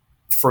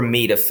for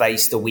me to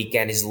face the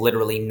weekend is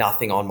literally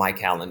nothing on my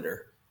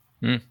calendar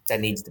that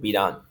needs to be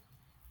done.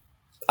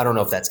 I don't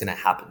know if that's going to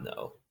happen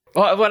though.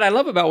 Well, what I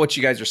love about what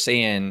you guys are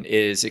saying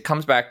is it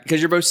comes back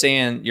because you're both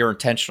saying you're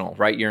intentional,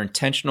 right? You're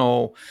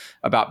intentional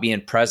about being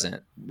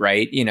present,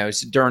 right?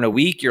 So during a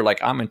week, you're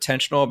like, I'm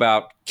intentional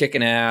about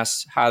kicking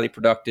ass, highly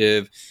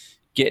productive,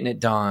 getting it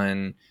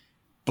done.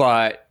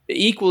 But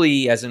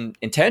equally as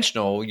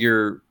intentional,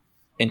 your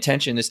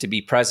intention is to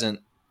be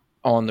present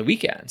on the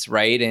weekends,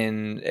 right?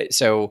 And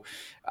so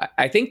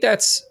I think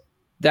that's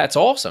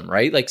awesome,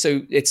 right? Like,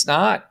 so it's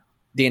not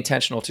the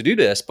intentional to do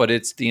this, but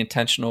it's the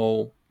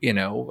intentional,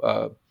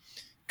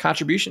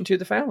 contribution to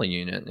the family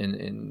unit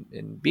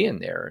and being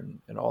there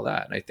and all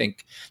that. And I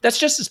think that's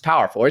just as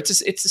powerful. It's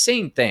the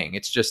same thing.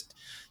 It's just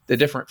the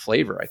different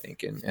flavor, I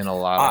think, in a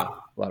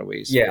lot of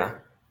ways. Yeah.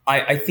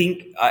 I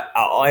think,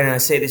 and I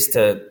say this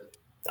to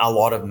a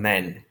lot of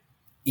men,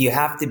 you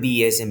have to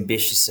be as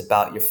ambitious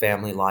about your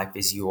family life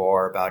as you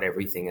are about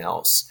everything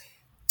else.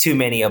 Too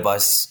many of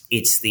us,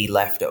 it's the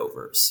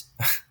leftovers.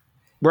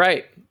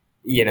 Right.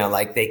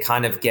 Like they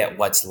kind of get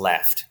what's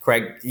left.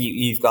 Craig,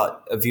 you've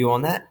got a view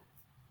on that?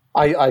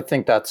 I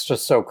think that's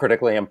just so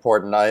critically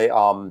important. I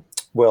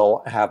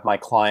will have my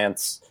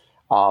clients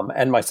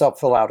and myself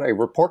fill out a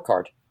report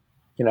card,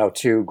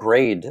 to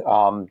grade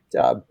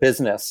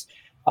business,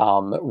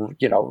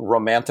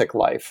 romantic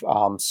life,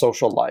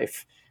 social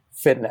life,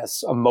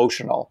 fitness,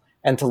 emotional,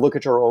 and to look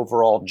at your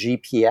overall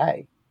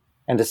GPA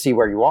and to see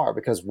where you are,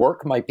 because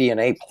work might be an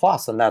A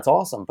plus and that's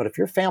awesome. But if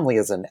your family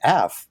is an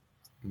F,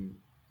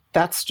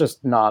 that's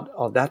just not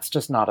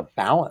a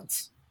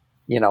balance,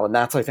 and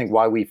that's, I think,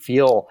 why we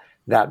feel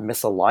that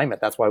misalignment.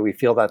 That's why we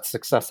feel that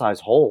success size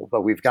hole.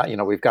 But we've got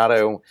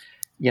to,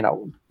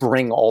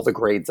 bring all the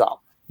grades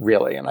up,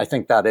 really. And I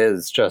think that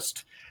is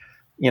just,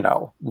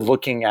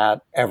 looking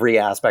at every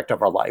aspect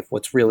of our life,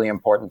 what's really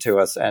important to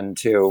us. And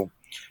to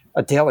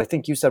Dale, I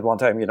think you said one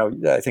time,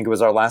 I think it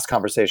was our last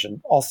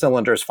conversation, all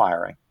cylinders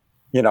firing.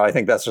 I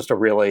think that's just a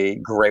really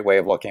great way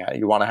of looking at it.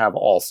 You want to have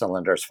all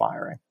cylinders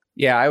firing.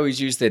 Yeah, I always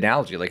use the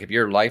analogy, like if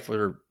your life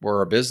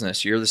were a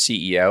business, you're the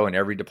CEO and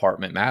every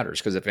department matters,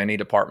 because if any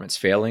department's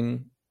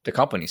failing, the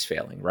company's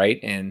failing, right?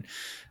 And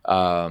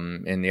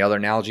the other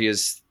analogy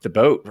is the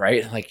boat,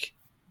 right? Like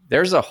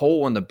there's a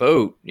hole in the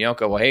boat. You don't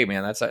go, well, hey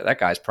man, that's that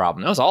guy's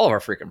problem. That was all of our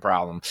freaking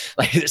problem.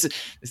 Like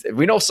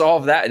we don't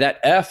solve that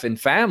F in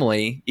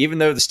family, even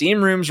though the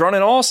steam room's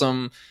running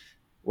awesome.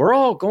 We're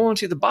all going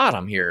to the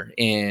bottom here,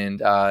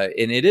 and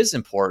it is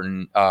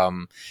important.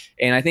 And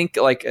I think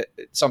like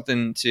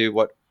something to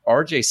what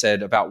RJ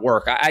said about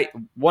work.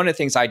 One of the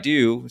things I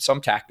do,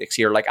 some tactics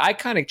here, like I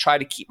kind of try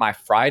to keep my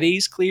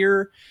Fridays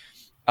clear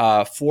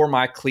for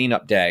my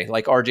cleanup day.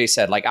 Like RJ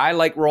said, like I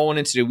like rolling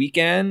into the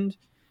weekend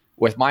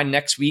with my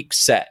next week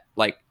set.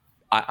 Like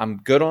I'm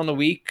good on the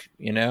week,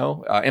 in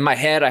my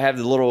head, I have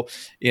the little,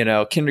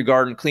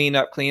 kindergarten clean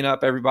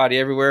up, everybody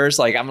everywhere. It's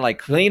like, I'm like,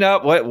 clean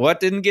up. What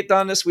didn't get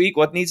done this week?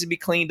 What needs to be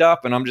cleaned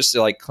up? And I'm just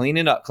like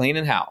cleaning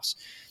house.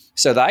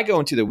 So that I go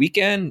into the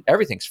weekend,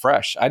 everything's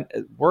fresh.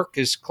 Work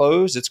is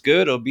closed. It's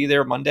good. It'll be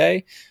there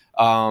Monday.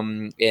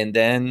 And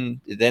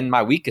then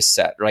my week is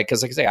set, right?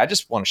 Because like I say, I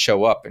just want to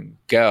show up and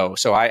go.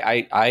 So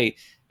I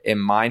am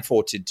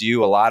mindful to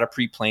do a lot of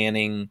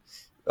pre-planning,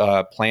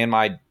 plan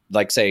my,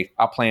 like say,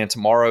 I'll plan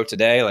tomorrow,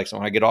 today. Like, so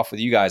when I get off with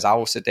you guys, I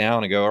will sit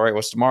down and go, all right,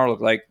 what's tomorrow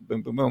look like?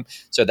 Boom, boom, boom.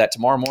 So that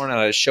tomorrow morning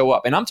I show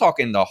up, and I'm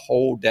talking the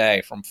whole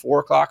day from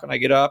 4:00 when I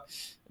get up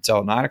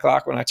until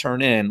 9:00 when I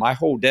turn in. My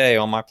whole day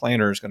on my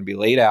planner is going to be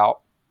laid out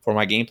for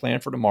my game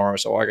plan for tomorrow.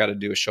 So all I got to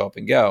do is show up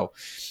and go.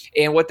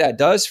 And what that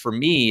does for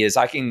me is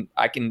I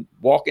can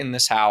walk in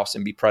this house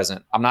and be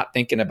present. I'm not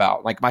thinking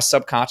about, like, my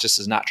subconscious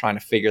is not trying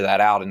to figure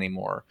that out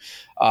anymore.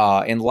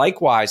 And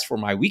likewise for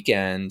my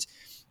weekend,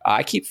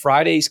 I keep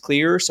Fridays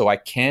clear so I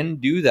can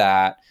do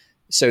that,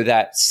 so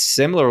that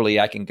similarly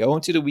I can go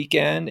into the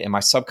weekend and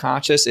my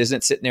subconscious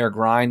isn't sitting there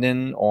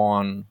grinding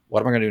on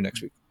what am I going to do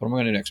next week? What am I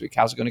going to do next week?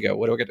 How's it going to go?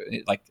 What do I get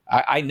to, like,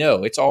 I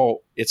know it's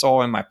all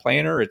in my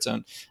planner. It's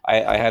on,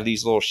 I have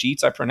these little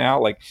sheets I print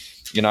out. Like,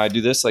 I do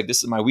this, like,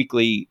 this is my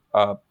weekly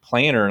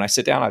planner, and I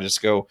sit down, I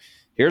just go,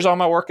 here's all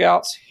my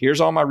workouts.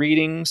 Here's all my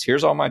readings.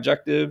 Here's all my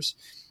objectives.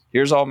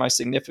 Here's all my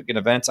significant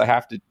events I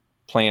have to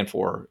plan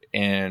for.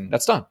 And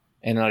that's done.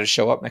 And then I just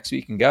show up next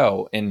week and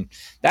go. And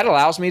that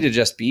allows me to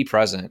just be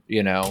present,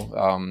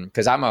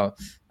 because I'm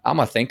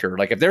a thinker.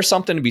 Like if there's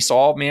something to be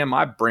solved, man,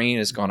 my brain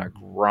is going to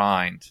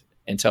grind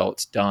until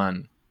it's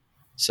done.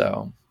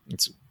 So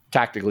it's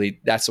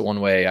tactically, that's the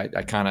one way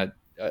I kind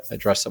of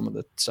address some of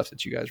the stuff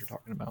that you guys were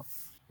talking about.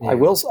 I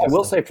will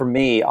say for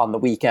me on the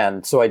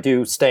weekend, so I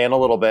do stay in a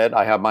little bit.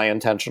 I have my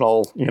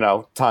intentional,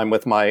 time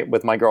with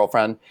my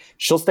girlfriend.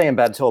 She'll stay in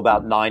bed till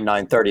about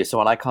 9:30. So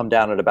when I come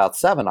down at about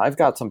 7, I've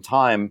got some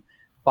time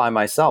by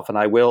myself, and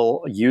I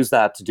will use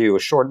that to do a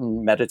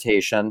shortened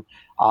meditation,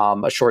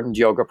 a shortened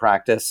yoga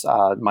practice,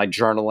 my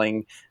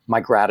journaling, my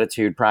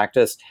gratitude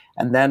practice,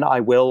 and then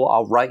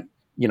I'll write.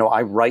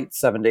 I write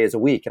 7 days a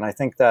week, and I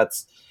think I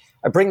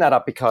bring that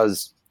up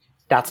because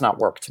that's not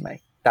work to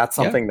me. That's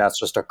something that's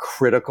just a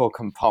critical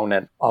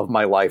component of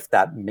my life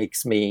that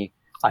makes me,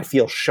 I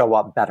feel, show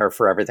up better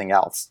for everything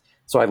else.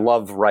 So I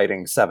love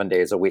writing 7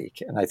 days a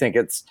week. And I think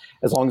it's,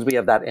 as long as we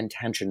have that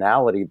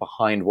intentionality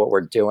behind what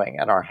we're doing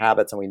and our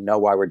habits, and we know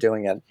why we're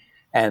doing it,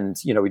 and,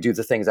 we do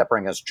the things that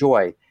bring us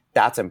joy,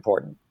 that's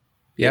important.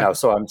 Yeah.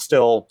 So I'm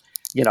still,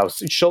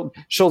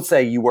 she'll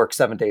say you work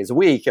 7 days a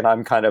week. And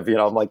I'm kind of,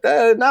 I'm like,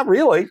 not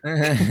really.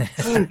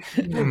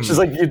 She's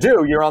like, you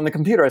do, you're on the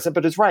computer. I said,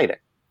 but it's writing.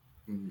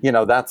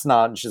 That's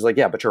not, she's like,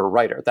 yeah, but you're a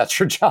writer. That's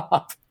your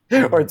job.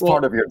 Or it's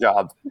part of your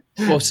job.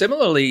 Well,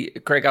 similarly,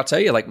 Craig, I'll tell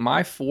you, like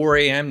my 4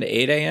 a.m. to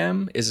 8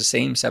 a.m. is the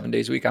same 7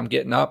 days a week. I'm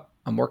getting up,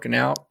 I'm working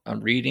out, I'm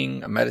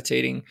reading, I'm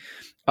meditating.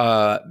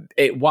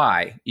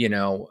 Why?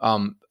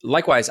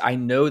 Likewise, I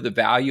know the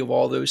value of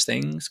all those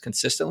things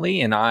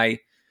consistently, and I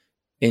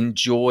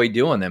enjoy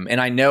doing them. And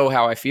I know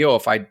how I feel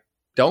if I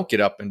don't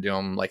get up and do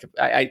them. Like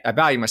I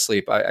value my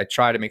sleep. I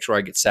try to make sure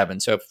I get 7.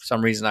 So if for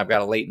some reason I've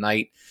got a late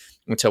night,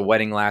 went to a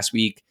wedding last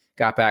week,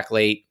 got back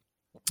late,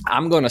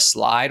 I'm going to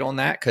slide on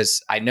that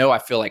because I know I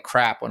feel like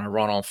crap when I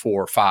run on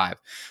 4 or 5.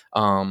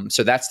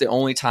 So that's the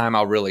only time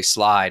I'll really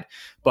slide.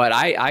 But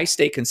I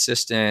stay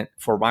consistent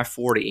for my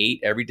 4 to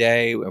 8 every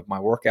day of my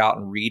workout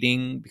and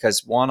reading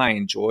because, one, I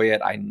enjoy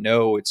it. I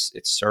know it's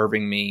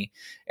serving me.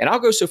 And I'll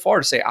go so far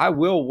to say I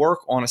will work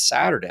on a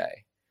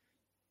Saturday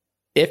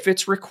if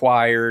it's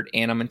required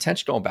and I'm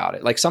intentional about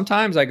it. Like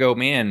sometimes I go,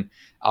 man,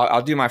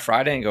 I'll do my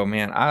Friday and go,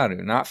 man, I do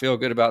not feel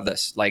good about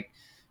this.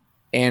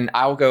 And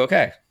I'll go,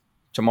 okay,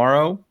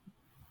 tomorrow,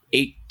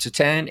 8 to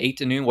 10, 8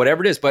 to noon,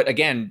 whatever it is. But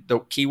again,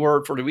 the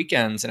keyword for the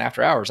weekends and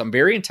after hours, I'm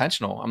very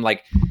intentional. I'm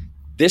like,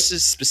 this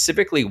is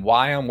specifically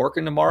why I'm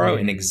working tomorrow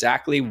and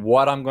exactly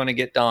what I'm going to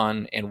get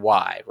done and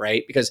why,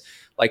 right? Because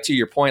like to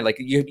your point, like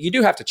you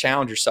do have to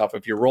challenge yourself.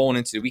 If you're rolling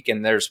into the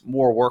weekend, there's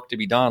more work to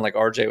be done. Like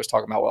RJ was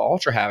talking about with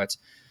Ultra Habits.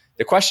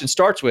 The question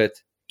starts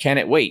with, can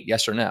it wait?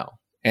 Yes or no?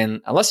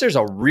 And unless there's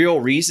a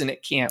real reason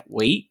it can't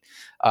wait,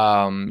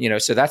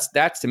 so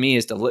that's to me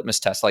is the litmus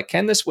test. Like,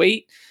 can this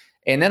wait?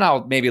 And then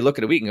I'll maybe look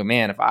at a week and go,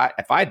 man,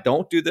 if I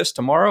don't do this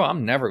tomorrow,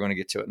 I'm never going to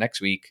get to it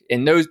next week.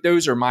 And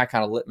those are my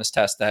kind of litmus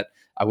tests that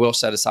I will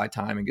set aside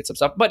time and get some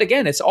stuff. But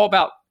again, it's all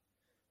about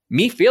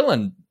me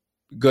feeling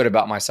good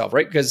about myself,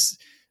 right? Because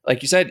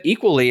like you said,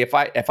 equally, if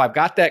I've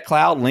got that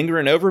cloud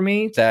lingering over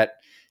me that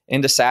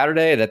into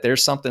Saturday, that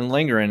there's something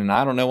lingering and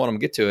I don't know when I'm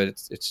going to get to it,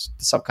 it's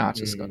the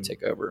subconscious is going to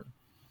take over.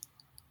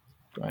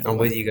 I'm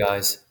with you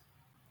guys.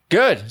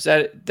 Good. Is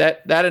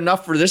that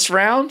enough for this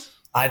round?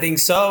 I think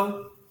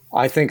so.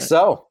 I think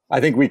so.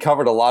 I think we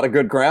covered a lot of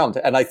good ground.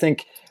 And I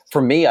think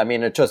for me, I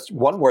mean, it just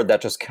one word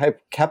that just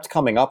kept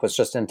coming up is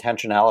just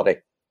intentionality.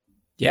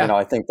 Yeah.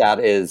 I think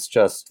that is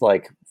just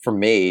like, for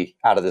me,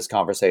 out of this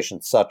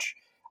conversation, such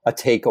a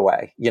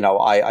takeaway.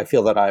 I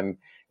feel that I'm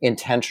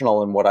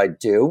intentional in what I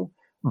do,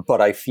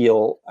 but I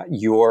feel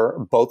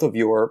both of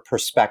your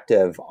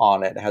perspective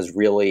on it has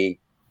really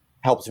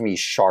helped me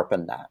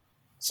sharpen that.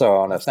 So I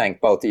want to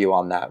thank both of you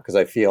on that because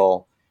I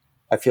feel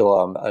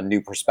a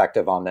new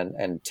perspective on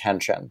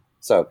intention.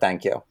 So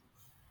thank you.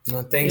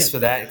 Well, thanks for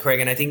that,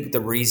 Craig. And I think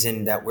the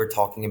reason that we're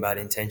talking about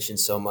intention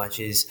so much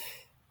is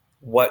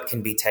what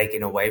can be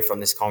taken away from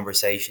this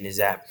conversation is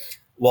that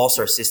whilst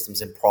our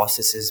systems and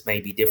processes may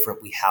be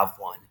different, we have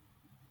one.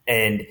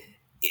 And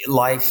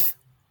life,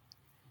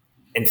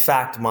 in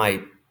fact,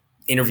 my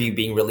interview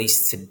being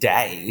released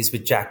today is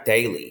with Jack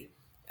Daly,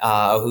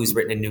 who's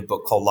written a new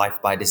book called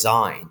Life by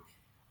Design.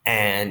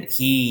 And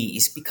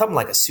he's become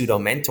like a pseudo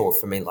mentor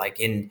for me. Like,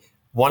 in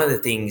one of the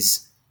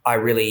things I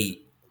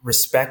really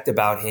respect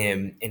about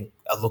him and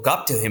look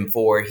up to him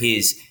for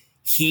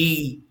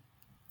he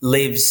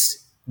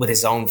lives with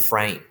his own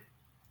frame.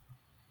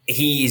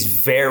 He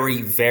is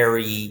very,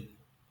 very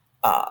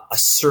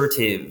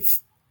assertive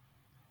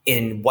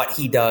in what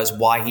he does,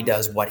 why he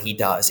does what he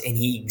does, and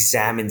he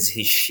examines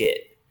his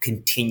shit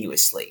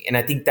continuously. And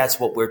I think that's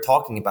what we're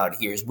talking about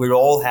here is we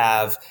all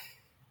have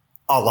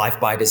a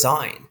life by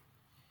design.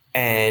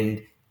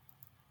 And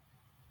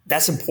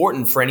that's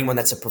important for anyone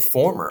that's a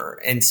performer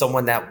and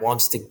someone that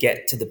wants to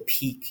get to the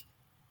peak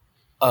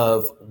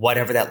of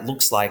whatever that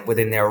looks like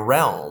within their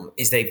realm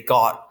is they've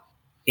got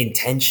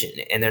intention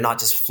and they're not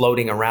just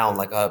floating around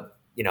like a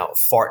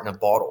fart in a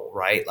bottle,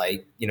 right?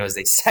 Like, as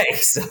they say.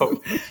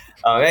 So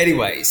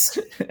anyways.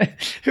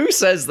 Who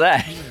says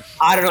that?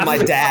 I don't know. My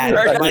dad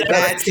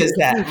says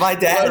that. My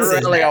dad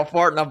says really that. A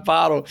fart in a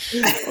bottle.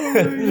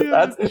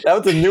 That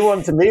was a new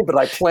one to me, but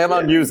I plan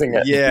on using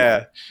it.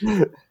 Yeah.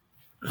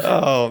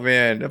 Oh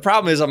man. The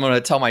problem is I'm going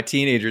to tell my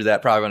teenager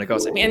that probably when it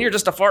goes, man, you're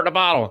just a fart in a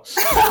bottle.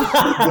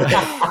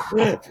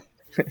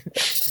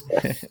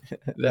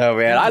 No,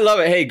 man, I love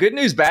it. Hey, good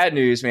news, bad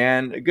news,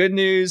 man. Good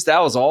news, that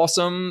was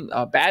awesome.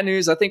 Bad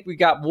news, I think we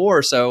got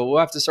more, so we'll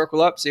have to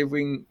circle up, see if we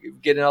can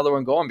get another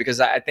one going, because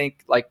I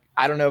think, like,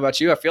 I don't know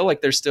about you, I feel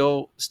like there's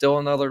still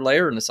another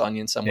layer in this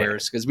onion somewhere,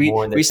 because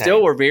we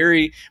still were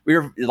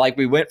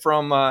we went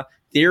from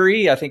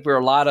theory. I think we're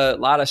a lot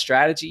of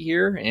strategy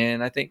here,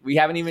 and I think we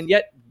haven't even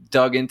yet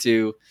dug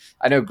into.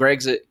 I know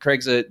Craig's a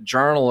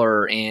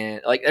journaler,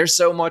 and like there's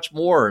so much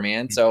more,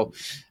 man. So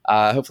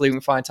hopefully we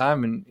can find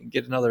time and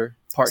get another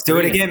part. Let's do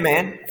it again,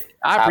 man.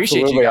 I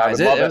appreciate you guys.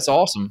 It's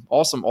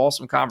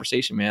awesome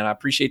conversation, man. I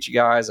appreciate you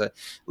guys. I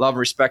love and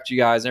respect you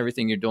guys and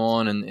everything you're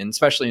doing, and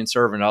especially in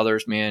serving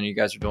others, man. You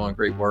guys are doing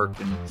great work,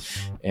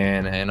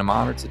 and I'm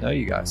honored to know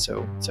you guys.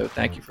 So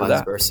thank you for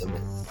that.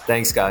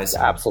 Thanks, guys.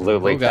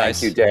 Absolutely. Cool,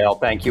 guys. Thank you, Dale.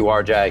 Thank you,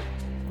 RJ.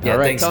 Yeah, all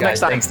right, thanks, guys. Next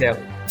time. Thanks, Dale.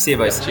 See you,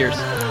 boys. Cheers.